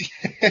day.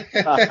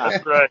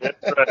 That's right.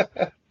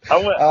 I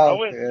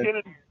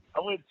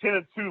went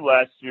 10-2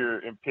 last year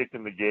in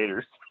picking the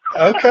Gators.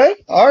 Okay.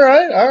 All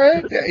right.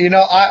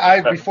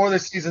 I before the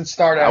season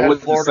started, I had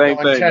Florida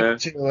going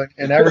 10-2,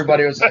 and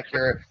everybody was like,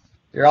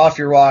 "You're off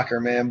your rocker,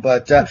 man."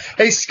 But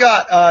hey,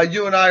 Scott,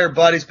 you and I are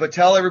buddies. But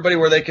tell everybody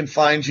where they can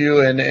find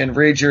you and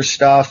read your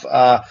stuff.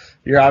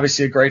 You're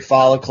obviously a great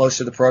follow, close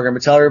to the program.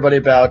 But tell everybody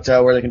about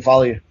where they can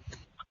follow you.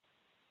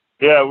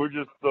 Yeah, we're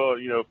just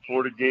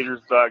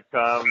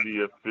FloridaGators.com,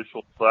 the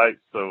official site.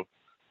 So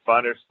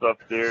find our stuff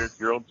there. If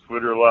you're on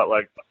Twitter a lot,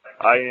 like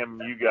I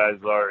am, you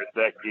guys are. It's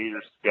at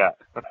Gator Scott.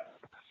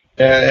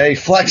 Hey,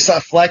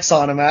 flex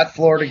on him at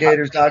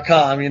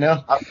FloridaGators.com.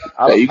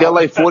 Hey, you got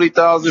like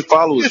 40,000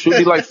 followers. Should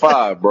be like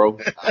 5, bro.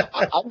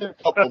 I need a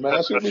couple, man.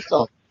 That should be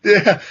something.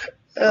 Yeah.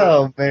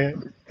 Oh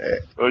man.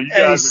 Well, you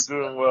guys are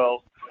doing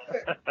well.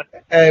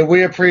 Hey,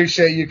 we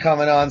appreciate you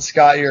coming on,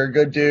 Scott. You're a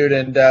good dude,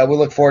 and we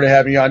look forward to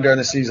having you on during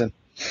the season.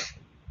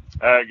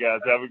 All right,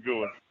 guys. Have a good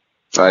one.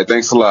 All right.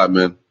 Thanks a lot,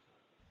 man.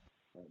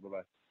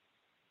 Bye-bye.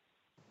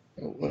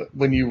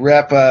 When you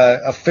rep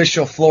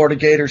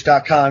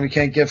officialFloridaGators.com, you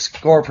can't give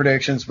score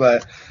predictions,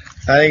 but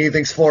I think he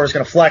thinks Florida's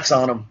going to flex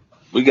on him.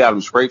 We got him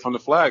straight from the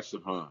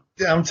flagship, huh?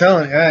 Yeah, I'm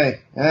telling you.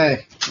 Hey,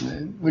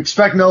 we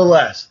expect no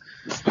less.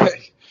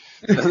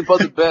 That's about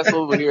the best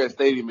over here at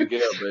Stadium Miguel,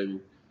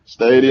 baby.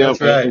 Stadium.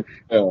 That's right.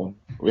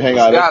 We hang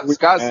out.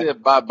 Scott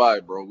said bye-bye,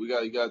 bro.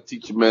 You got to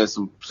teach your man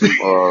some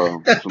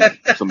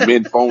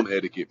men phone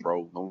etiquette,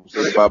 bro. Don't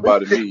say bye-bye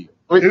to me.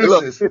 We need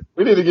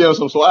to give him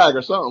some swag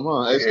or something,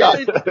 huh? Hey, Scott,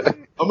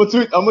 I'm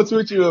gonna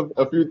tweet you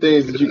a few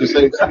things that you can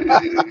say.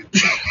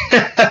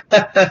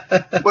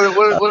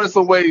 What are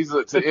some ways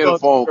to end a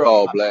phone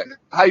call, Black?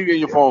 How you end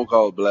your phone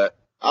call, Black?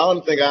 I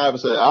don't think I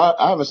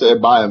haven't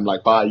said bye in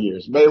like 5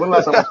 years. Babe, when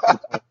last time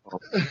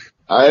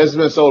it's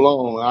been so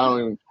long. I don't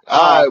even.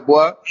 All right,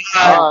 boy.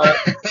 All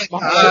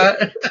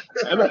right.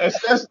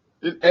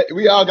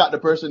 We all got the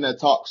person that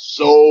talks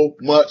so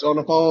much on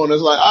the phone.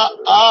 It's like, all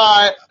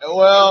right,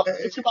 well,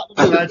 what you about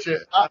to do? That's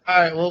it. All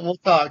right, we'll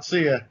talk.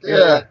 See ya.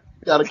 Yeah.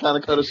 Got to kind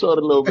of cut it short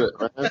a little bit,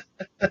 man.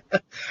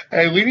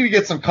 Hey, we need to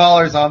get some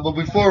callers on, but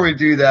before we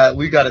do that,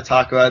 we got to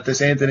talk about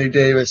this Anthony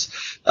Davis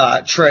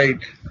trade.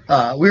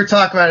 We were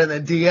talking about it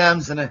in the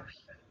DMs, and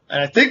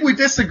I think we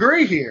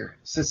disagree here.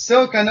 So,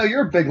 Silk, I know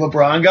you're a big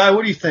LeBron guy.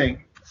 What do you think?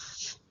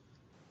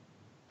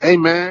 Hey,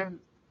 man.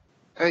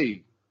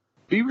 Hey,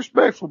 be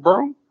respectful,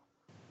 bro.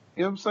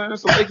 You know what I'm saying?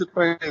 It's a Lakers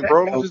fan,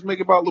 bro. Don't just make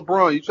it about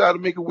LeBron. You try to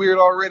make it weird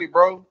already,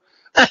 bro.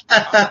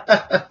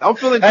 I'm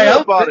feeling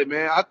good about it,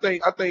 man. I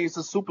think it's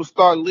a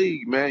superstar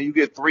league, man. You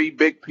get 3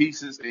 big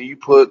pieces and you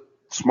put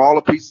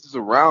smaller pieces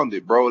around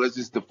it, bro. That's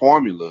just the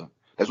formula.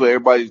 That's what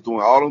everybody's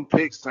doing. All them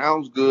picks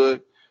sounds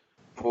good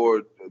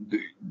for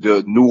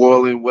the New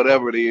Orleans,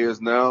 whatever it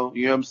is now.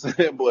 You know what I'm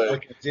saying?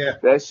 But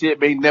that shit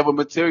may never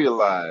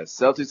materialize.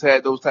 Celtics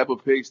had those type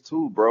of picks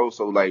too, bro.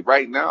 So like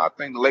right now, I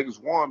think the Lakers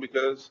won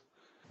because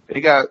they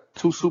got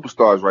 2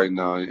 superstars right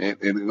now, and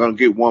they're gonna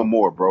get one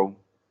more, bro.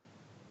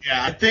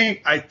 Yeah, I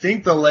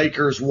think the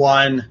Lakers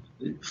won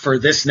for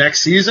this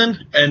next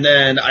season, and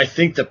then I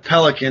think the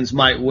Pelicans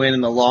might win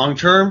in the long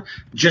term,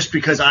 just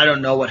because I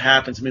don't know what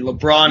happens. I mean,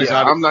 LeBron is.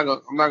 I'm not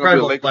gonna be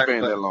a Lakers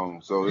fan that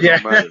long, so it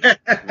don't matter.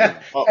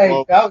 Yeah. Hey,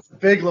 I was a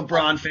big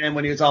LeBron fan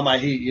when he was on my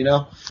Heat, you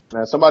know.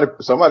 Man, somebody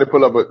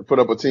put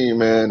up a team,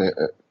 man.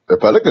 The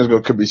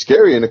Pelicans could be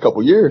scary in a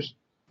couple years.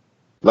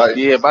 Like,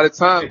 yeah, by the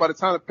time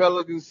the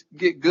Pelicans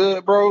get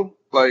good, bro,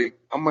 like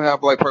I'm gonna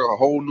have like probably a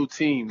whole new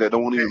team that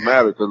don't even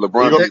matter because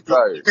LeBron's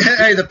retired.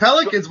 Hey, the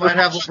Pelicans might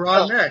have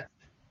LeBron next.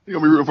 You're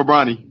gonna be rooting for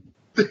Bronny.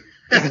 You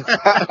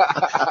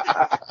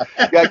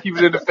gotta keep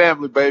it in the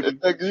family, baby.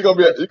 You're gonna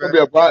be a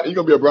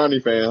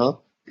Bronny fan, huh?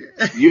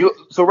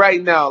 So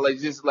right now,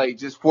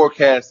 just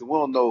forecasting, we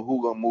don't know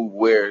who gonna move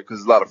where because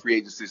there's a lot of free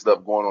agency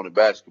stuff going on in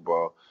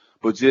basketball.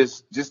 But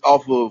just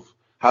off of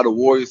how the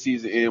Warriors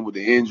season ended with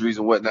the injuries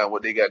and whatnot,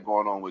 what they got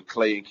going on with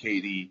Clay and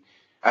KD.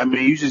 I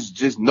mean, you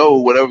just know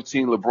whatever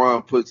team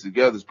LeBron puts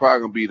together is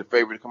probably gonna be the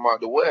favorite to come out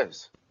the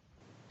West.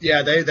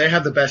 Yeah, they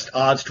have the best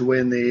odds to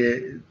win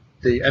the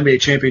NBA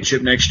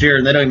championship next year,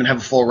 and they don't even have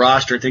a full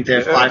roster. I think they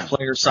have 5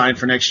 players signed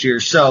for next year.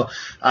 So,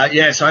 so I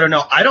don't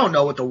know. I don't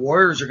know what the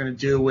Warriors are going to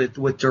do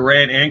with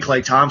Durant and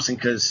Klay Thompson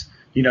because,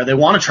 they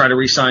want to try to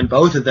re-sign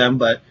both of them,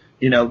 but,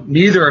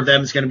 neither of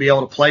them is going to be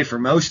able to play for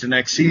most of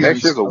next season.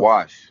 Next year's a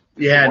wash.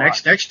 Yeah,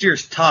 next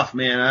year's tough,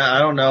 man. I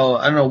don't know.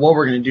 I don't know what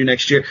we're going to do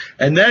next year.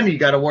 And then you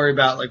got to worry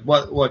about, like,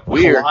 what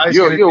weird. Kawhi's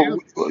going to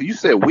do. You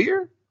said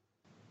weird?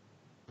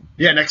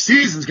 Yeah, next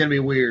season's going to be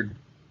weird.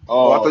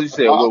 Oh, I thought you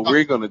said what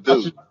we're going to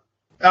do.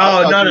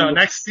 Oh, no.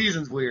 Next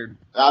season's weird.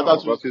 I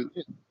thought you.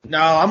 No,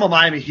 I'm a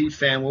Miami Heat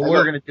fan. What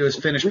we're going to do is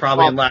finish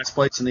probably in last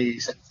place in the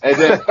East. And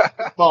then,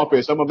 small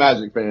fish, I'm a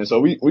Magic fan, so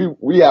we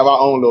have our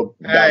own little.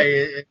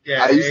 Hey,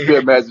 yeah. I used to be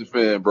a Magic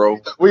fan, bro.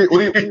 We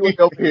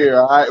up here,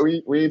 all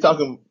right? We ain't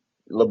talking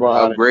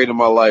LeBron. I'm great in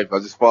my life. I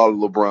just follow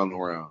LeBron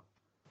around.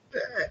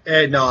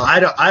 Hey, no,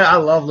 I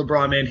love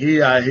LeBron, man.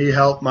 He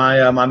helped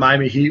my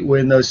Miami Heat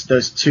win those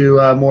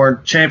 2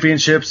 more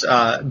championships.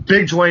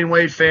 Big Dwayne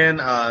Wade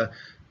fan.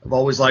 I've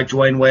always liked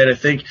Dwayne Wade. I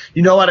think,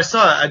 I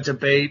saw a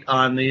debate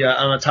on the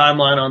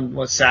timeline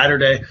on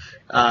Saturday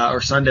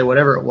or Sunday,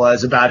 whatever it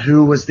was, about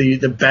who was the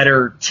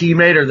better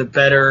teammate or the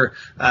better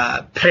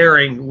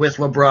pairing with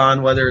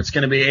LeBron, whether it's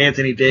going to be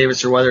Anthony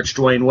Davis or whether it's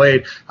Dwayne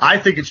Wade. I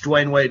think it's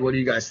Dwayne Wade. What do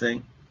you guys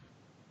think?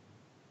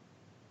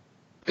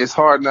 It's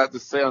hard not to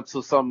say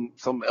until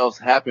something else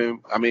happened.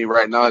 I mean,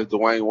 right now it's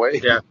Dwayne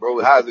Wade. Yeah.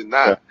 Bro, how is it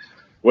not? Yeah.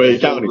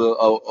 Wade County.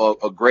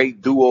 A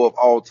great duo of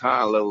all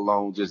time, let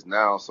alone just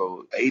now.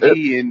 So AD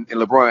and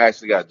LeBron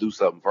actually got to do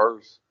something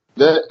first.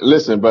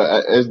 Listen,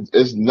 but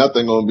it's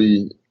nothing going to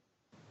be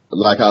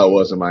like how it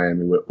was in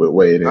Miami with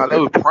Wade. No, they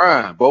were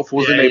prime. Both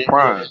was in their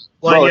prime.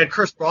 Well, he had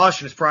Chris Bosh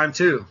in his prime,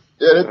 too.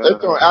 Yeah, they're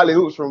throwing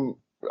alley-hoops from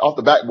off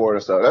the backboard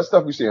and stuff. That's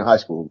stuff we see in high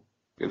school.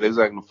 Yeah, they was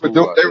acting But they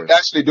were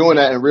actually doing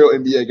that in real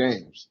NBA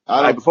games.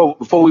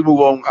 Before we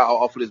move on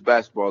off of this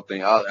basketball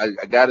thing, I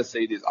gotta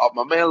say this.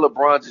 My man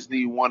LeBron just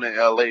need one in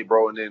LA,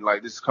 bro, and then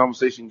like this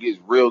conversation gets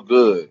real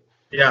good.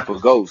 Yeah. For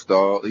Ghost,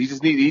 dog. He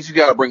just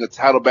gotta bring a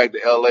title back to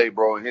LA,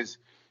 bro, and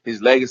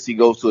his legacy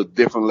goes to a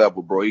different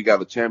level, bro. He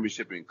got a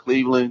championship in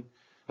Cleveland,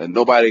 and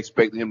nobody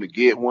expected him to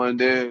get one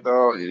there,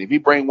 dog. And if he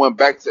bring one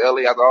back to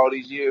LA after all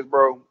these years,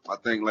 bro, I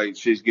think like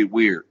shit's get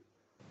weird.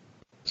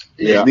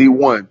 Yeah. He need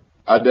one.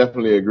 I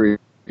definitely agree.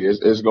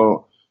 It's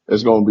going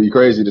to be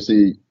crazy to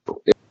see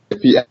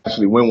if he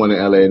actually win one in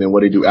LA and then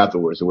what he do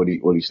afterwards. So would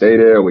he stay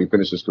there? Or would he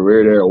finish his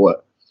career there or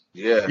what?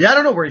 Yeah, I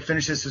don't know where he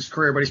finishes his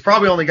career, but he's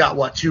probably only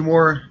got 2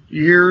 more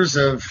years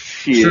of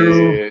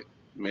true,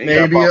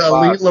 maybe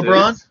elite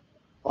LeBron.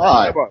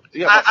 Five.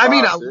 I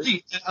mean,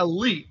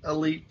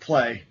 elite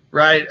play.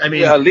 right? I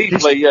mean, yeah, elite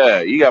play.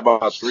 Yeah, you got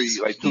about 3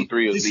 elite.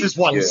 This is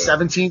what his yeah.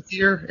 17th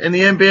year in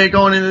the NBA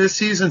going into this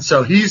season,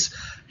 so he's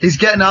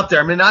getting up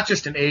there. I mean, not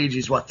just in age,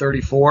 he's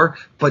 34,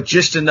 but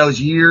just in those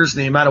years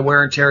and the amount of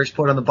wear and tear he's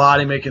put on the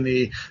body, making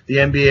the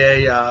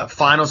NBA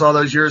finals all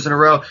those years in a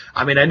row.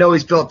 I mean, I know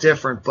he's built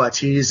different, but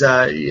he's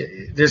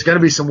there's going to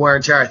be some wear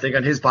and tear, I think,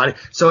 on his body.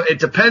 So it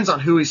depends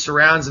on who he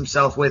surrounds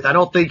himself with. I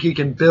don't think he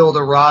can build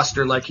a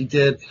roster like he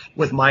did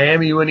with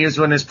Miami when he was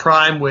in his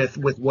prime with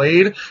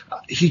Wade.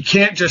 He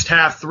can't just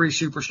have 3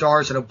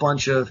 superstars and a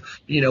bunch of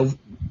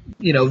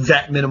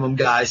vet minimum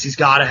guys. He's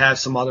got to have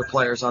some other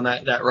players on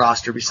that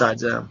roster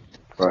besides them.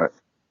 Right.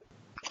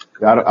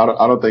 Yeah,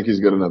 I don't think he's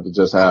good enough to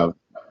just have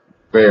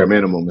bare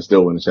minimum and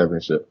still win the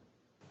championship.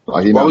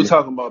 While we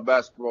talking about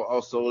basketball,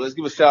 also let's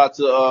give a shout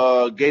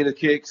out to Gator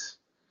Kicks.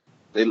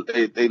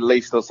 They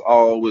laced us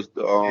all with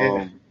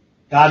got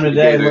him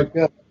today. Look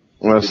good.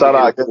 Well, shout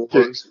out Gator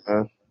Kicks,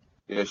 man.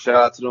 Yeah, shout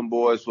out to them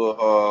boys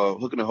for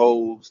hooking the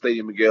whole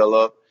Stadium Miguel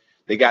up.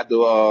 They got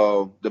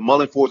the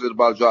Mullen Force is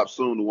about to drop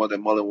soon, the one that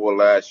Mullen wore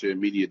last year,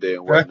 Media Day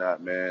and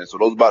whatnot, man. So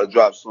those about to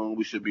drop soon.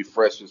 We should be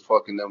fresh as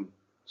fucking them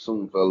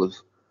soon,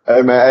 fellas.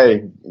 Hey,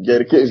 man,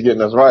 Gator Kicks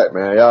getting us right,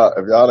 man. Y'all,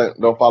 if y'all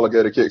don't follow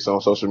Gator Kicks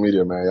on social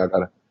media, man, y'all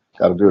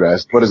gotta do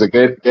that. What is it,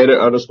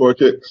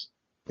 Gator_Kicks?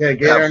 Yeah,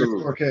 Gator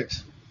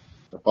 _Kicks.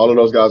 Follow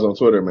those guys on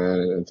Twitter,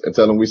 man, and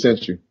tell them we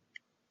sent you.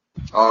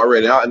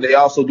 Already. And they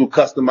also do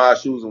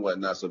customized shoes and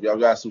whatnot. So if y'all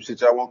got some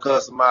shit y'all want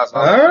customized,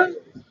 all right.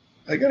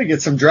 I got to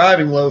get some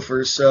driving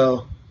loafers,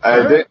 so.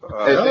 They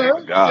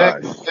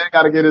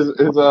got to get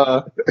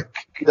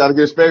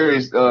his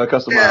Sperry's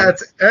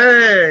customized.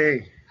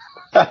 Hey.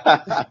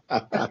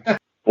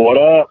 What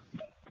up?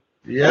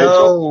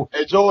 Yo.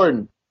 Hey,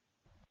 Jordan.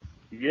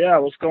 Yeah,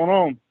 what's going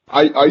on?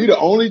 Are you the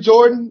only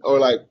Jordan or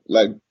like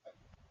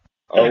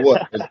or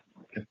what?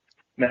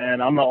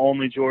 Man, I'm the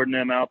only Jordan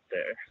M out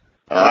there.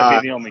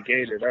 I'll be the only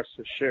Gator, that's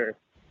for sure.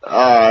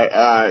 All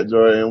right,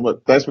 Jordan.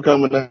 Well, thanks for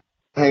coming and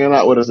hanging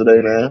out with us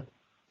today, man.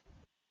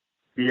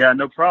 Yeah,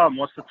 no problem.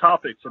 What's the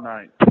topic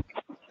tonight?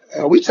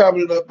 We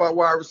chopping it up about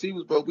wide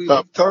receivers, but we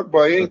talk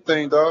about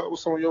anything, dog.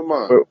 What's on your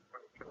mind?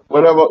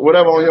 Whatever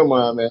on your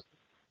mind, man.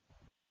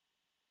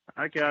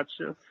 I got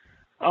you.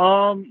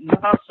 Something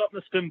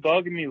that's been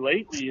bugging me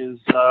lately is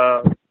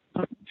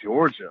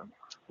Georgia.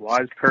 Why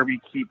does Kirby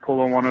keep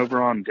pulling one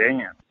over on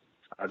Dan?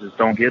 I just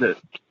don't get it.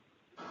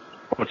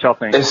 What y'all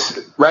think?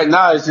 Right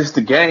now, it's just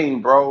the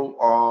game,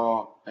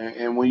 bro.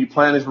 And when you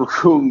playing this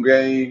recruiting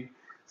game,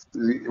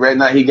 right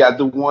now he got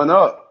the one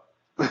up.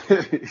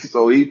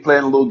 So he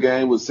playing a little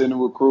game with sending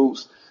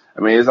recruits.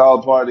 I mean, it's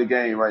all part of the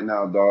game right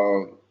now,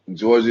 dog.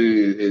 Georgia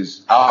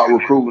is out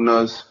recruiting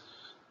us.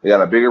 They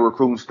got a bigger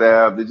recruiting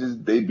staff.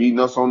 They beating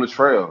us on the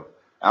trail.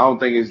 I don't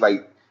think it's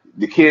like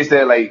the kids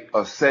that like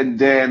are setting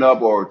Dan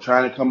up or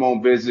trying to come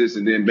on visits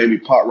and then maybe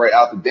pop right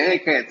out. The Dan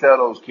can't tell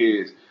those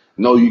kids,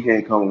 no, you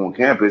can't come on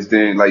campus.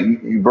 Then like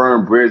you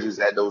burn bridges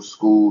at those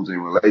schools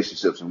and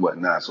relationships and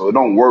whatnot. So it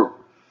don't work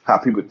how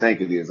people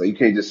think it is. Like you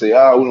can't just say, we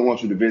don't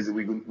want you to visit.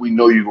 We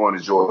know you're going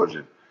to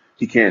Georgia.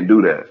 He can't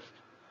do that.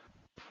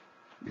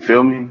 You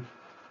feel me?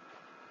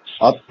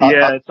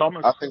 It's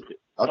almost. I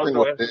think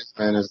what it is,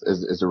 man, is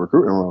the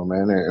recruiting room,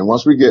 man. And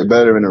once we get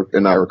better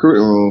in our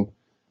recruiting room,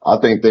 I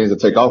think things will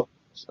take off.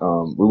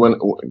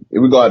 If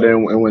we go out there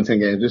and win 10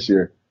 games this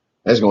year,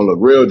 that's gonna look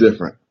real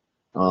different.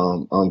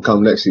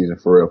 Come next season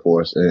for real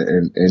for us,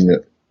 and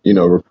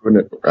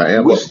recruiting.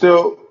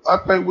 I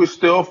think we're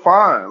still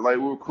fine. Like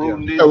we're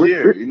recruiting this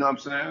year. You know what I'm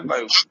saying?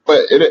 Like,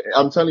 but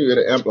I'm telling you,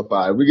 it'll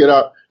amplify. We get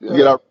our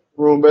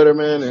room better,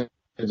 man,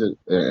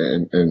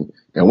 and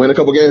win a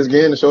couple games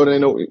again to show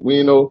that we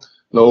ain't no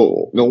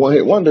one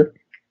hit wonder.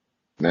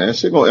 Man, that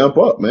shit gonna amp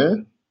up,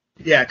 man.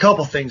 Yeah, a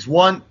couple things.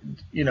 One,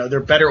 they're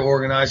better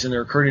organized in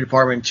their recruiting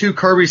department. Two,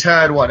 Kirby's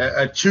had a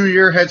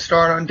 2-year head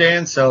start on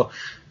Dan. So,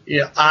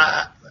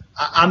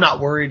 I'm not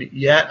worried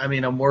yet. I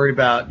mean, I'm worried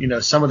about,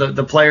 some of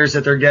the players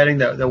that they're getting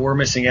that we're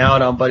missing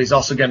out on, but he's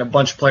also getting a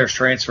bunch of players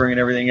transferring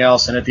and everything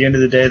else. And at the end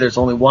of the day, there's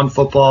only one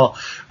football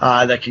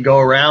that can go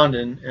around.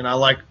 And I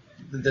like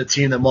the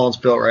team that Mullen's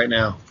built right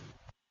now.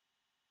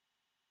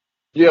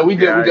 Yeah, we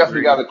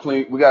definitely got to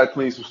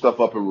clean some stuff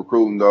up in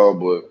recruiting, though.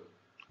 But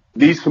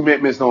these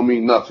commitments don't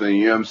mean nothing.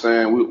 You know what I'm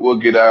saying? We'll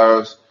get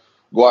ours,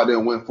 go out there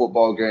and win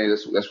football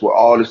games. That's where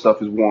all this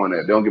stuff is won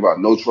at. They don't give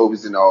out no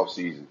trophies in the off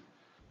season.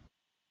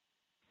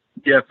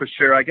 Yeah, for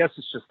sure. I guess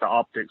it's just the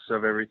optics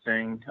of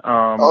everything.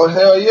 Oh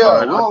hell yeah,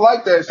 we don't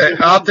like that shit.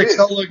 Optics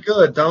don't look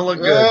good.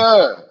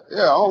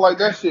 Yeah, I don't like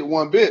that shit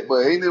one bit.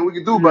 But ain't nothing we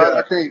can do about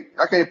it.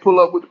 I can't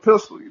pull up with the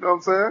pistol. You know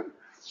what I'm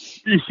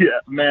saying? Yeah,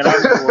 man. I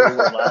remember where we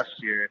were last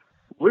year.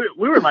 We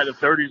were in like the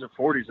 30s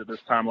or 40s at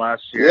this time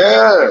last year.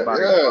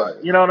 Yeah.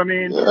 You know what I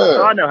mean? Yeah.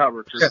 So I know how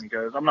recruiting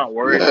goes. I'm not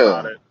worried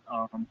about it.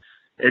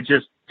 It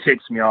just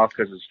ticks me off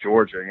because it's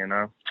Georgia,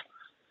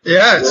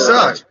 Yeah, it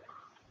sucks.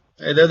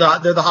 Hey, they're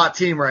the hot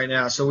team right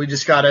now, so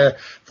Florida's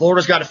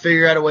got to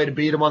figure out a way to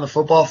beat them on the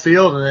football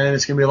field, and then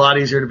it's going to be a lot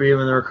easier to beat them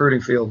in the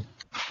recruiting field.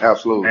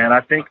 Absolutely. And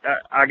I think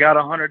I got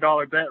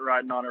 $100 bet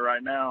riding on it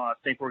right now. I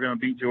think we're going to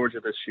beat Georgia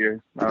this year.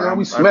 Man,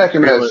 we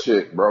smacking that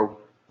shit, bro.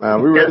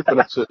 Man, we ready for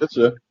that shit this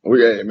year.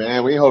 We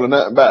ain't holding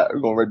nothing back. We're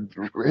going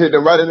to hit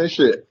them right in their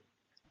shit.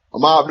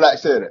 Ahmad Black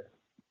said it.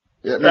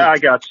 Yeah, I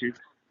got you.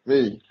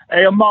 Me.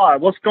 Hey,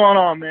 Ahmad, what's going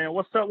on, man?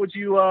 What's up with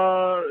you?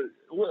 I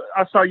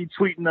saw you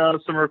tweeting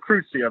some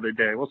recruits the other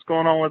day. What's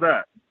going on with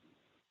that?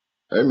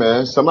 Hey,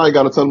 man, somebody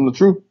got to tell them the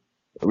truth.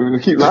 We're going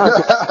to keep lying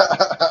to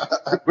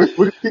them. We're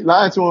going to keep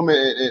lying to them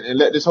and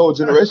let this whole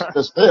generation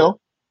just fail.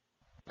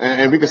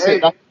 And we can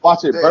sit down and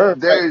watch it burn.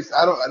 There's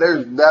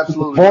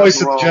absolutely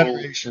voice nothing of the wrong.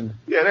 generation.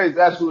 Yeah, there's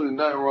absolutely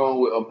nothing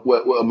wrong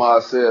with what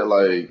Ahmad said.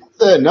 Like,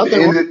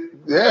 nothing.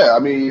 I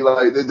mean,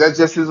 like that's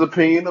just his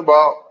opinion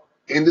about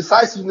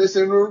indecisiveness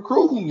in the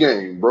recruiting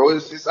game, bro.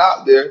 It's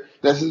out there.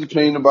 That's his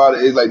opinion about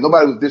it. It's like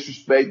nobody was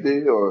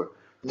disrespected or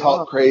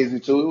talked crazy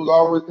to. It was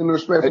always in a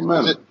respectful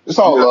manner. It's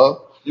all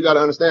love. You got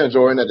to understand,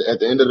 Jordan. At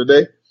the end of the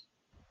day,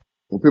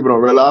 when people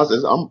don't realize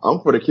this, I'm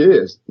for the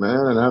kids, man,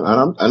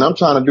 and I'm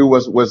trying to do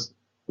what's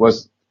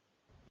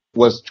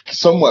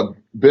somewhat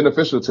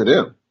beneficial to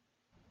them.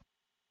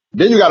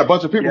 Then you got a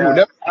bunch of people who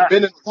never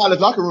been in the college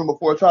locker room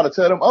before trying to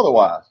tell them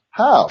otherwise.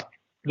 How?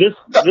 This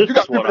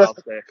is what I'll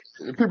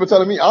say. People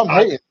telling me I'm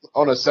hating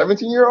on a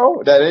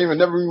 17-year-old that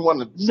never even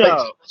wanted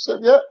to say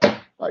yet.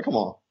 Like, come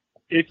on.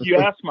 If you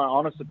ask my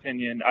honest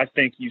opinion, I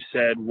think you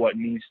said what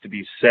needs to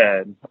be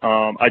said.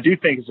 I do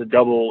think it's a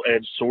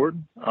double-edged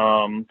sword,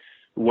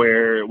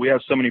 where we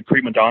have so many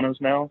prima donnas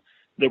now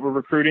that we're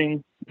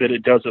recruiting that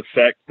it does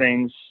affect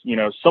things,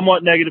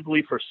 somewhat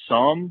negatively for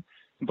some,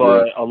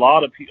 but a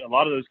lot of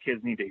those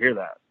kids need to hear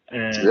that.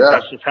 And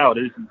that's just how it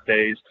is these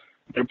days.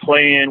 They're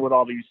playing with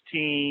all these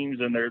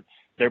teams and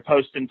they're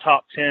posting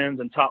top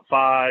 10s and top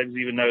 5s,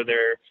 even though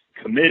they're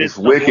committed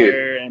somewhere.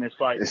 Wicked. And it's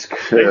like,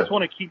 they just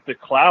want to keep the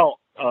clout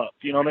up.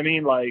 You know what I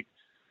mean? Like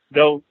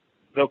they'll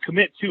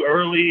commit too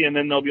early and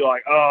then they'll be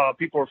like, oh,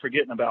 people are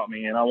forgetting about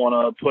me and I want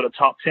to put a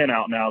top 10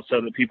 out now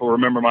so that people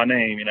remember my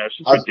name. It's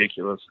just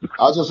ridiculous.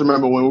 I just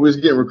remember when we was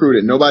getting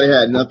recruited, nobody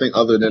had nothing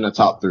other than a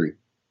top 3.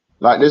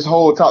 Like this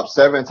whole top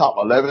 7, top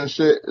 11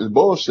 shit is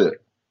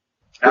bullshit.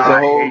 It's a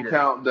whole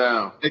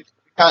countdown.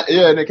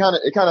 And it kind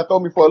of threw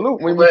me for a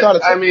loop when we try to.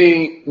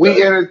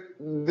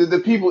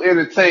 The people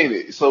entertain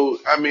it, so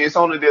it's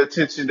only the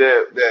attention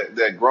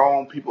that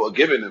grown people are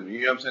giving them.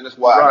 You know what I'm saying? That's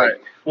why. Right.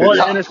 Well,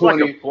 top and it's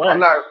 20. Like a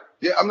flex.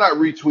 I'm not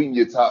retweeting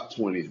your top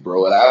 20s,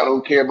 bro. And I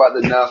don't care about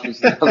the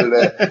announcements and none of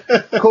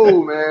that.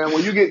 Cool, man.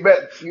 When you get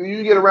back,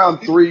 you get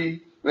around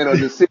 3,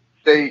 the 6,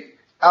 8.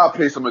 I'll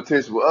pay some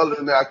attention, but other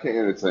than that, I can't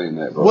entertain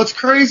that, bro. What's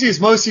crazy is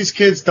most of these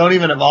kids don't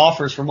even have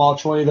offers from all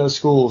 20 of those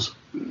schools.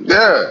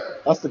 Yeah.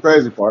 That's the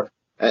crazy part.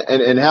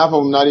 And half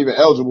of them not even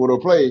eligible to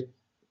play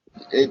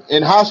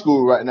in high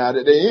school right now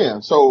that they're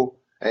in. So,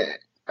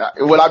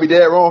 would I be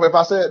dead wrong if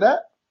I said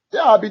that?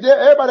 Yeah, I'd be dead.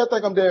 Everybody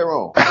think I'm dead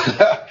wrong.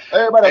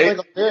 Everybody think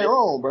I'm dead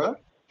wrong, bro.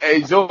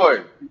 Hey,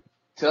 Jordan,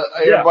 tell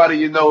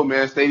everybody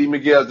man, Stady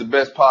Miguel's the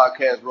best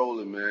podcast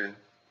rolling, man.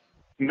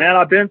 Man,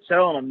 I've been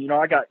telling them,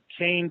 I got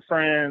Kane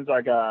friends,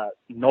 I got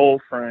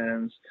Noel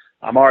friends.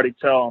 I'm already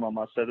telling them,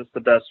 I said it's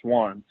the best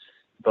one.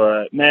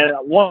 But, man,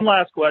 one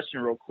last question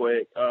real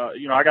quick.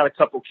 I got a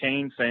couple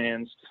Kane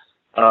fans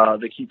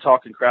that keep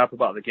talking crap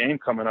about the game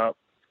coming up.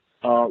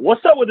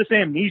 What's up with this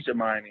amnesia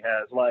Miami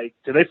has? Like,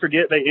 do they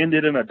forget they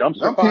ended in a dumpster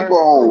Some fire? people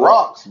on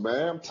rocks,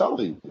 man. I'm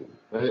telling you.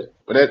 But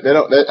they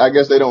don't. I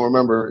guess they don't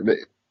remember.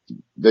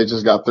 They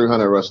just got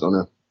 300 rushed on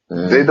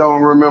them. They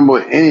don't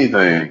remember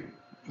anything.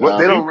 What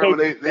they don't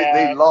remember?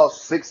 They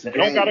lost 6 games. They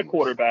don't got a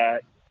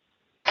quarterback.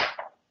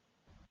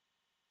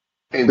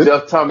 And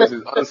Jeff Thomas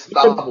is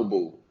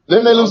unstoppable.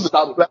 Then they lose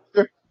the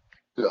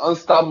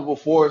unstoppable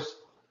force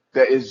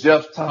that is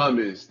Jeff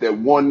Thomas that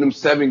won them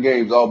 7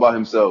 games all by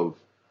himself.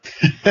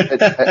 He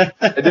about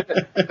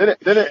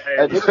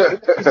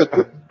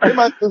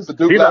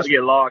to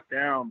get locked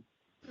down.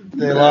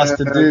 They lost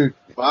to Duke.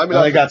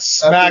 They got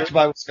smacked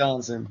by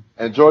Wisconsin.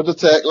 And Georgia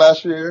Tech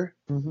last year.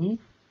 Mm-hmm.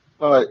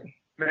 All right.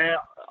 Man,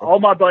 all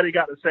my buddy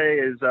got to say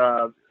is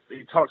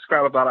he talks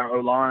crap about our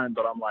O-line,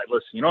 but I'm like,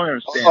 listen, you don't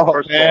understand.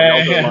 First of all,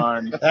 y'all's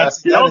O-line.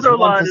 Y'all's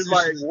O-line is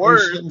like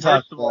worse,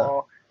 first of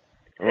all.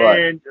 Right.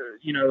 And,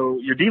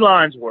 your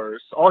D-line's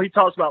worse. All he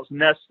talks about is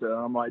Nesta.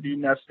 I'm like, dude,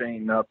 Nesta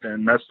ain't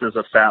nothing. Nesta's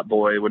a fat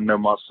boy with no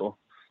muscle.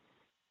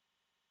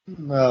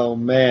 Oh,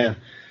 man.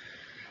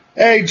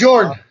 Hey,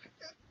 Jordan.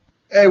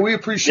 Hey, we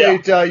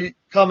appreciate you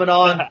coming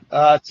on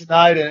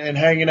tonight and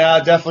hanging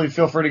out. Definitely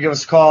feel free to give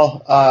us a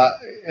call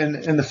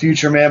in the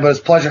future, man. But it's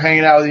a pleasure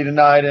hanging out with you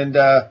tonight. And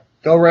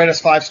go rate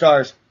us 5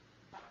 stars.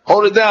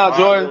 Hold it down,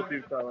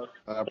 Jordan.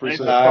 I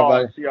appreciate it. All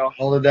right, buddy.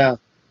 Hold it down.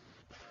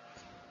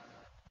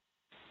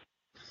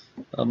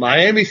 A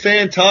Miami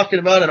fan talking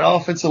about an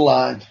offensive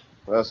line.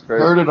 That's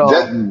crazy. Heard it all.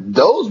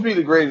 Those be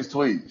the greatest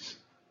tweets.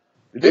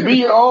 It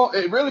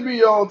really be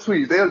your own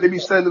tweets. They be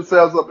setting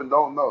themselves up and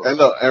don't know. And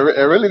look, and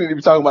really need to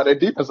be talking about their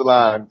defensive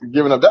line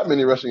giving up that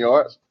many rushing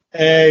yards.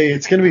 Hey,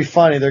 it's going to be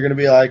funny. They're going to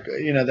be like,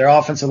 their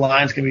offensive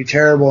line's going to be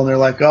terrible. And they're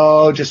like,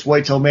 oh, just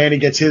wait till Manny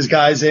gets his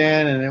guys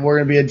in and then we're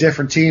going to be a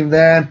different team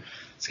then.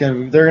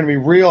 They're gonna be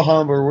real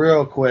humble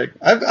real quick.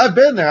 I've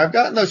been there. I've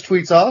gotten those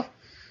tweets off.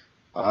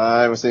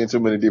 I haven't seen too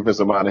many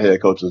defensive-minded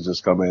head coaches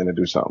just come in and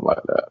do something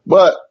like that.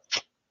 But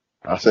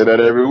I say that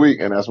every week,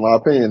 and that's my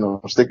opinion.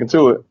 I'm sticking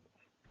to it.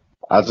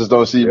 I just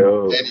don't see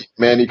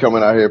Manny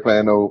coming out here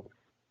playing no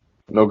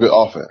good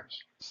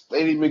offense.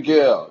 Lady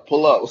Miguel,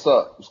 pull up. What's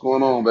up? What's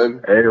going on, baby?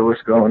 Hey,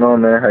 what's going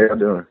on, man? How y'all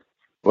doing?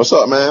 What's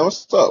up, man?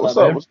 What's up? What's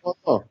going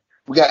on?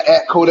 We got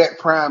at Kodak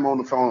Prime on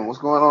the phone. What's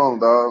going on,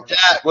 dog?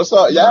 Yeah. What's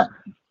up, yeah?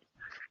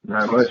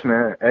 Not much,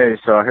 man. Hey,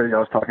 so I heard y'all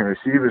was talking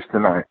receivers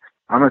tonight.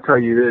 I'm going to tell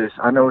you this.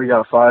 I know we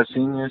got 5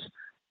 seniors,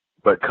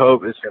 but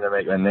Cope is going to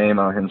make a name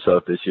on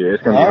himself this year.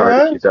 It's going to be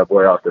hard to keep that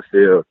boy off the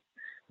field.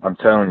 I'm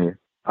telling you.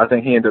 I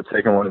think he ended up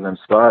taking one of them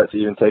spots,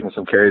 even taking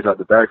some carries out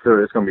the backfield.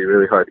 It's going to be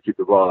really hard to keep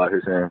the ball out of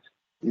his hands.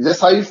 Is that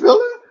how you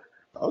feeling?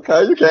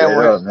 Okay, you can't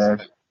win,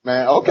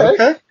 man.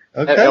 Okay.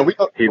 And we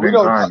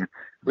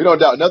don't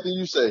doubt nothing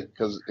you say,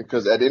 because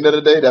at the end of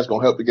the day, that's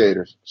gonna help the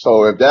Gators.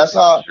 So if that's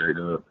how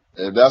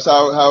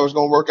it's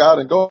gonna work out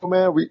and go,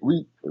 man,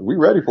 we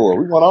ready for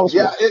it. We want all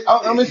the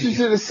I'm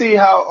interested to see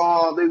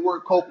how they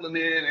work Copeland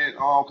in, and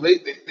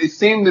they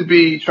seem to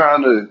be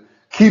trying to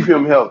keep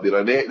him healthy.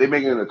 Like they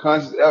making a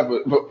conscious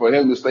effort for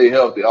him to stay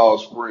healthy all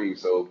spring.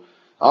 So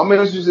I'm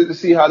interested to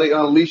see how they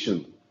unleash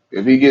him.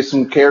 If he gets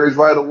some carries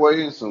right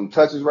away and some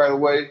touches right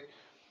away,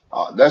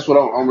 that's what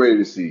I'm ready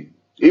to see.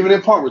 Even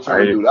in punt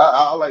return, dude.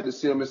 I like to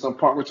see him in some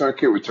punt return,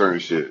 kick return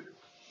shit.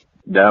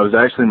 That was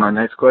actually my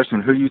next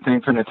question. Who do you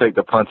think going to take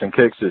the punts and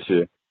kicks this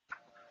year?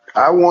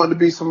 I want to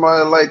be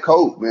somebody like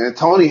Colt, man.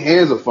 Tony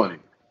hands are funny.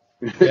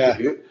 Yeah.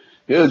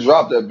 He'll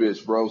drop that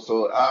bitch, bro.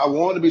 So I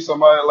want to be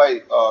somebody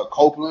like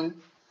Copeland.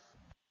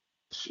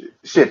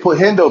 Shit, put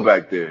Hendo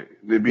back there.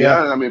 To be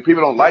honest, I mean,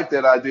 people don't like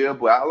that idea,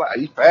 but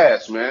he's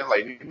fast, man.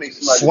 Like he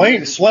makes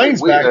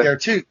Swain's back there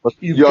too.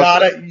 You've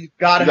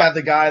gotta have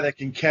the guy that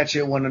can catch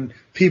it when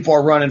people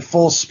are running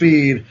full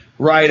speed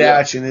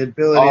at you, and the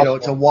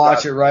ability to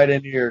watch it right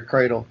into your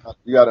cradle.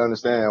 You got to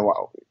understand why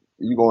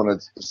you go on a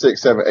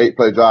 6, 7, 8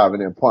 play drive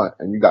and then punt,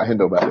 and you got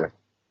Hendo back there.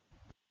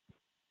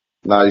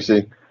 Now you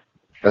see.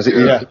 Because he's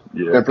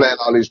been playing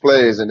all these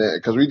plays, and then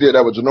because we did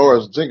that with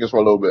Janoris Jenkins for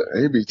a little bit,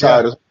 and he'd be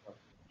tired as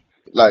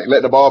like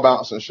let the ball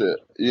bounce and shit,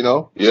 you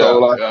know? It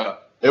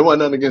wasn't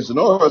nothing against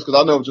Janoris, because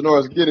I know if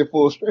Janoris get it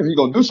full sprint, he's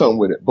going to do something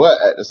with it.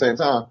 But at the same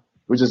time,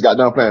 we just got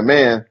done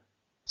playing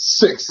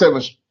 6,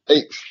 7,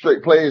 8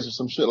 straight plays or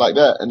some shit like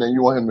that, and then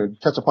you want him to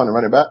catch up on and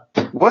run it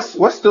back. What's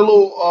the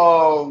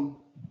little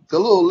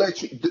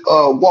electric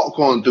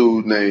walk-on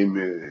dude name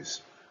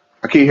is?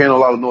 I keep hearing a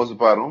lot of noise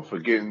about him. I'm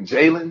forgetting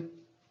Jalen.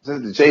 Is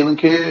that the Jalen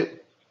kid?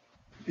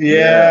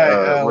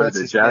 What's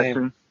his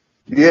Jackson? Name?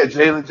 Yeah,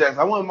 Jalen Jackson.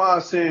 I wouldn't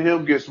mind seeing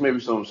him get maybe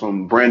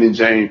some Brandon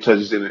James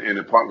touches in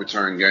the punt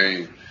return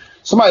game.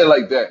 Somebody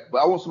like that. But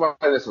I want somebody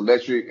that's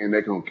electric and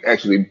that can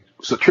actually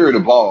secure the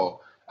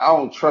ball. I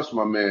don't trust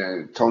my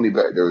man Tony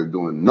back there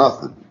doing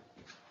nothing.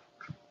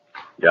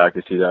 Yeah, I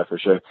can see that for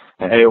sure.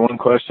 And hey, one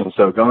question.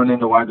 So going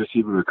into wide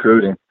receiver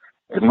recruiting,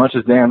 as much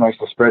as Dan likes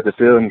to spread the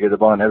field and get the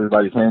ball in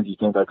everybody's hands, do you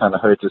think that kind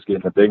of hurts us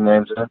getting the big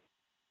names in?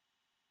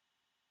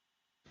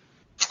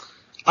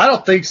 I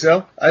don't think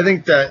so. I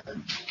think that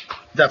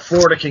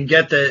Florida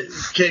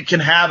can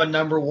have a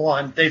number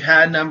one. They've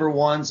had number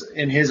ones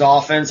in his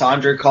offense,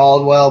 Andre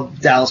Caldwell,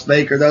 Dallas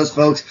Baker, those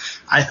folks.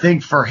 I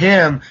think for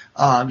him,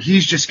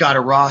 he's just got a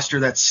roster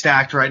that's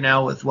stacked right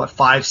now with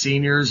 5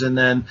 seniors, and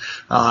then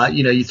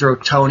you throw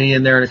Tony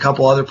in there and a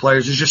couple other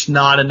players. There's just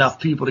not enough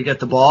people to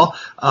get the ball.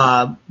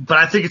 But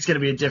I think it's going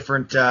to be a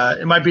different.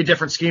 It might be a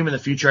different scheme in the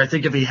future. I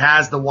think if he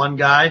has the one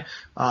guy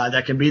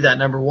that can be that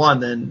number one,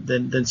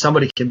 then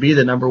somebody can be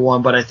the number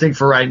one. But I think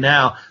for right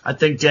now, I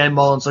think Dan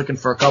Mullen's looking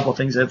for a couple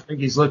things. I think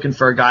he's looking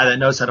for a guy that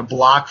knows how to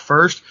block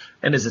first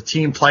and is a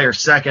team player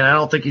second. I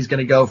don't think he's going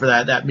to go for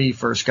that me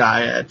first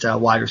guy at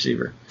wide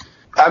receiver.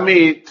 I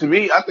mean, to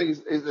me, I think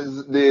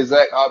it's the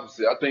exact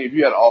opposite. I think if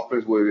you had an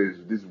offense where there's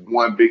this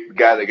one big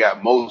guy that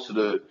got most of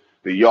the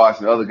yards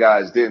and the other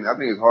guys didn't, I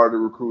think it's hard to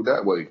recruit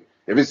that way.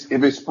 If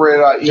it's spread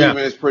out even,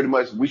 it's pretty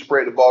much we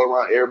spread the ball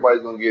around,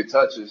 everybody's going to get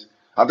touches.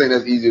 I think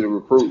that's easy to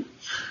recruit.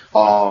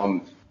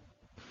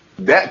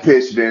 That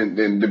pitch then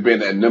to being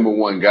that number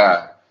one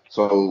guy.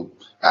 So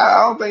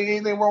I don't think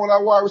anything wrong with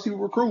our wide receiver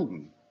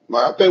recruiting.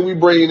 Like, I think we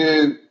bringing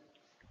in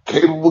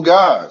capable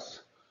guys.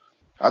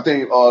 I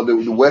think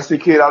the Weston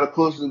kid out of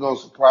Clemson is going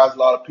to surprise a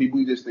lot of people.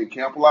 He just didn't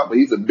camp a lot, but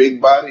he's a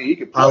big body. He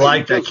can play. I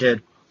like that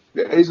kid.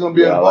 Yeah, he's going to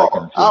be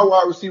involved. Our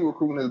wide receiver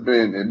recruiting has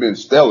been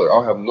stellar.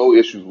 I have no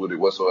issues with it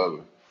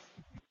whatsoever.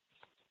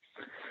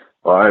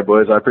 All right,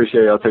 boys. I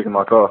appreciate y'all taking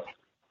my call.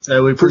 Hey,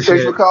 we appreciate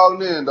you for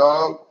calling in,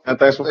 dog. And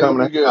thanks for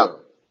coming in.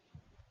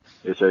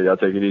 Yes, sir. Y'all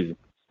take it easy.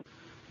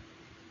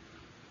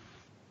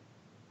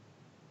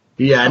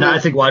 Yeah, and I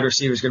think wide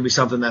receiver is going to be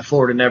something that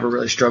Florida never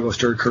really struggles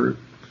to recruit.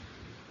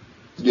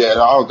 Yeah,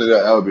 I don't think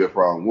that would be a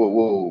problem.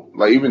 We'll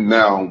like even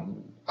now,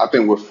 I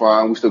think we're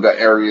fine. We still got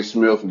Arian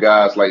Smith and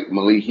guys like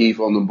Malik Heath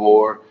on the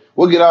board.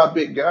 We'll get our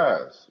big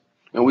guys,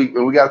 and we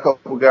got a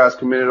couple of guys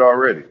committed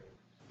already.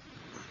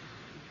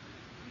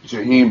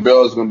 Jaheim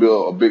Bell is going to be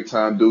a big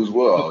time dude as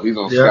well. He's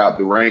going to scout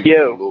the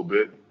rankings a little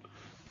bit.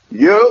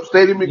 Yep,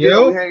 Stadium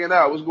Miguel, we hanging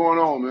out. What's going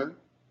on, man?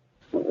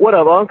 What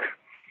up, Unc?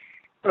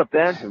 What up,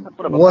 Dan?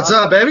 What's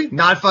up, baby?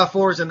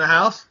 954's in the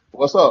house.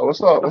 What's up?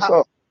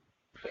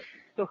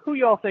 So who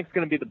y'all think is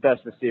going to be the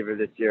best receiver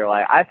this year?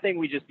 Like, I think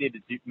we just need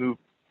to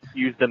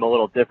use them a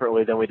little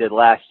differently than we did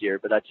last year,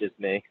 but that's just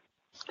me.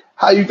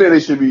 How you think they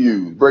should be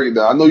used? Break it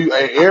down. I know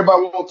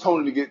everybody wants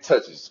Tony to get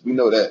touches. We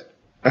know that.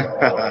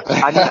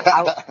 I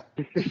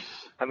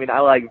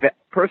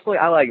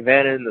like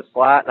Van in the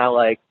slot,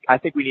 and I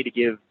think we need to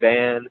give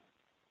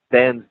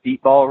Van's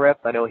deep ball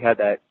reps. I know he had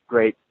that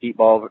great deep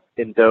ball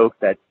in Doak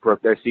that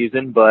broke their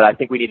season, but I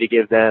think we need to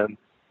give them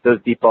those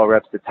deep ball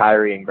reps to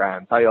Tyree and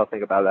Grimes. How y'all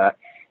think about that?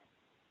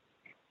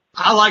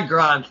 I like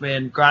Grimes,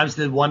 man. Grimes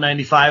did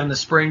 195 in the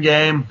spring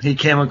game. He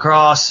came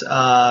across.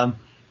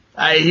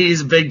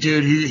 He's a big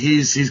dude.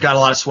 He's got a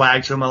lot of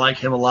swag to him. I like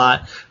him a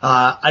lot.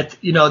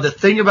 The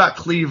thing about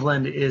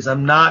Cleveland is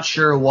I'm not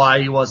sure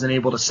why he wasn't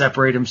able to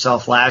separate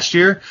himself last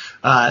year.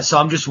 So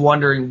I'm just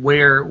wondering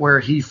where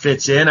he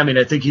fits in. I mean,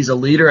 I think he's a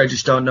leader. I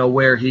just don't know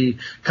where he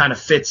kind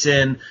of fits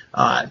in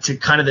to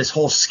kind of this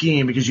whole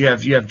scheme, because you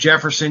have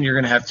Jefferson, you're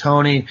going to have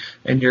Tony,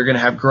 and you're going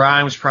to have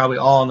Grimes probably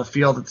all on the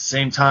field at the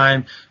same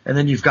time. And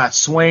then you've got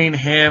Swain,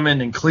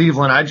 Hammond, and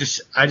Cleveland. I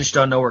just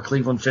don't know where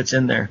Cleveland fits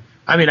in there.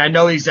 I mean, I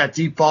know he's that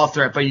deep ball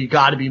threat, but you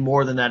got to be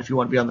more than that if you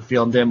want to be on the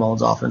field in Dan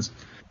Mullen's offense.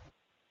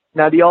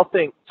 Now, do y'all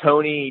think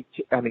do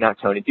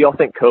y'all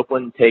think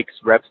Copeland takes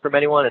reps from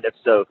anyone? And if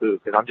so, who?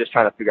 Because I'm just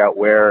trying to figure out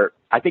where.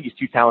 I think he's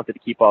too talented to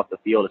keep off the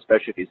field,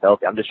 especially if he's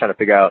healthy. I'm just trying to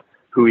figure out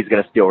who he's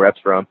going to steal reps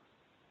from.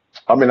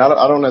 I mean, I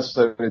don't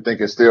necessarily think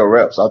it's steal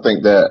reps. I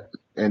think that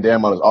in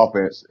Dan Mullen's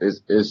offense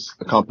is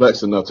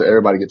complex enough to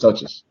everybody get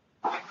touches.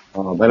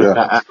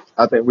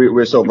 I think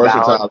we're so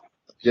versatile.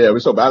 Yeah, we're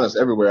so balanced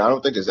everywhere. I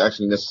don't think it's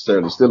actually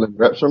necessarily stealing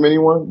reps from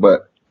anyone,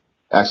 but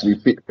actually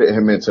fit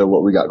him into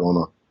what we got going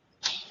on.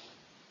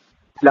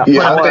 Now,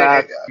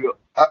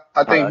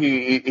 I think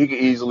he could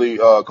easily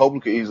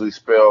Copeland could easily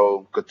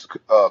spell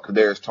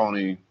Kadarius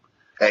Toney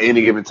at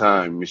any given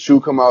time. His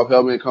shoe come off,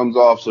 helmet comes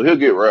off, so he'll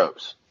get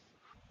reps.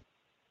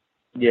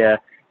 Yeah.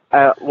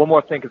 One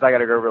more thing, because I got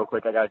to go real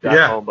quick. I got to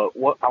drive home, but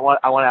I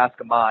want to ask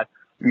Ahmad.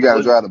 You got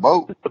to drive the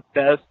boat.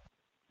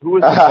 Who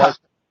was the best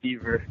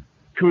receiver?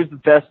 Who was the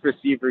best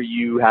receiver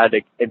you had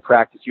in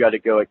practice? You had to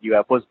go at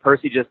UF. Was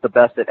Percy just the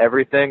best at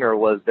everything, or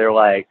was there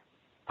like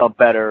a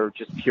better,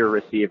 just pure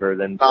receiver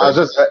than?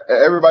 Just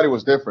everybody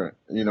was different,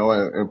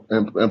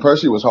 and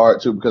Percy was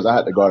hard too because I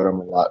had to guard him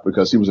a lot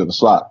because he was in the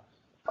slot,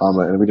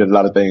 and we did a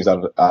lot of things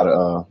out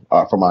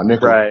from our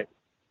nickel, right?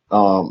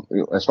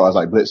 As far as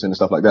like blitzing and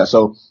stuff like that.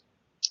 So,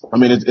 I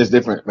mean, it's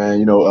different,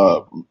 man.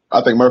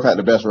 I think Murph had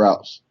the best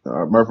routes.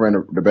 Murph ran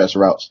the best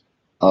routes.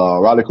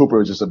 Riley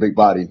Cooper is just a big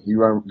body. He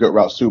run good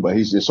routes too, but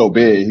he's just so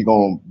big. He's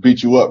going to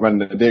beat you up running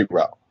the dig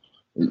route.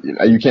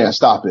 You can't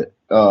stop it.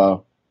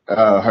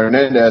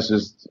 Hernandez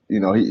is, he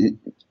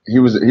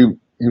was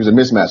a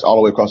mismatch all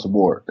the way across the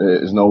board.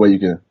 There's no way you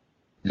can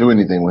do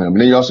anything with him. And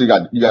then you also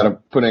got to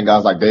put in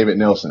guys like David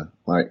Nelson.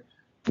 Like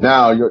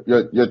now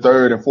your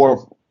third and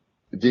fourth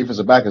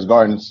defensive back is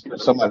guarding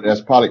somebody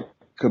that's probably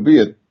could be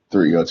a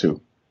 3 or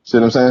 2. See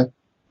what I'm saying?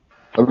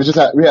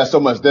 We had so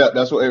much depth.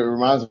 That's what it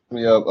reminds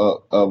me of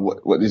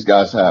what these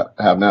guys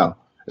have now.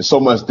 There's so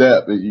much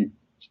depth that we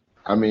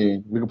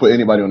can put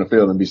anybody on the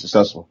field and be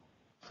successful.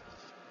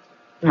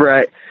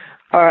 Right.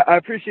 All right. I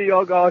appreciate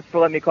y'all guys for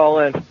letting me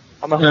call in.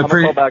 I'm gonna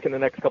call back in the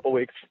next couple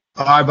weeks.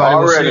 All right, buddy.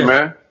 Already,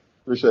 man.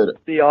 Appreciate it.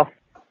 See y'all.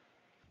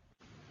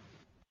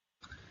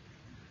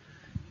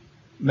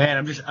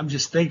 Man, I'm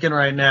just thinking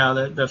right now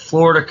that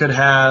Florida could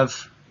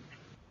have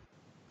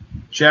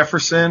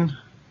Jefferson,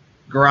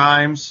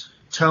 Grimes,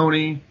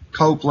 Tony,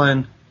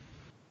 Copeland,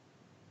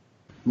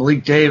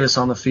 Malik Davis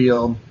on the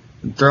field,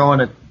 and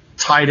throwing a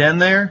tight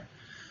end there.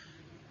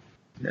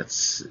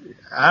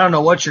 I don't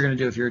know what you're going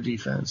to do if you're a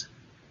defense.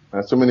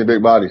 That's too many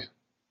big bodies.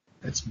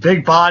 It's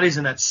big bodies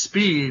and that's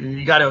speed, and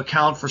you got to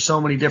account for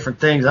so many different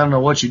things. I don't know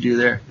what you do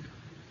there.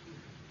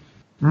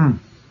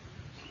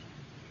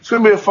 It's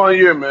going to be a fun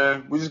year,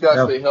 man. We just got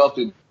to stay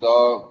healthy,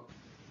 dog.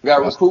 We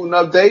got recruiting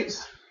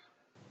updates.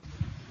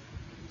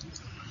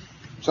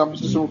 Jump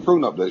into some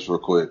recruiting updates real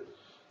quick.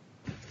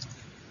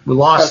 We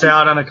lost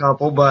out on a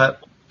couple,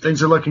 but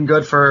things are looking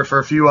good for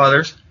a few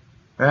others.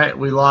 Right?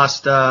 We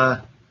lost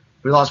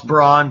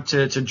Braun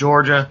to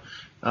Georgia,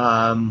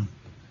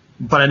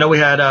 but I know we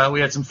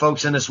had some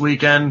folks in this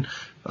weekend.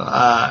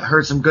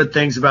 Heard some good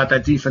things about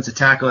that defensive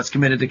tackle that's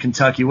committed to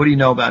Kentucky. What do you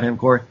know about him,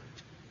 Corey?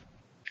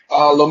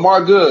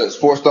 Lamar Goods,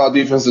 4-star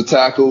defensive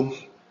tackle,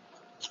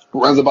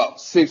 runs about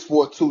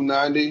 6'4",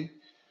 290.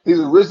 He's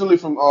originally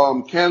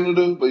from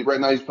Canada, but right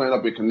now he's playing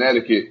up in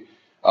Connecticut.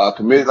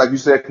 Committed, like you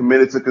said,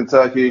 committed to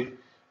Kentucky.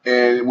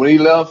 And when he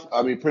left,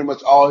 pretty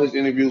much all his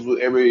interviews with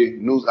every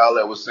news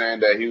outlet was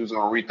saying that he was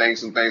going to rethink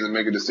some things and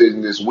make a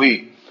decision this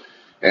week.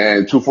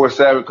 And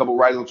 247, a couple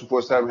writers on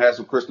 247 had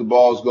some crystal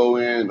balls go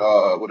in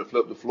with a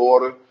flip to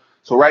Florida.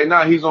 So right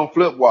now he's on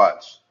flip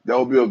watch. That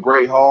would be a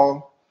great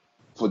haul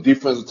for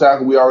defensive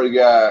tackle. We already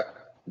got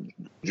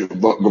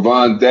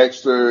Gavon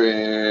Dexter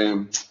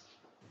and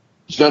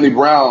Johnny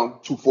Brown,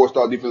 2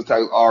 4-star defensive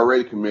tackles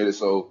already committed.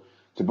 So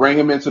to bring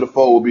him into the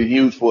fold will be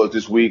huge for us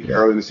this week,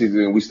 early in the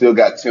season. And we still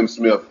got Tim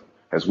Smith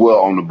as well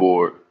on the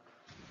board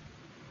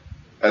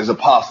as a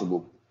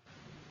possible.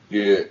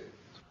 Yeah.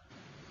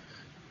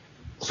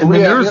 So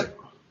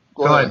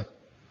go ahead.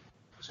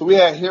 So we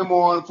had him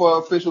on for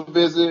an official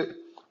visit.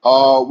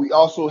 We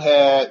also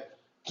had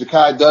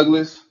Ja'Kai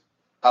Douglas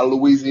out of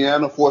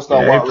Louisiana,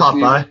 4-star wide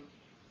receiver.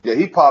 Yeah,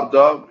 he popped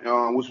up,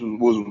 which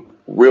was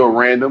real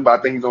random, but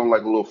I think he's on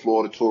like a little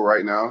Florida tour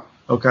right now.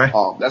 Okay.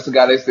 That's the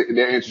guy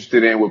they're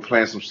interested in with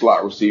playing some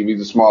slot receiver.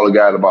 He's a smaller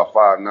guy at about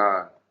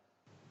 5'9".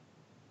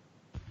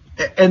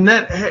 And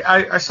then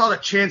I saw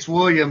that Chance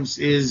Williams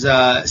is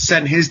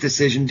setting his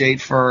decision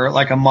date for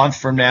like a month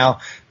from now.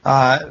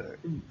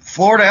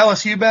 Florida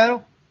LSU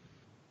battle?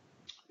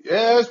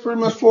 Yeah, it's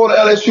pretty much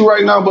Florida LSU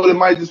right now, but it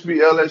might just be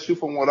LSU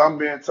from what I'm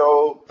being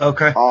told.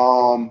 Okay.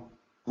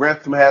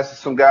 Grantham has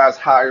some guys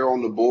higher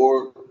on the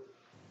board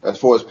as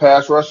far as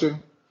pass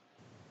rushing.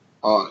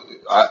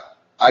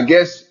 I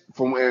guess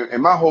from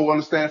and my whole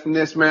understanding from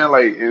this, man,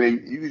 like,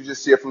 and you can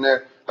just see it from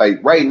there.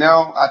 Like right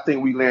now, I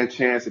think we land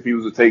Chance if he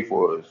was a take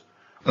for us.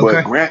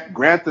 Okay. But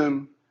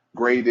Grantham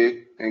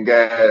graded and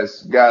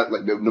got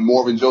like the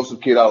Morgan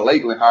Joseph kid out of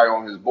Lakeland higher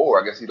on his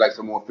board. I guess he likes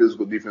a more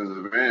physical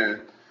defensive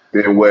end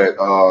than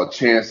what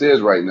Chance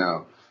is right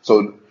now.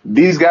 So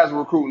these guys are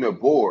recruiting their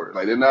board.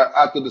 Like they're not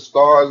after the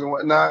stars and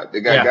whatnot. They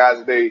got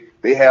guys that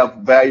they have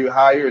value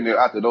higher, and they're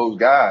after those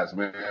guys,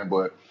 man.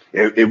 But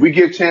if we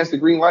give Chance the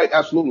green light,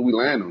 absolutely we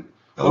land him.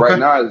 Okay. Right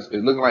now it's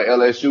looking like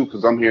LSU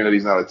because I'm hearing that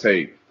he's not a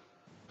take.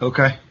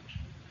 Okay.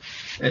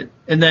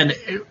 And then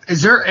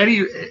is there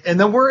any? And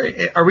then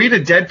are we in a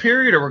dead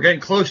period, or we're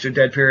getting close to a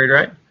dead period,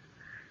 right?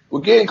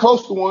 We're getting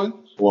close to one.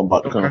 One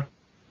about to come.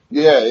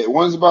 Yeah,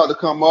 one's about to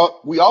come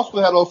up. We also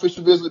had an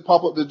official visit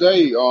pop up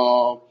today.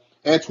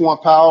 Antoine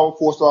Powell,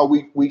 4-star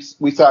weak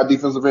side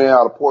defensive end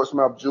out of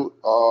Portsmouth,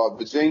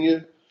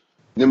 Virginia.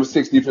 Number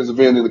 6 defensive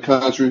end in the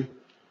country.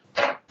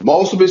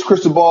 Most of his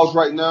crystal balls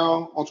right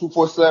now on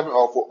 247 are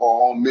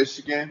on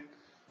Michigan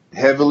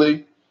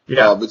heavily.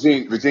 Yeah.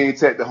 Virginia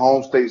Tech, the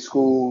home state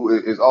school,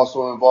 is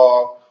also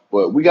involved.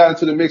 But we got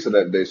into the mix of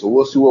that day, so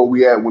we'll see where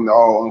we at when it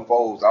all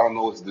unfolds. I don't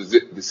know it's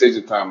the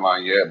decision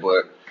timeline yet,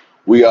 but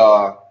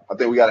I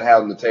think we got to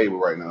have on the table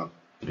right now.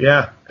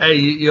 Yeah. Hey,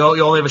 you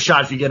only have a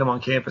shot if you get him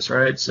on campus,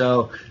 right?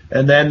 So,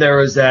 and then there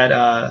was that,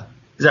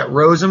 is that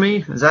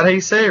Rosemy? Is that how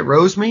you say it?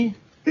 Rosemy?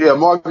 Yeah,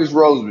 Marcus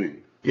Rosemy.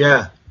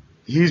 Yeah.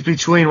 He's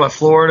between,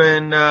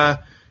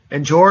 Florida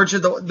and Georgia.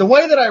 The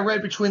way that I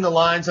read between the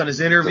lines on his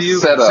interview,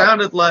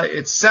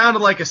 it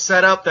sounded like a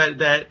setup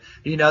that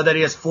he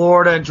has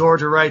Florida and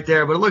Georgia right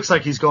there, but it looks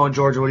like he's going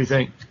Georgia. What do you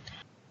think?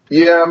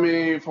 Yeah, I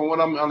mean, from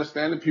what I'm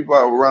understanding, people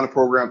around the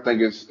program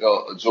think it's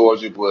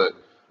Georgia, but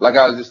like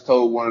I just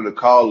told one of the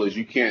callers,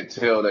 you can't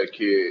tell that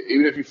kid,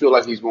 even if you feel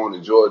like he's going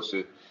to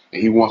Georgia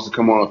and he wants to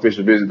come on an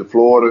official visit to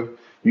Florida,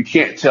 you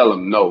can't tell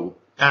him no.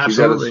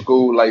 Absolutely. He's at a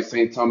school like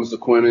St. Thomas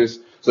Aquinas.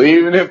 So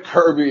even if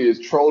Kirby is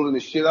trolling the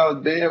shit out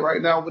of Dan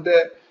right now with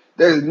that,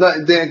 there's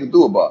nothing Dan can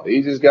do about it.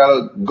 He just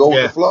gotta go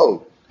with the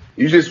flow.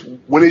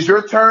 When it's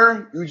your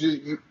turn,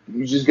 you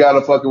just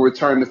gotta fucking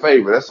return the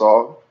favor. That's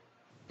all.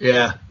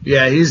 Yeah,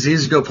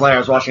 he's a good player. I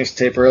was watching his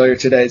tape earlier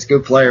today. He's a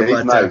good player. Yeah,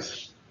 he's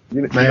nice.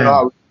 You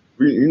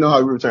know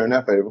how we return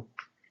that favor.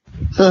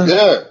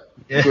 Yeah.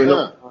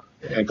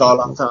 And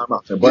call out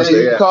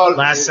timeout.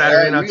 Last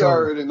Saturday in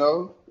October.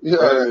 You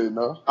already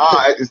know.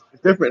 It's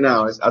different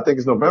now. I think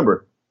it's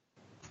November.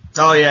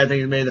 Oh, yeah, I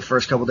think it made the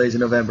first couple days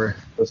of November.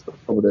 First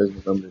couple days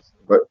of November.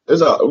 But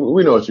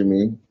we know what you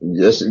mean.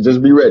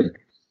 Just be ready.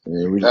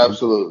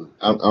 Absolutely.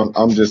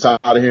 I'm just tired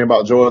of hearing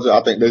about Georgia.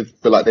 I think they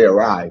feel like they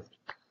arrived.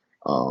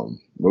 But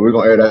we're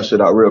going to air that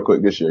shit out real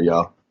quick this year,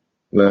 y'all.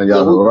 We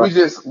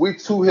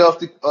 2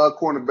 healthy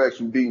cornerbacks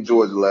from beating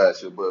Georgia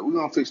last year, but we're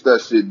going to fix that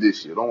shit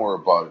this year. Don't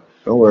worry about it.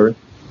 Don't worry.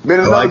 Been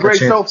another great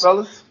show,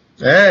 fellas.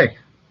 Hey,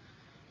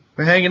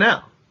 we're hanging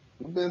out.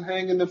 We've been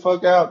hanging the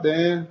fuck out,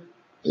 Dan.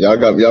 Y'all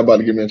about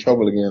to get me in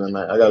trouble again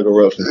tonight. I gotta go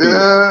rub some feet.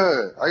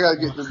 Yeah, I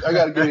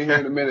gotta get in here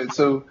in a minute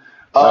too.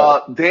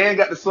 Dan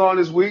got the song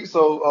this week,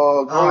 so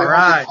all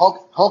right,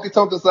 honky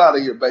tonk us out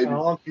of here, baby.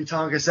 Honky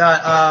tonk us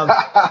out.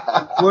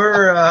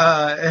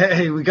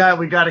 We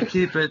got to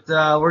keep it.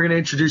 We're gonna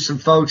introduce some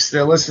folks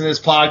that listen to this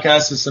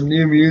podcast with some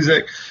new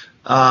music.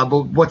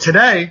 But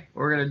today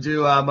we're going to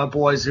do my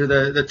boys who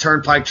are the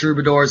Turnpike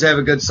Troubadours. They have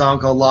a good song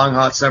called Long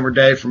Hot Summer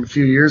Day from a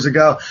few years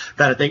ago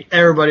that I think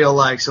everybody will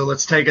like. So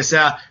let's take us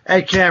out.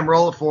 Hey, Cam,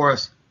 roll it for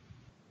us.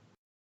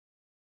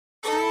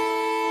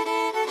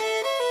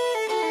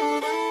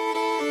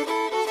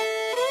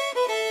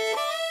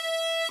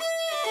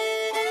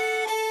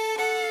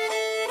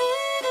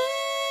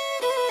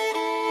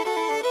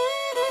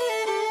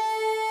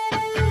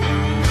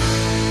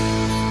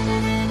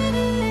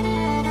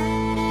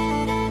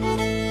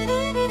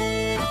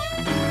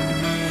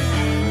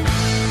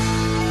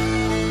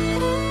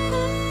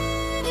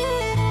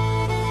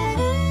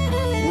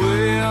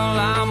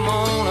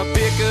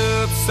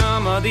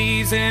 These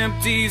these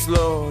empties,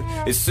 Lord,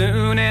 as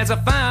soon as I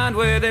find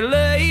where they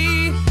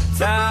lay.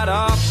 Tied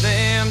off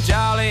them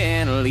jolly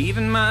and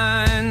leaving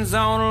mines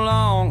on a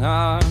long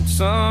hot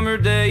summer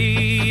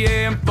day.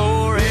 And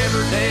for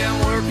every day I'm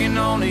working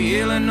on the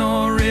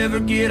Illinois River,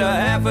 get a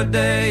half a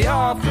day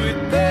off with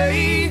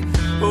pay.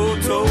 Oh,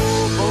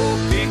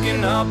 towboat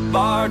picking up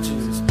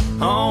barges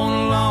on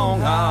a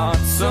long hot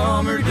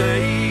summer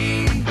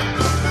day.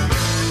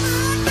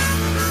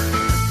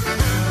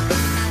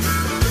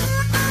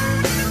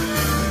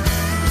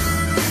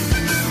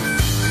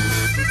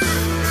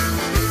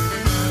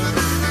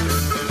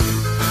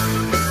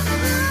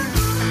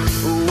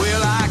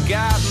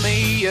 Got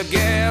me a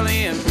gal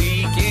in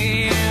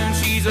Pekin.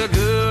 She's a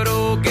good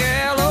old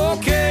gal,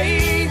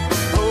 okay.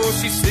 Oh,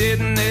 she's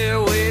sitting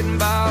there waiting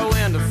by a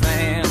window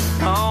fan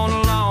on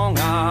a long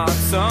hot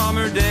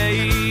summer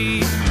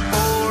day.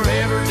 For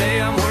every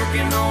day I'm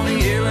working on the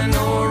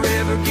Illinois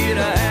River, get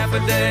a half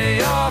a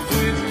day off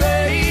with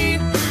pay.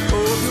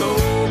 Oh,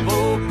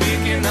 towboat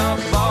picking up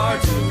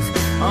barges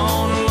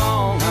on a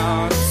long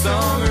hot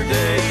summer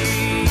day.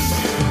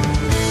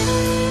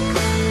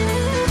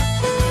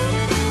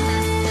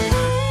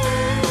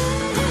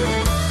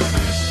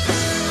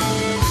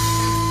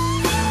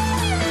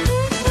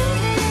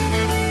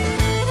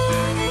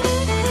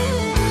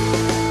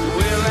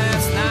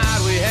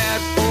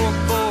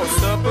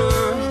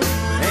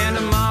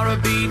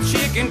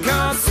 Chicken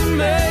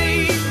consomme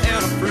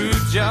and a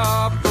fruit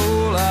jar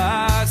full of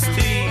iced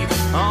tea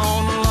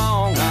on a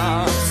long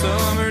hot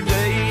summer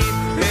day.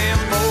 And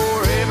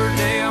for every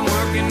day I'm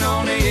working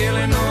on the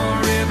Illinois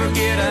River,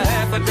 get a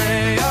half a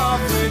day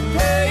off with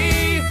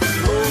pay.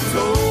 Oh,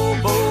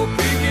 towboat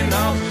picking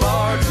up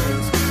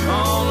barges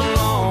on a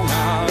long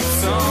hot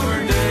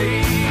summer day.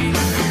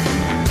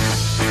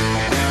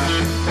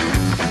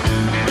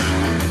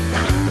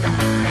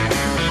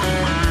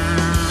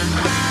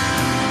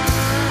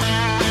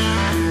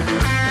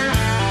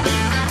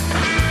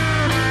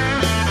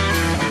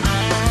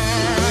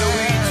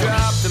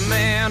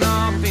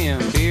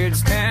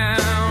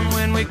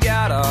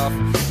 Got off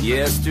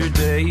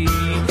yesterday,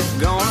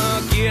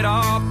 gonna get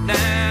off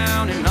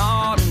down in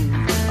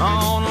Auden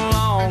on a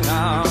long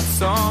hot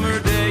summer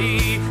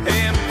day.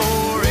 And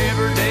for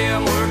every day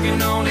I'm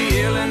working on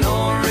the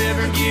Illinois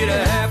River, get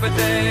a half a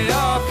day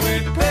off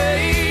with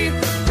pay.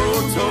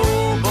 Oh,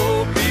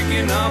 towboat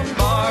picking up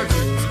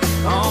barges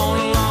on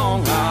a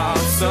long hot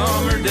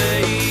summer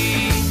day.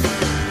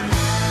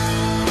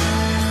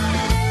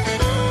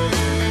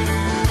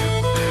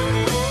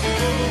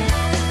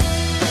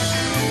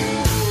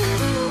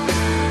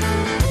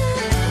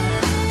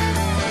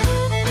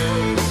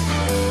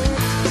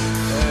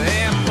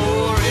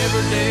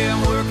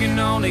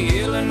 On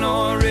the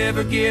Illinois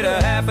River, get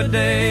a half a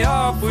day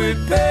off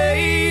with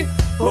pay.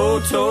 Oh,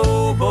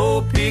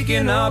 towboat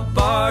picking up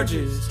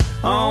barges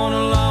on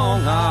a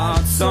long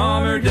hot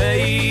summer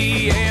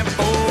day. And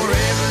for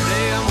every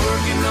day I'm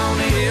working on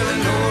the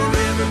Illinois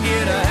River,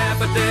 get a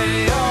half a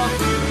day off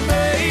with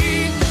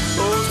pay.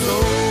 Oh,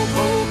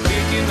 towboat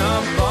picking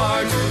up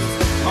barges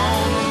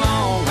on a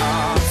long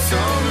hot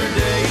summer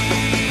day.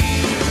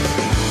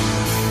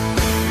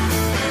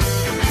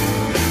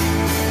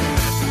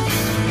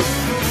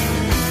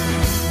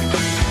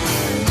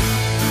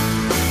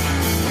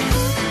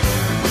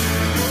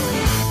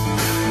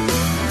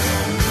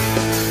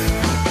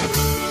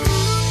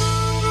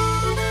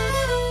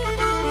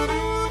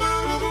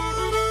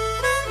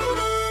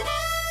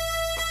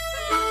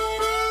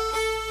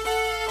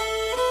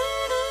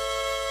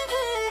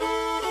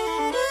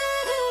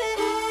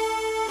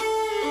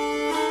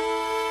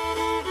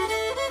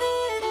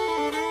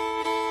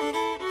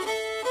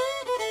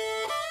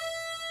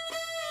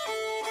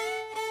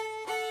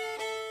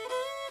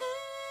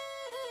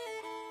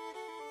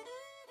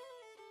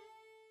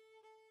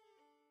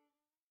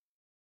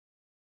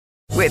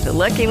 With the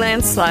Lucky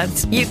Land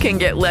Slots, you can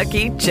get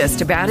lucky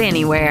just about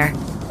anywhere.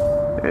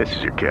 This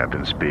is your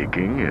captain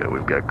speaking.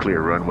 We've got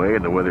clear runway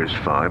and the weather's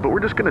fine, but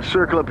we're just going to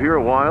circle up here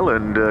a while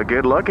and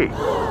get lucky.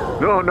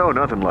 No,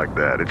 nothing like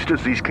that. It's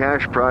just these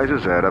cash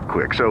prizes add up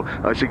quick. So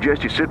I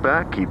suggest you sit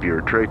back, keep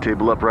your tray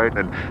table upright,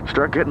 and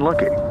start getting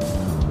lucky.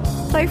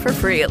 Play for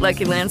free at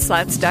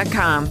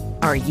LuckyLandSlots.com.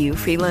 Are you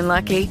feeling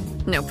lucky?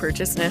 No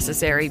purchase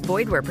necessary.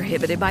 Void where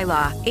prohibited by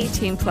law.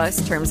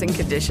 18+ terms and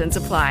conditions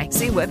apply.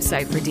 See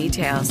website for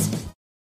details.